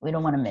seats. We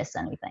don't want to miss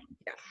anything.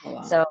 Yeah. Oh,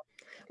 wow. So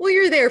well,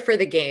 you're there for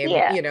the game,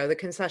 yeah. The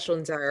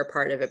concessions are a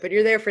part of it, but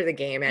you're there for the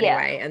game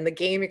anyway. Yeah. And the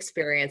game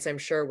experience, I'm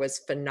sure, was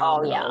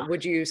phenomenal. Oh, yeah.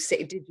 Would you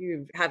say, did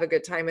you have a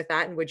good time with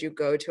that? And would you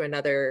go to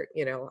another,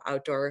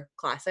 outdoor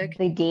classic?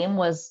 The game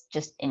was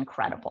just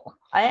incredible.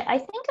 I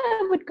think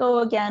I would go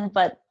again,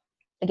 but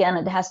again,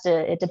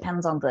 it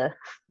depends on the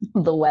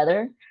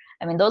weather.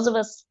 I mean, those of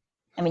us,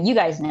 you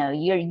guys know,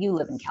 you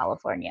live in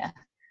California.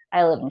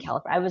 I live in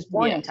California. I was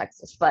born in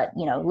Texas, but,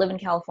 live in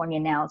California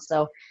now.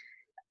 So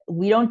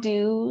we don't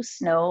do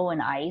snow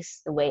and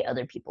ice the way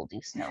other people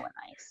do snow and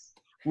ice.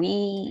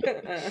 The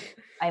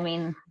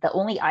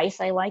only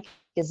ice I like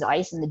is the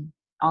ice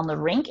on the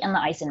rink and the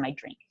ice in my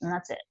drink. And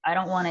that's it. I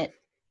don't want it,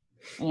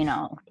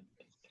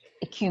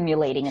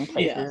 accumulating in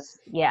places.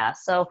 Yeah.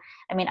 So,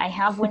 I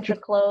have winter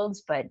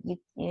clothes, but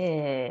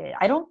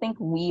I don't think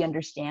we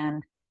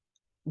understand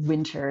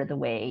winter the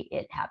way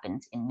it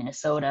happens in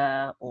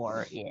Minnesota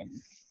or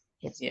in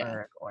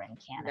Pittsburgh or in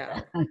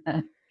Canada.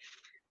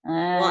 No.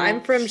 Well,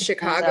 I'm from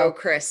Chicago,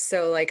 Chris.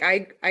 So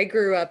I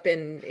grew up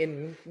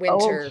in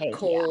winter,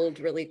 cold,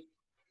 really,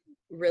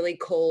 really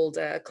cold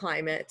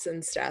climates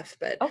and stuff.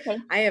 But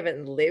I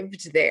haven't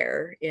lived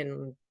there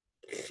in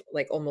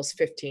almost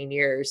 15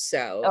 years.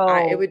 So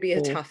it would be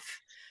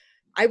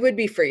I would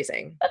be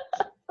freezing.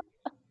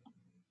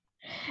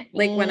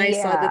 When I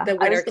saw that the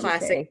Winter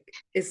Classic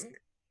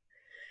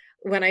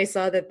when I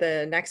saw that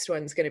the next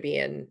one's going to be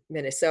in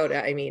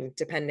Minnesota,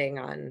 depending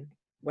on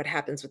what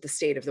happens with the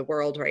state of the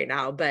world right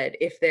now, but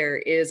if there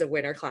is a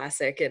Winter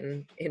Classic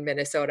in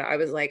Minnesota, I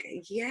was like,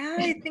 yeah,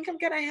 I think I'm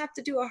gonna have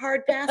to do a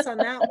hard pass on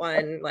that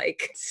one.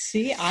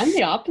 See, I'm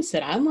the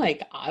opposite. I'm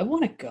like, I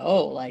want to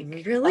go.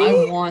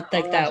 Really? I want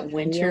that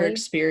winter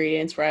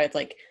experience where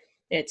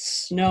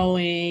it's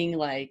snowing.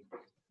 I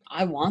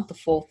want the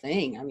full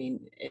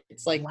thing.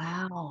 It's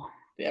wow.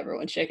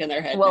 Everyone's shaking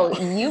their head. Well, no.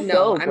 you no,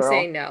 go, I'm girl.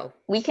 saying no.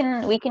 We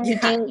can do you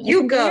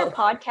do your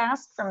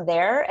podcast from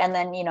there, and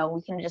then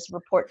we can just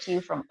report to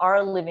you from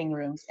our living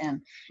rooms,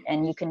 and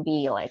you can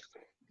be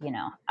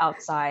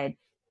outside.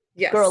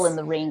 Yes. Girl in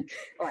the rink.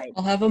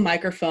 I'll have a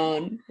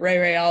microphone.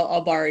 Ray,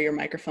 I'll borrow your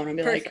microphone and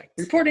be like,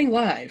 reporting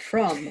live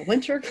from the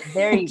Winter.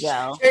 There you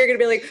go. So you're going to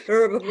be like,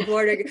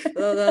 reporting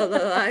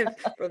live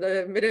from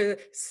the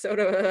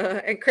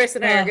Minnesota. And Chris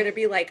and I are going to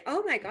be like,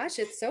 oh my gosh,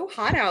 it's so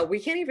hot out. We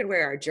can't even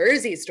wear our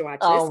jerseys to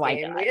watch this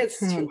game. God. It's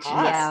too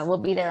hot. Yeah, we'll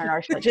be there in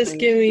our shorts. Just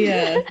give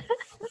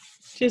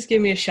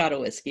me a shot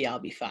of whiskey. I'll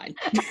be fine.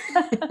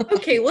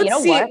 Okay,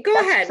 let's see. What? Go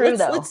ahead.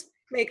 Let's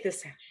make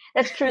this happen.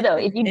 That's true though.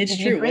 If you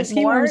drink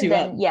whiskey more,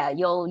 then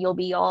you'll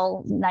be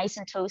all nice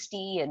and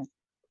toasty, and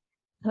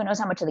who knows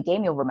how much of the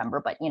game you'll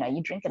remember. But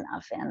you drink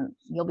enough, and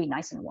you'll be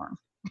nice and warm.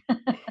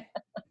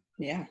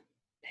 Yeah.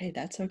 Hey,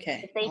 that's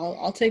okay.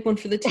 I'll take one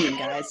for the team,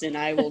 guys, and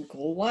I will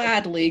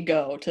gladly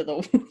go to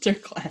the Winter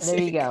Classic.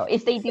 There you go.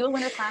 If they do a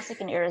Winter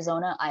Classic in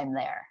Arizona, I'm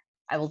there.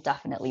 I will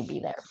definitely be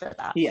there for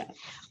that. Yeah.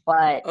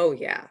 But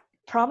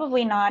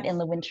probably not in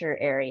the winter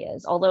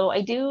areas. Although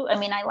I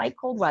like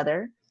cold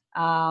weather.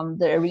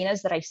 The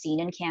arenas that I've seen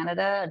in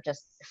Canada are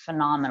just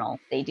phenomenal.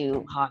 They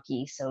do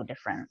hockey so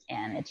different,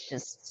 and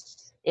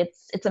it's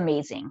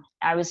amazing.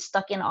 I was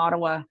stuck in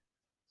Ottawa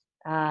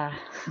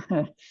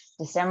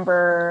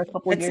December a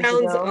couple years ago.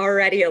 It sounds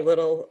already a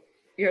little,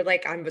 you're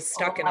like, I'm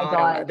stuck in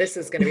Ottawa. God. This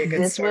is going to be a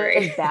good story.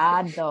 This was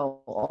bad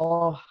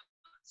though.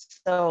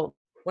 So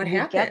what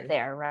happened? We get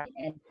there, right?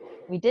 And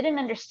we didn't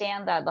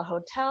understand that the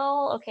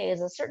hotel,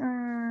 is a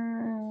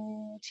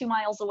certain 2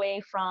 miles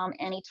away from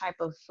any type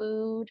of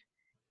food.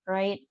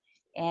 Right.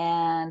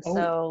 And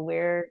so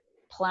we're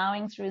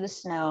plowing through the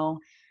snow.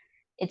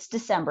 It's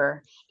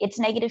December. It's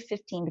negative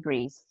 15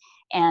 degrees.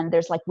 And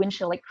there's wind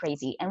chill like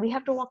crazy. And we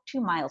have to walk 2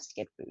 miles to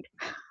get food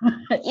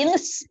in the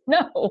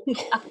snow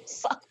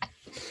outside.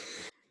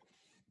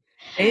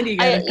 And you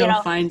gotta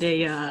go find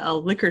a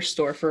liquor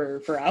store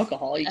for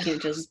alcohol. You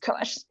can't just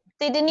gosh,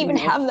 they didn't even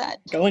have that.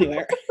 Go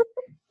anywhere.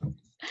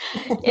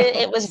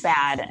 It was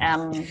bad.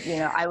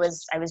 I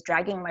was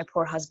dragging my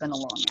poor husband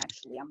along.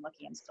 Actually, I'm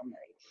lucky I'm still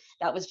married.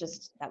 That was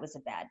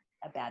a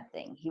bad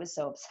thing. He was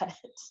so upset.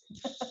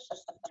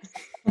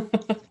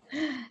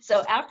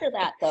 So after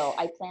that, though,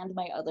 I planned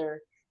my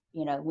other,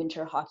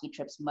 winter hockey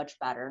trips much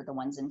better. The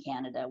ones in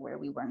Canada where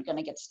we weren't going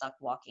to get stuck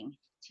walking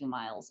 2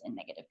 miles in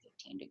negative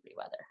 15 degree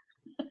weather.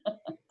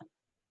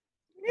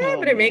 Yeah,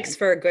 but it makes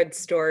for a good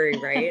story,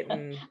 right?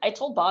 And I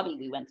told Bobby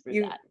we went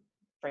through that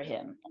for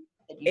him.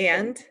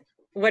 And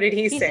What did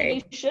he He said you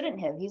say? shouldn't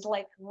have. He's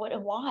like, what?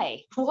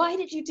 Why? Why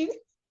did you do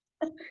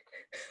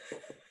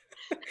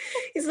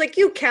He's like,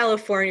 you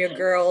California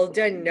girl,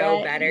 didn't know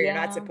that? better. You're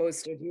not Yeah,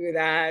 supposed to do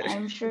that.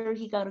 I'm sure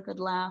he got a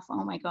good laugh.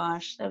 Oh my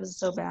gosh, that was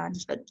so bad.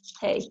 But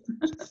hey,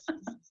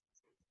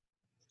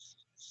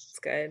 It's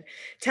good.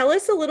 Tell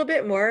us a little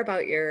bit more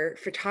about your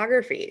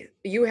photography.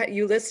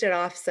 You listed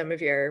off some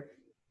of your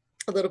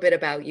a little bit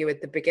about you at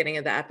the beginning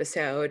of the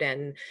episode,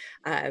 and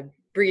uh,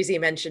 Breezy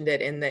mentioned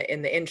it in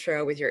the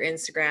intro with your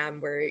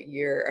Instagram, where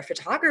you're a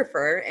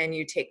photographer and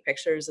you take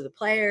pictures of the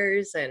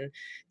players. And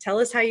tell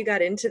us how you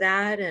got into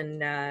that,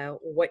 and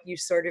what you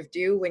sort of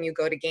do when you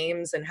go to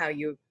games, and how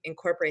you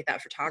incorporate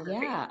that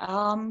photography.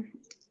 yeah.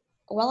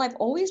 Well, I've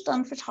always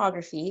done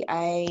photography.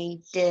 I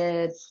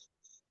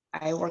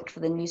worked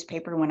for the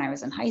newspaper when I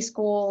was in high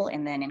school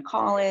and then in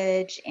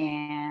college,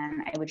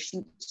 and I would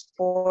shoot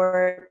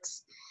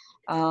sports,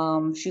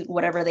 shoot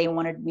whatever they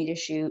wanted me to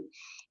shoot.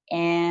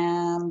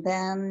 And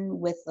then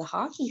with the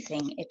hockey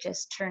thing, it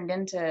just turned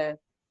into,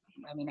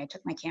 I mean, I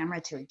took my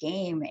camera to a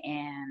game,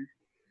 and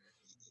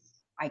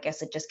I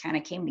guess it just kind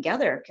of came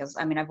together because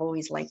I mean, I've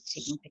always liked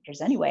taking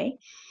pictures anyway.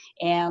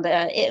 And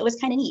it was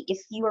kind of neat.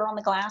 If you are on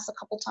the glass a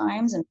couple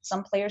times and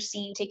some players see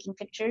you taking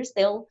pictures,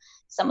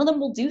 some of them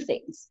will do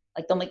things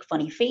like they'll make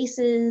funny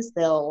faces.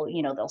 They'll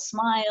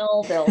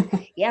smile.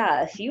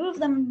 Yeah, a few of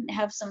them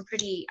have some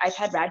pretty, I've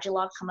had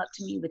Radulov come up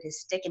to me with his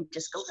stick and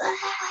just go,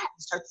 ah,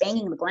 and start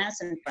banging the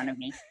glass in front of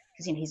me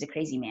because, he's a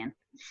crazy man.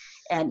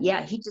 And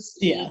yeah, he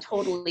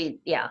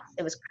totally, yeah,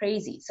 it was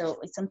crazy. So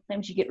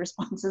sometimes you get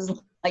responses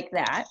like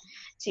that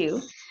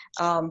too.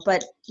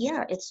 But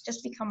yeah, it's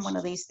just become one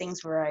of these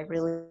things where I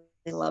really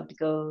love to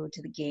go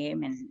to the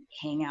game and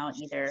hang out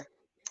either.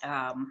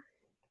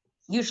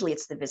 Usually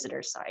it's the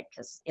visitor side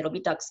because it'll be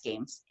Ducks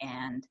games,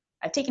 and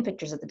I've taken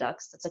pictures of the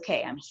Ducks. That's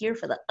okay. I'm here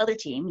for the other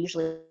team,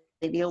 usually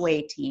the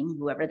away team,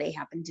 whoever they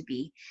happen to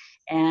be.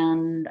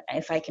 And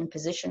if I can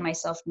position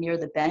myself near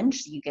the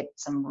bench, you get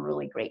some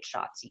really great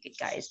shots. You get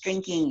guys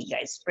drinking, you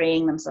guys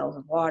spraying themselves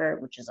with water,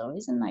 which is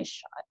always a nice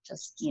shot.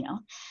 Just,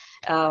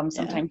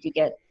 sometimes you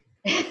get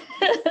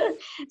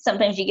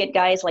sometimes you get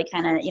guys like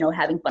kind of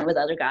having fun with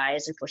other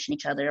guys, or pushing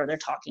each other, or they're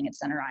talking at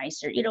center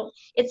ice, or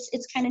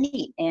it's kind of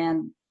neat.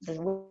 And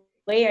the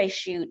way I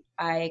shoot,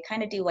 I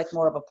kind of do like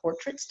more of a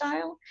portrait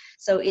style,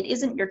 so it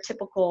isn't your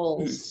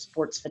typical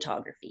sports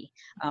photography.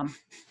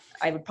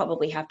 I would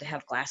probably have to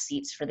have glass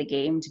seats for the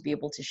game to be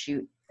able to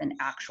shoot an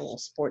actual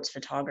sports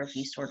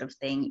photography sort of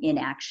thing in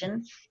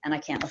action, and I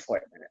can't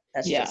afford that.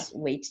 That's just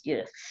way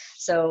too.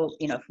 So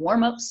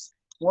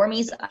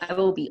warmies, I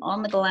will be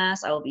on the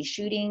glass. I will be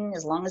shooting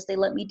as long as they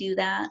let me do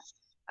that.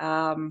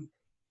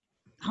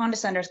 Honda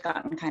Center's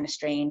gotten kind of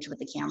strange with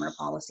the camera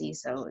policy,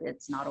 so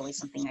it's not always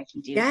something I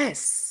can do.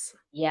 Yes.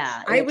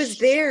 Yeah. I was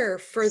there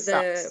for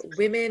sucks.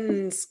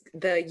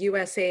 the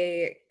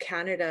USA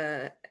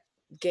Canada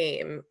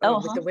game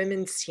with the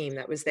women's team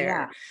that was there.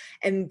 Yeah.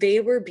 And they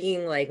were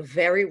being like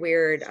very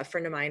weird. A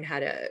friend of mine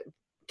had a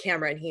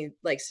camera and he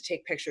likes to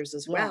take pictures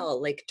as well,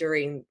 like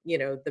during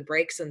the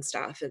breaks and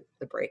stuff,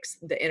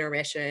 the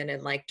intermission,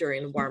 and like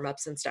during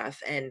warm-ups and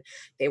stuff, and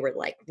they were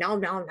like no,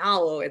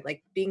 and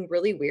like being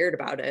really weird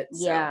about it.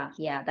 Yeah,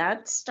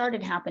 that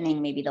started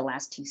happening maybe the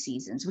last 2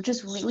 seasons, which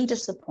is really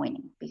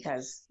disappointing,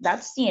 because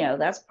that's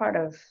part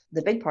of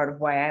the big part of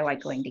why I like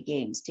going to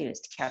games too,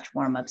 is to catch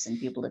warm-ups and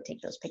be able to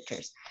take those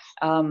pictures.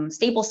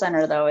 Staples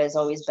Center though has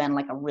always been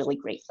like a really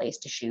great place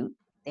to shoot.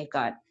 They've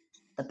got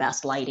the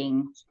best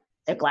lighting.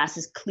 Their glass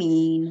is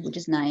clean, which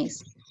is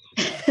nice.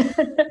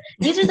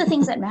 These are the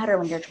things that matter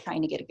when you're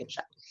trying to get a good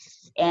shot.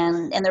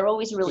 And they're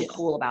always really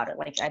cool about it.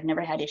 Like, I've never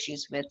had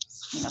issues with,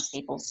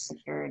 Staples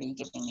security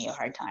giving me a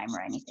hard time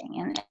or anything.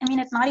 And I mean,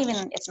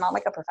 it's not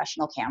like a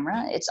professional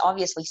camera. It's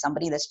obviously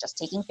somebody that's just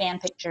taking fan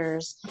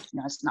pictures.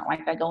 It's not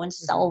like I go and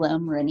sell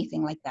them or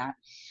anything like that.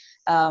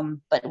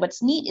 But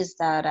what's neat is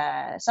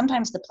that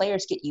sometimes the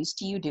players get used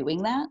to you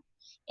doing that.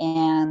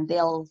 And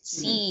they'll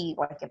see,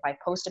 like, if I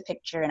post a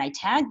picture and I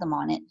tag them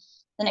on it,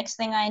 the next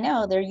thing I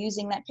know, they're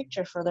using that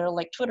picture for their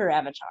like Twitter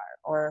avatar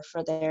or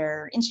for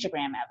their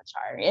Instagram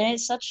avatar. And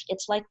it's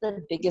like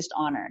the biggest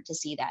honor to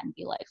see that and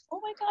be like,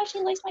 oh my gosh, he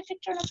likes my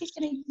picture, and he's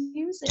going to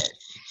use it.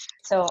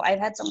 So I've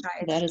had some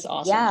guys, that is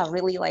awesome. Yeah,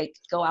 really like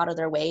go out of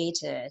their way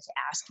to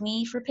ask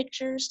me for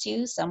pictures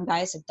too. Some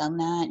guys have done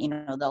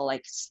that. They'll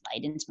like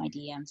slide into my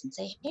DMs and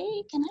say,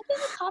 hey, can I get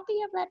a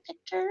copy of that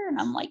picture? And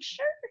I'm like,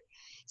 sure.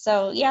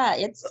 So yeah,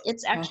 it's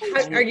actually.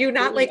 Are you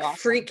not really like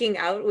awesome. freaking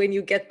out when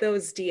you get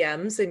those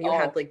DMs and you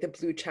have like the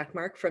blue check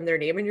mark from their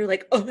name and you're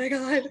like, oh my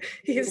God,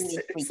 he's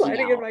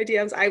sliding in my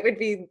DMs? I would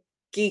be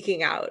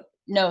geeking out.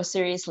 No,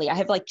 seriously, I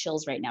have like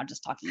chills right now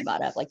just talking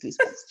about it. I have like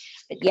goosebumps.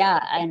 But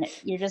yeah, and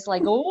you're just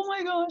like, oh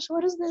my gosh,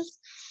 what is this?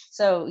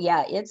 So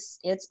yeah, it's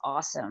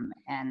awesome,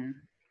 and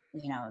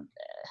and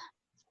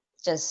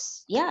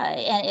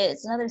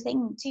it's another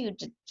thing too.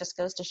 Just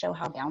goes to show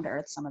how down to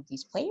earth some of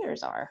these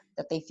players are.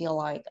 That they feel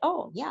like,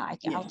 oh yeah,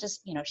 I'll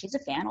just she's a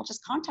fan. I'll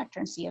just contact her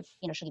and see if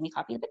she'll give me a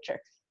copy of the picture.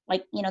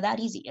 Like that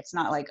easy. It's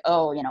not like,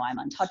 oh I'm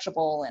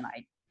untouchable and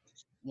I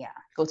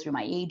go through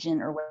my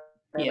agent or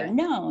whatever. Yeah.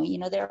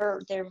 No,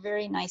 they're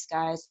very nice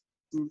guys.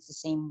 And it's the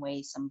same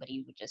way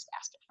somebody would just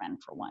ask a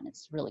friend for one.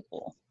 It's really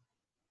cool.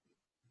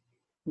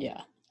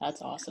 Yeah,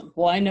 that's awesome.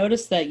 Well, I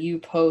noticed that you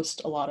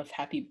post a lot of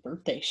happy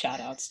birthday shout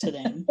outs to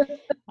them.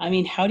 I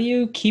mean, how do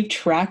you keep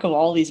track of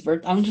all these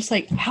birthdays? I'm just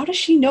like, how does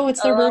she know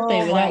it's their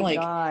birthday Oh without my like,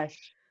 gosh.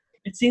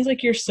 it seems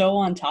like you're so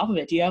on top of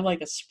it. Do you have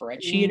like a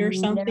spreadsheet or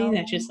something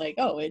that's No. just like,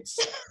 oh, it's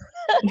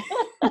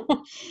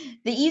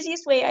The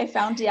easiest way I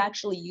found to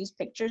actually use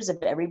pictures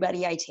of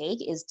everybody I take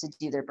is to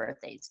do their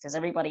birthdays, because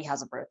everybody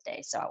has a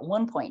birthday. So at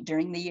one point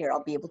during the year,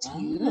 I'll be able to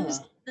use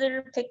ah,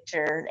 their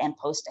picture and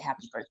post a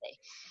happy birthday.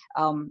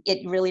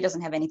 It really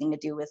doesn't have anything to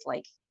do with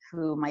like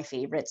who my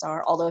favorites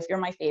are. Although if you're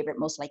my favorite,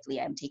 most likely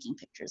I'm taking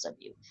pictures of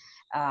you.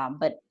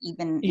 But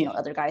even yeah,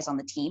 other guys on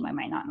the team, I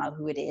might not know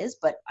who it is,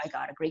 but I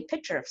got a great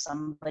picture of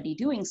somebody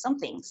doing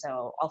something.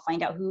 So I'll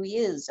find out who he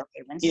is.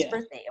 Okay, when's his yeah.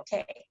 birthday?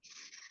 Okay.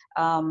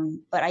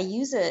 But I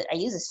use a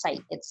site.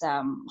 It's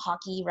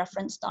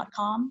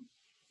hockeyreference.com,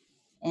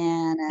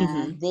 and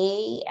Mm-hmm.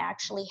 they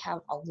actually have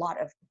a lot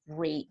of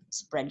great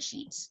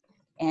spreadsheets,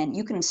 and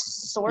you can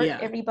sort Yeah.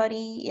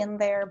 everybody in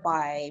there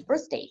by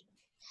birth date.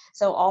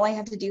 So all I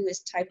have to do is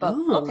type up,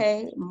 Oh,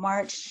 okay,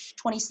 March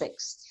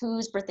 26th,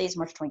 whose birthday is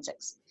March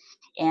 26th,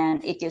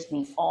 and it gives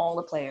me all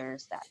the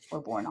players that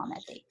were born on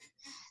that date.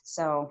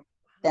 So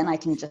then I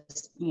can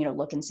just,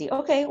 look and see,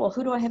 okay, well,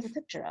 who do I have a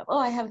picture of? Oh,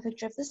 I have a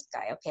picture of this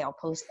guy. Okay, I'll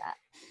post that.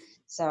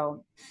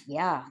 So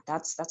yeah,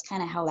 that's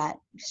kind of how that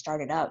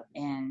started up.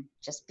 And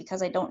just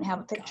because I don't have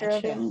a picture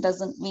of gotcha. him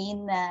doesn't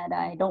mean that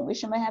I don't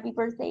wish him a happy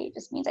birthday. It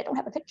just means I don't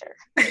have a picture.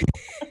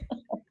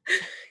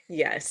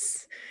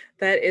 Yes,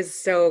 that is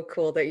so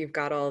cool that you've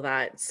got all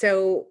that.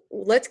 So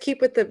let's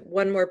keep with the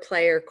one more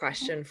player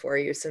question for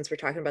you, since we're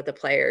talking about the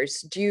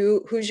players.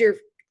 Who's your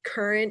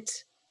current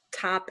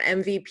top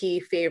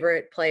MVP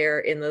favorite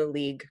player in the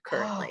league Oh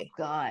currently?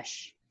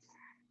 gosh,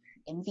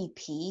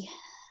 MVP.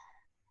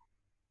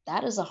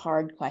 That is a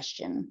hard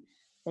question.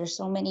 There's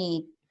so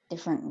many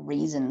different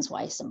reasons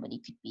why somebody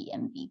could be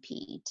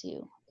MVP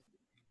too.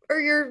 Or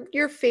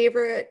your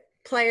favorite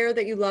player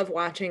that you love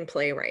watching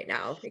play right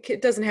now?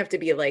 It doesn't have to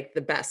be like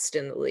the best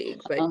in the league,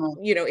 but Um,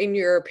 in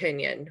your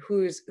opinion,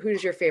 who's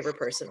your favorite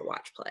person to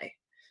watch play?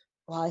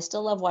 well, I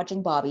still love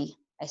watching Bobby.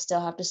 I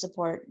still have to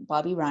support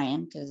Bobby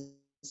Ryan because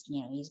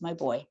he's my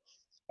boy.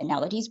 And now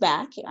that he's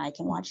back, I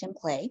can watch him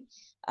play.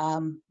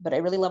 But I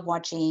really love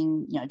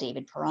watching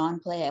David Perron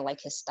play. I like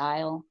his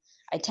style.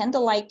 I tend to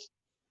like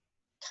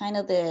kind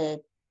of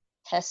the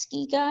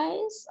pesky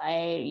guys.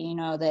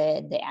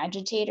 The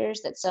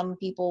agitators that some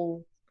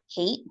people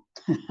hate.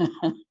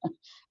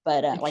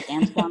 But like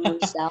Antoine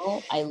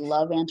Roussel, I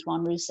love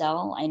Antoine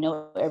Roussel. I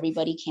know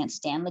everybody can't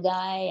stand the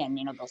guy, and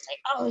they'll say,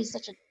 "Oh, he's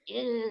such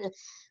a,"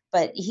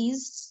 but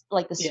he's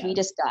like the Yeah.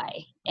 sweetest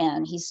guy,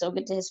 and he's so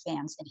good to his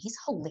fans, and he's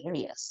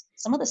hilarious.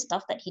 Some of the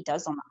stuff that he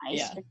does on the ice,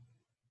 Yeah. you're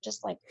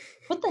just like,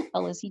 "What the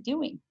hell is he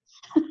doing?"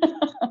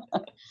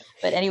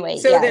 But anyway,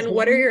 So yeah, then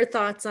what are him. your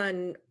thoughts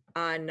on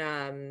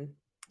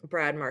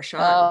Brad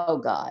Marchand? Oh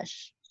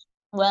gosh.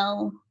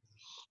 Well,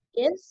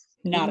 if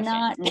Not a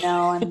fan. not,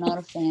 no, I'm not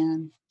a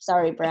fan.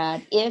 Sorry,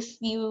 Brad.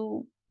 If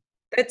you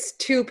That's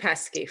too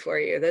pesky for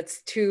you.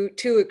 That's too I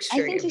think you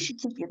extreme. should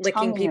keep your tongue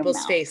Licking in your people's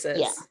mouth. Yeah,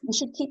 faces. you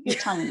should keep your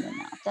tongue in your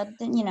mouth. That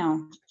then,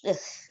 ugh,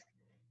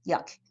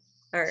 yuck.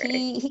 All right.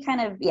 He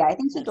kind of, yeah, I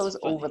think he That's goes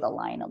over funny. the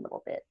line a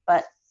little bit.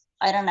 But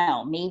I don't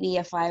know. Maybe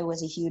if I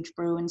was a huge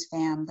Bruins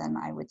fan, then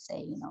I would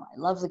say, I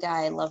love the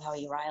guy. I love how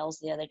he riles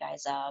the other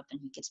guys up and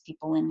he gets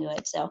people into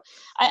it. So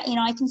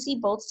I can see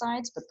both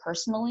sides, but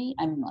personally,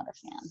 I'm not a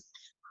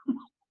fan.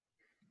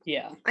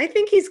 Yeah. I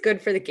think he's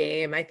good for the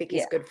game. I think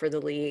he's Yeah. good for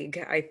the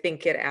league. I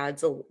think it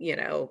adds a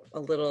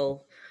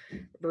little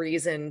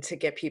reason to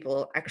get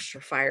people extra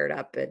fired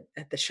up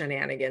at the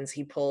shenanigans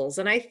he pulls.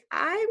 And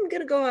I'm going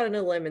to go out on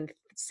a limb and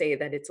say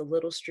that it's a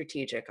little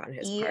strategic on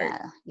his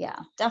part. Yeah,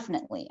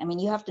 definitely. I mean,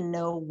 you have to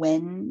know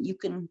when you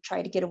can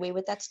try to get away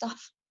with that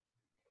stuff.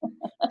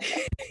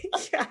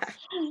 Yeah.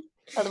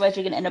 Otherwise,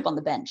 you're going to end up on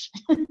the bench.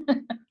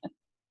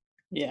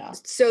 Yeah.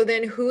 So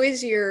then who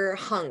is your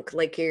hunk,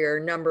 like your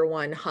number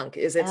one hunk?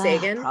 Is it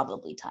Sagan?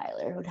 Probably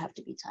Tyler. It would have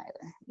to be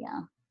Tyler. Yeah.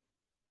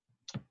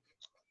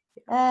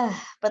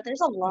 But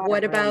there's a lot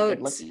What of really about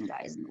good-looking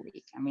guys in the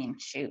league. I mean,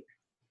 shoot.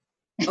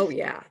 Oh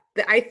yeah.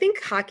 I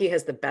think hockey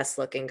has the best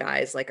looking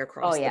guys like Oh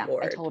across the yeah, I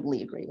board.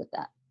 totally agree with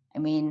that. I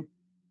mean,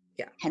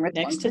 Yeah. Henrik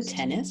Next to Lundqvist.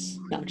 tennis?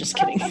 No, I'm just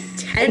kidding. Are you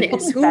Tennis.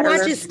 putting Who Federer?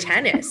 watches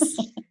tennis?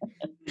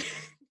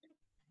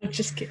 I'm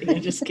just kidding.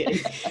 I'm just kidding.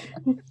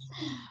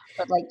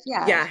 But like,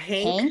 yeah, Yeah,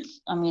 Hank.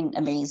 I mean,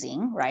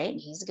 amazing, right?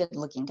 He's a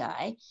good-looking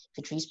guy.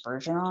 Patrice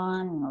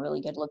Bergeron,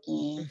 really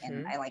good-looking,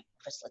 and Mhm. I like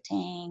Chris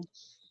Letang.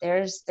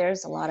 There's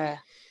a lot of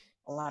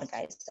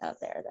guys out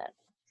there that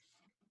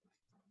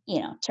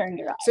turn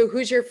your eye. So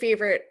who's your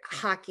favorite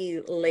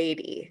hockey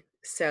lady?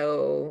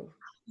 So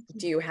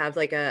do you have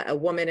like a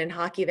woman in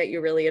hockey that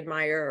you really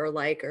admire or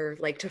like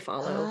to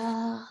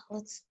follow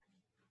Let's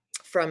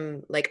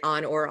from like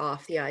on or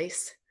off the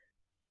ice?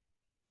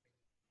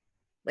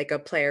 like a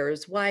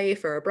player's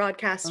wife or a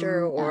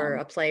broadcaster or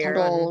a player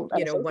on,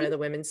 Kendall one of Schofield. the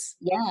women's.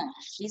 Yeah,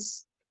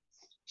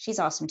 she's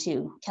awesome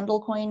too.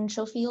 Kendall Coyne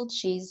Schofield.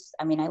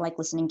 I mean, I like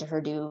listening to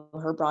her do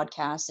her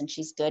broadcasts, and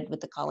she's good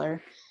with the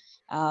color.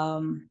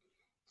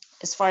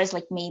 As far as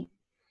like maybe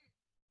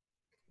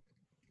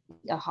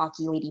a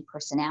hockey lady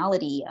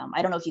personality,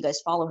 I don't know if you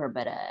guys follow her,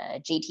 but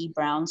JT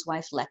Brown's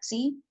wife,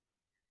 Lexi.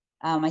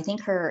 I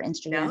think her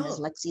Instagram is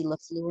No. Lexi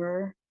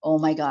Lafleur. Oh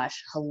my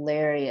gosh,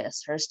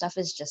 hilarious. Her stuff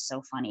is just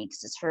so funny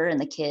because it's her and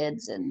the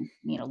kids and,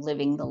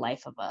 living the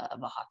life of a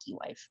hockey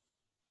wife.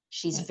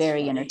 She's That's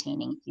very funny.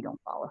 entertaining. If you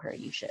don't follow her,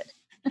 you should.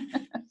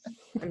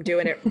 I'm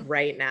doing it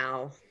right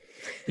now.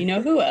 You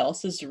know who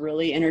else is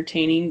really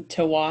entertaining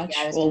to watch?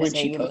 Yeah, I was Well, gonna when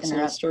say, she you're posts looking on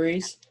her the up.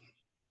 stories.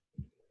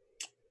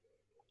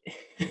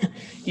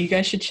 You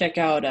guys should check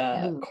out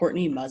Who?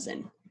 Courtney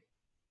Muzzin.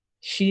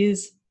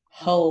 She's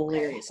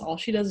hilarious. All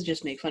she does is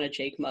just make fun of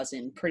Jake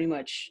Muzzin pretty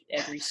much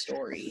every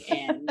story,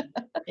 and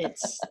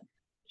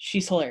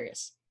she's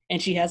hilarious.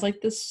 And she has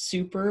like this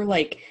super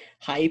like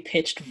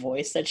high-pitched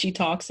voice that she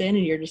talks in,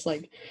 and you're just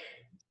like,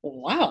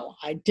 wow,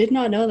 I did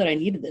not know that I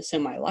needed this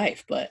in my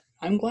life, but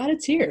I'm glad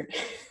it's here.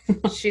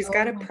 She's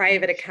got a Oh my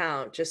private gosh.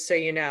 account, just so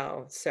you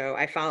know. So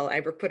I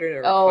put in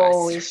a Oh,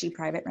 request is she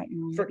private right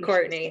now? for Maybe she's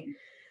Courtney. getting.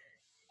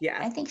 Yeah.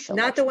 I think she'll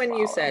Not let the you one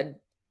you follow. said.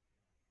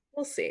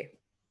 We'll see.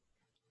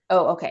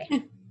 Oh, okay.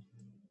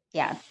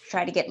 Yeah,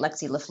 try to get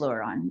Lexi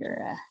Lafleur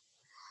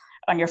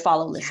on your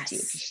follow list too,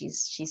 because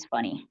Yes. she's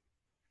funny.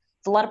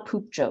 It's a lot of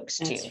poop jokes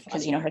too, That's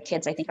because funny. her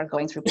kids I think are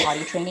going through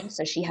potty training,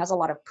 so she has a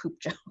lot of poop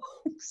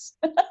jokes.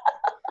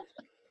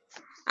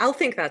 I'll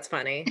think that's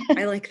funny.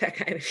 I like that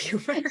kind of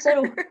humor.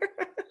 So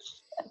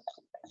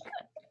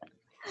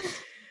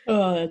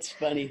Oh, that's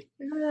funny.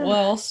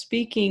 Well,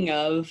 speaking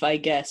of, I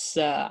guess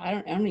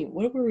I don't even,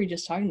 what were we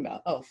just talking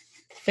about? Oh,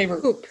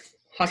 favorite Poop.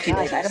 hockey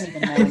gosh, I ladies. don't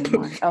even know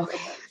anymore. Okay.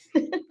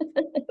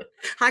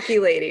 Hockey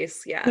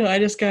ladies. Yeah. No, I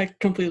just got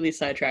completely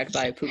sidetracked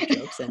by poop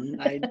jokes, and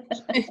I.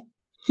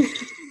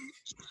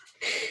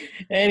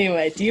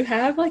 Anyway, do you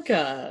have like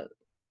a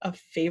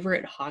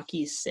favorite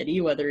hockey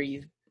city? Whether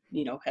you've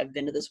have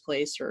been to this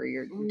place or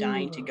you're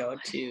dying to Ooh. go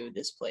to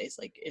this place,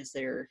 like is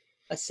there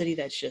a city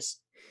that's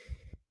just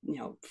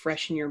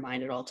fresh in your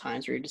mind at all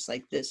times, where you're just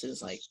like, this is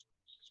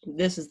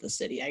the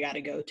city I got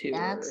to go to, or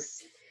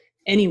That's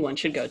anyone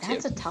should go to?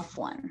 a tough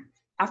one.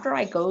 After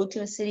I go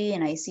to a city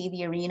and I see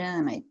the arena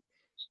and I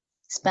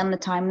spend the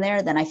time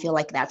there, then I feel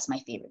like that's my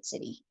favorite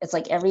city. It's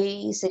like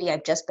every city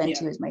I've just been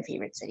to is my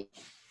favorite city.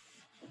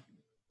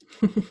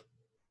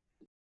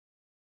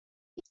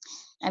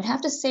 I'd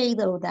have to say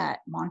though that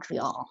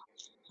Montreal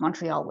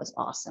was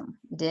awesome.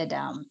 We did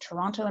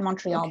Toronto and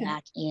Montreal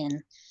back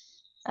in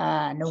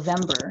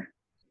November,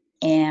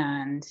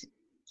 and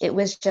it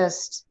was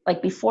just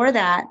like, before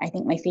that, I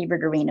think my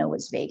favorite arena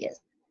was Vegas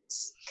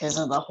because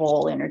of the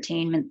whole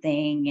entertainment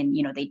thing, and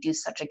they do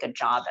such a good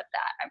job at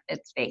that.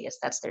 It's Vegas,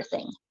 that's their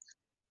thing.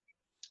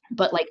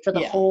 But like for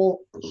the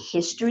whole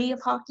history of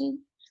hockey,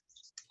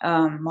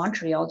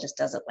 Montreal just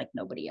does it like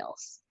nobody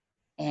else.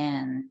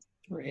 And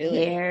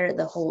Really?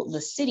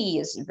 the city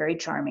is very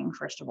charming,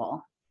 first of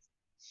all.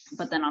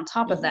 But then on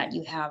top of that,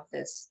 you have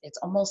this, it's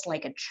almost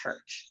like a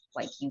church.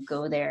 Like you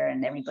go there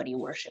and everybody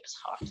worships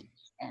hockey.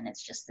 And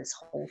it's just this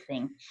whole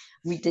thing.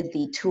 We did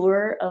the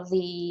tour of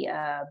the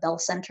Bell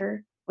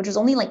Center, which was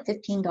only like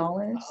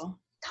 $15. Oh.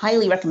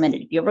 Highly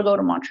recommended. If you ever go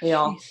to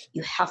Montreal,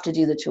 you have to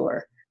do the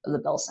tour of the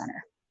Bell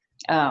Center.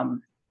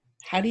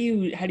 How do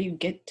you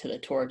get to the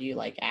tour? Do you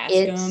like ask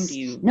them? Do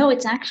you? No,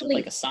 it's actually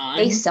like a sign?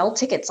 They sell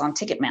tickets on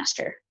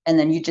Ticketmaster, and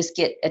then you just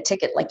get a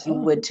ticket like you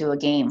would to a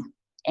game,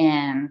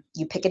 and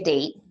you pick a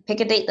date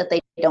that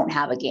they don't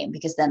have a game,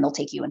 because then they'll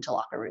take you into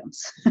locker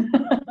rooms.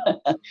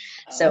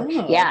 So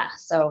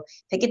so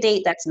pick a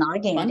date that's not a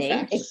game day.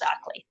 Fact.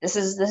 Exactly. This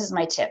is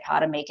my tip, how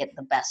to make it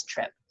the best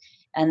trip.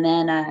 And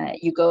then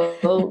you go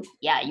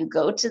you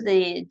go to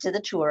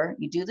the tour,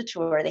 you do the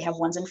tour. They have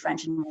ones in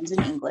French and ones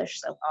in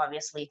English, so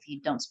obviously if you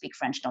don't speak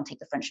French, don't take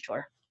the French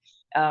tour.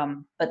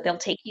 But they'll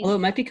take you. Well, it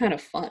might be kind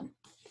of fun.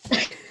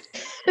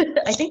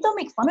 I think they'll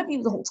make fun of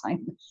you the whole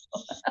time.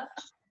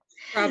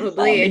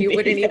 Probably, and you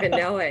wouldn't even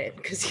know it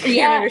because you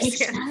can't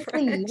understand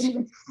French.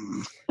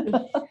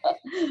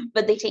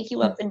 But they take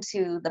you up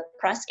into the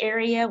press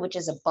area, which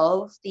is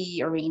above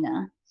the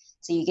arena,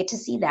 so you get to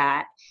see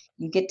that.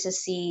 You get to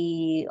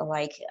see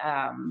like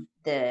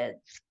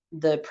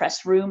the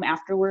press room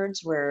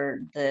afterwards,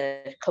 where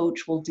the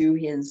coach will do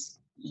his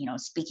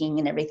speaking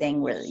and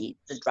everything, where the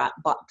drop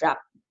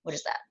what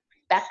is that,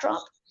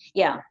 backdrop?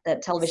 Yeah,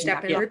 that television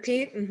step and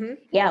repeat. Mm-hmm.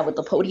 Yeah, with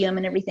the podium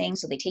and everything.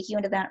 So they take you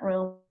into that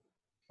room.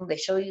 They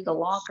show you the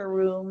locker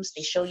rooms.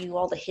 They show you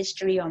all the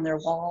history on their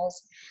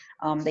walls.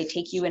 They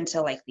take you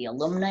into like the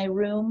alumni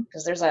room,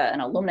 because there's an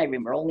alumni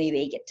room where only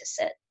they get to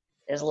sit.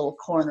 There's a little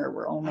corner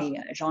where only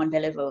Jean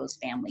Beliveau's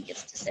family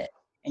gets to sit,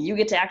 and you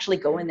get to actually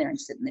go in there and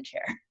sit in the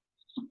chair.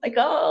 Like,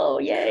 oh,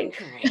 yay!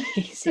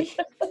 Crazy.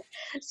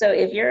 So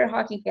if you're a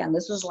hockey fan,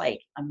 this was like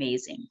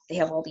amazing. They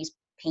have all these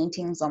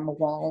paintings on the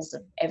walls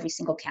of every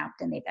single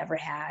captain they've ever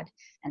had,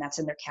 and that's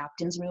in their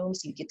captain's room,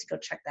 so you get to go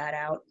check that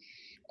out.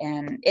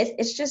 And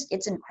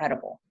it's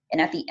incredible. And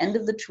at the end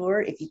of the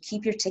tour, if you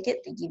keep your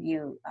ticket, they give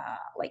you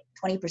like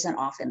 20%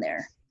 off in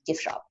their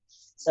gift shop.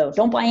 So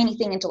don't buy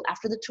anything until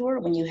after the tour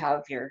when you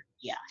have your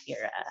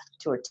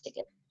tour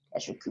ticket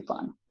as your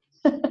coupon.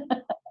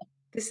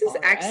 This is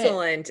All right.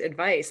 excellent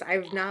advice.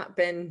 I've not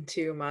been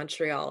to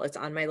Montreal. It's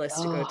on my list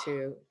to go Oh, to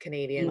you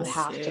Canadians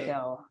have to too.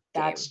 go.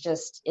 game. That's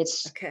just,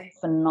 it's Okay.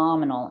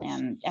 phenomenal.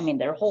 And I mean,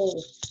 the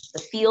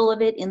feel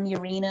of it in the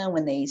arena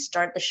when they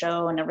start the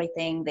show and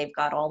everything, they've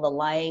got all the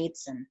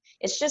lights, and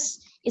it's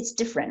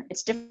different.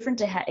 It's different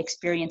to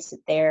experience it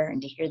there and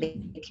to hear the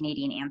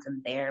Canadian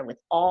anthem there with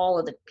all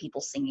of the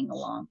people singing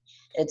along.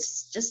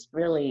 It's just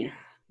really,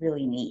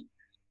 really neat.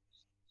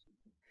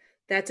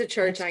 That's a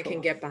church That's I can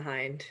cool. get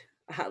behind,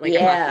 like a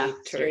Yeah, hockey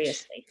church.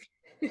 seriously.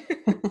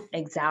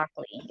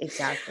 Exactly.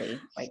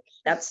 Like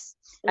I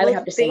would Well,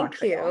 have to say thank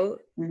Montreal.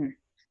 you. Mhm.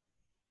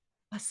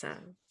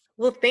 Awesome.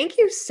 Well, thank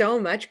you so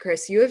much,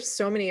 Chris. You have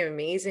so many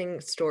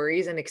amazing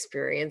stories and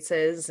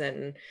experiences,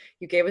 and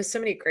you gave us so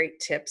many great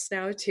tips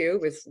now too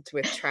with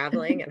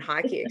traveling and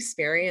hockey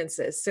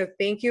experiences. So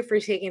thank you for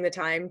taking the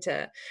time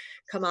to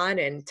come on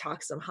and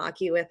talk some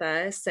hockey with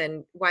us.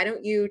 And why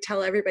don't you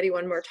tell everybody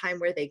one more time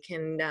where they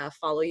can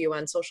follow you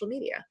on social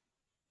media?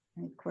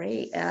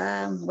 Great.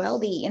 Well,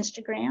 the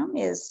Instagram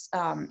is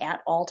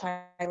at All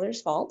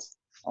Tyler's Fault,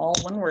 all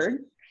one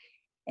word.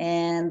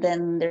 And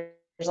then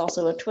there's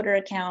also a Twitter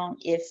account.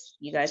 If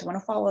you guys want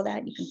to follow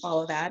that, you can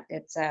follow that.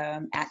 It's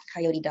at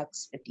Coyote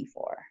Ducks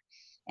 54.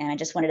 And I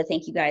just wanted to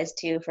thank you guys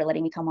too for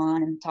letting me come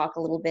on and talk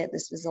a little bit.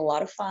 This was a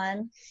lot of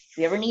fun. If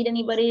you ever need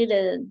anybody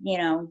to,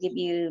 give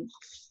you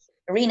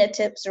arena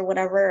tips or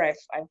whatever,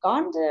 I've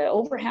gone to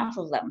over half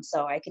of them,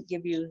 so I could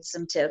give you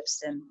some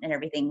tips and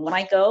everything. When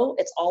I go,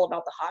 it's all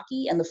about the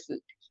hockey and the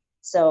food.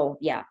 So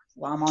yeah,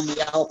 while I'm on the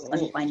Yelp,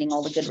 I'm finding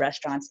all the good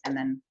restaurants and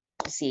then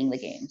seeing the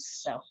games.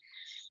 So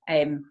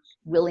I'm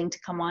willing to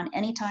come on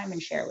anytime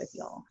and share with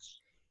y'all.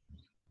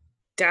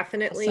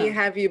 Definitely Awesome.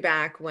 have you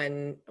back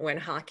when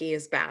hockey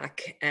is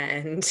back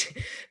and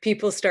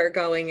people start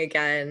going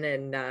again,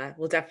 and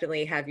we'll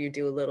definitely have you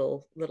do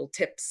little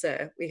tips.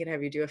 We can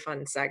have you do a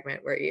fun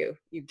segment where you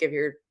give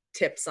your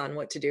tips on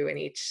what to do in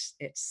each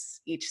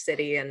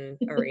city and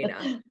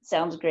arena.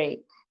 Sounds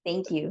great.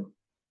 Thank you.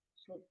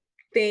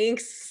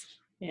 Thanks.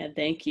 Yeah,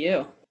 thank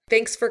you.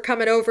 Thanks for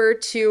coming over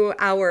to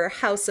our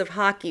House of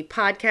Hockey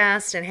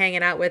podcast and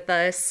hanging out with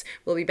us.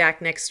 We'll be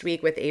back next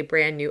week with a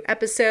brand new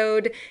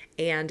episode.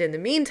 And in the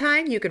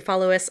meantime, you can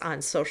follow us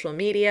on social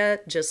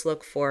media. Just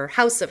look for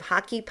House of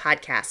Hockey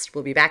podcast.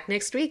 We'll be back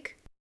next week.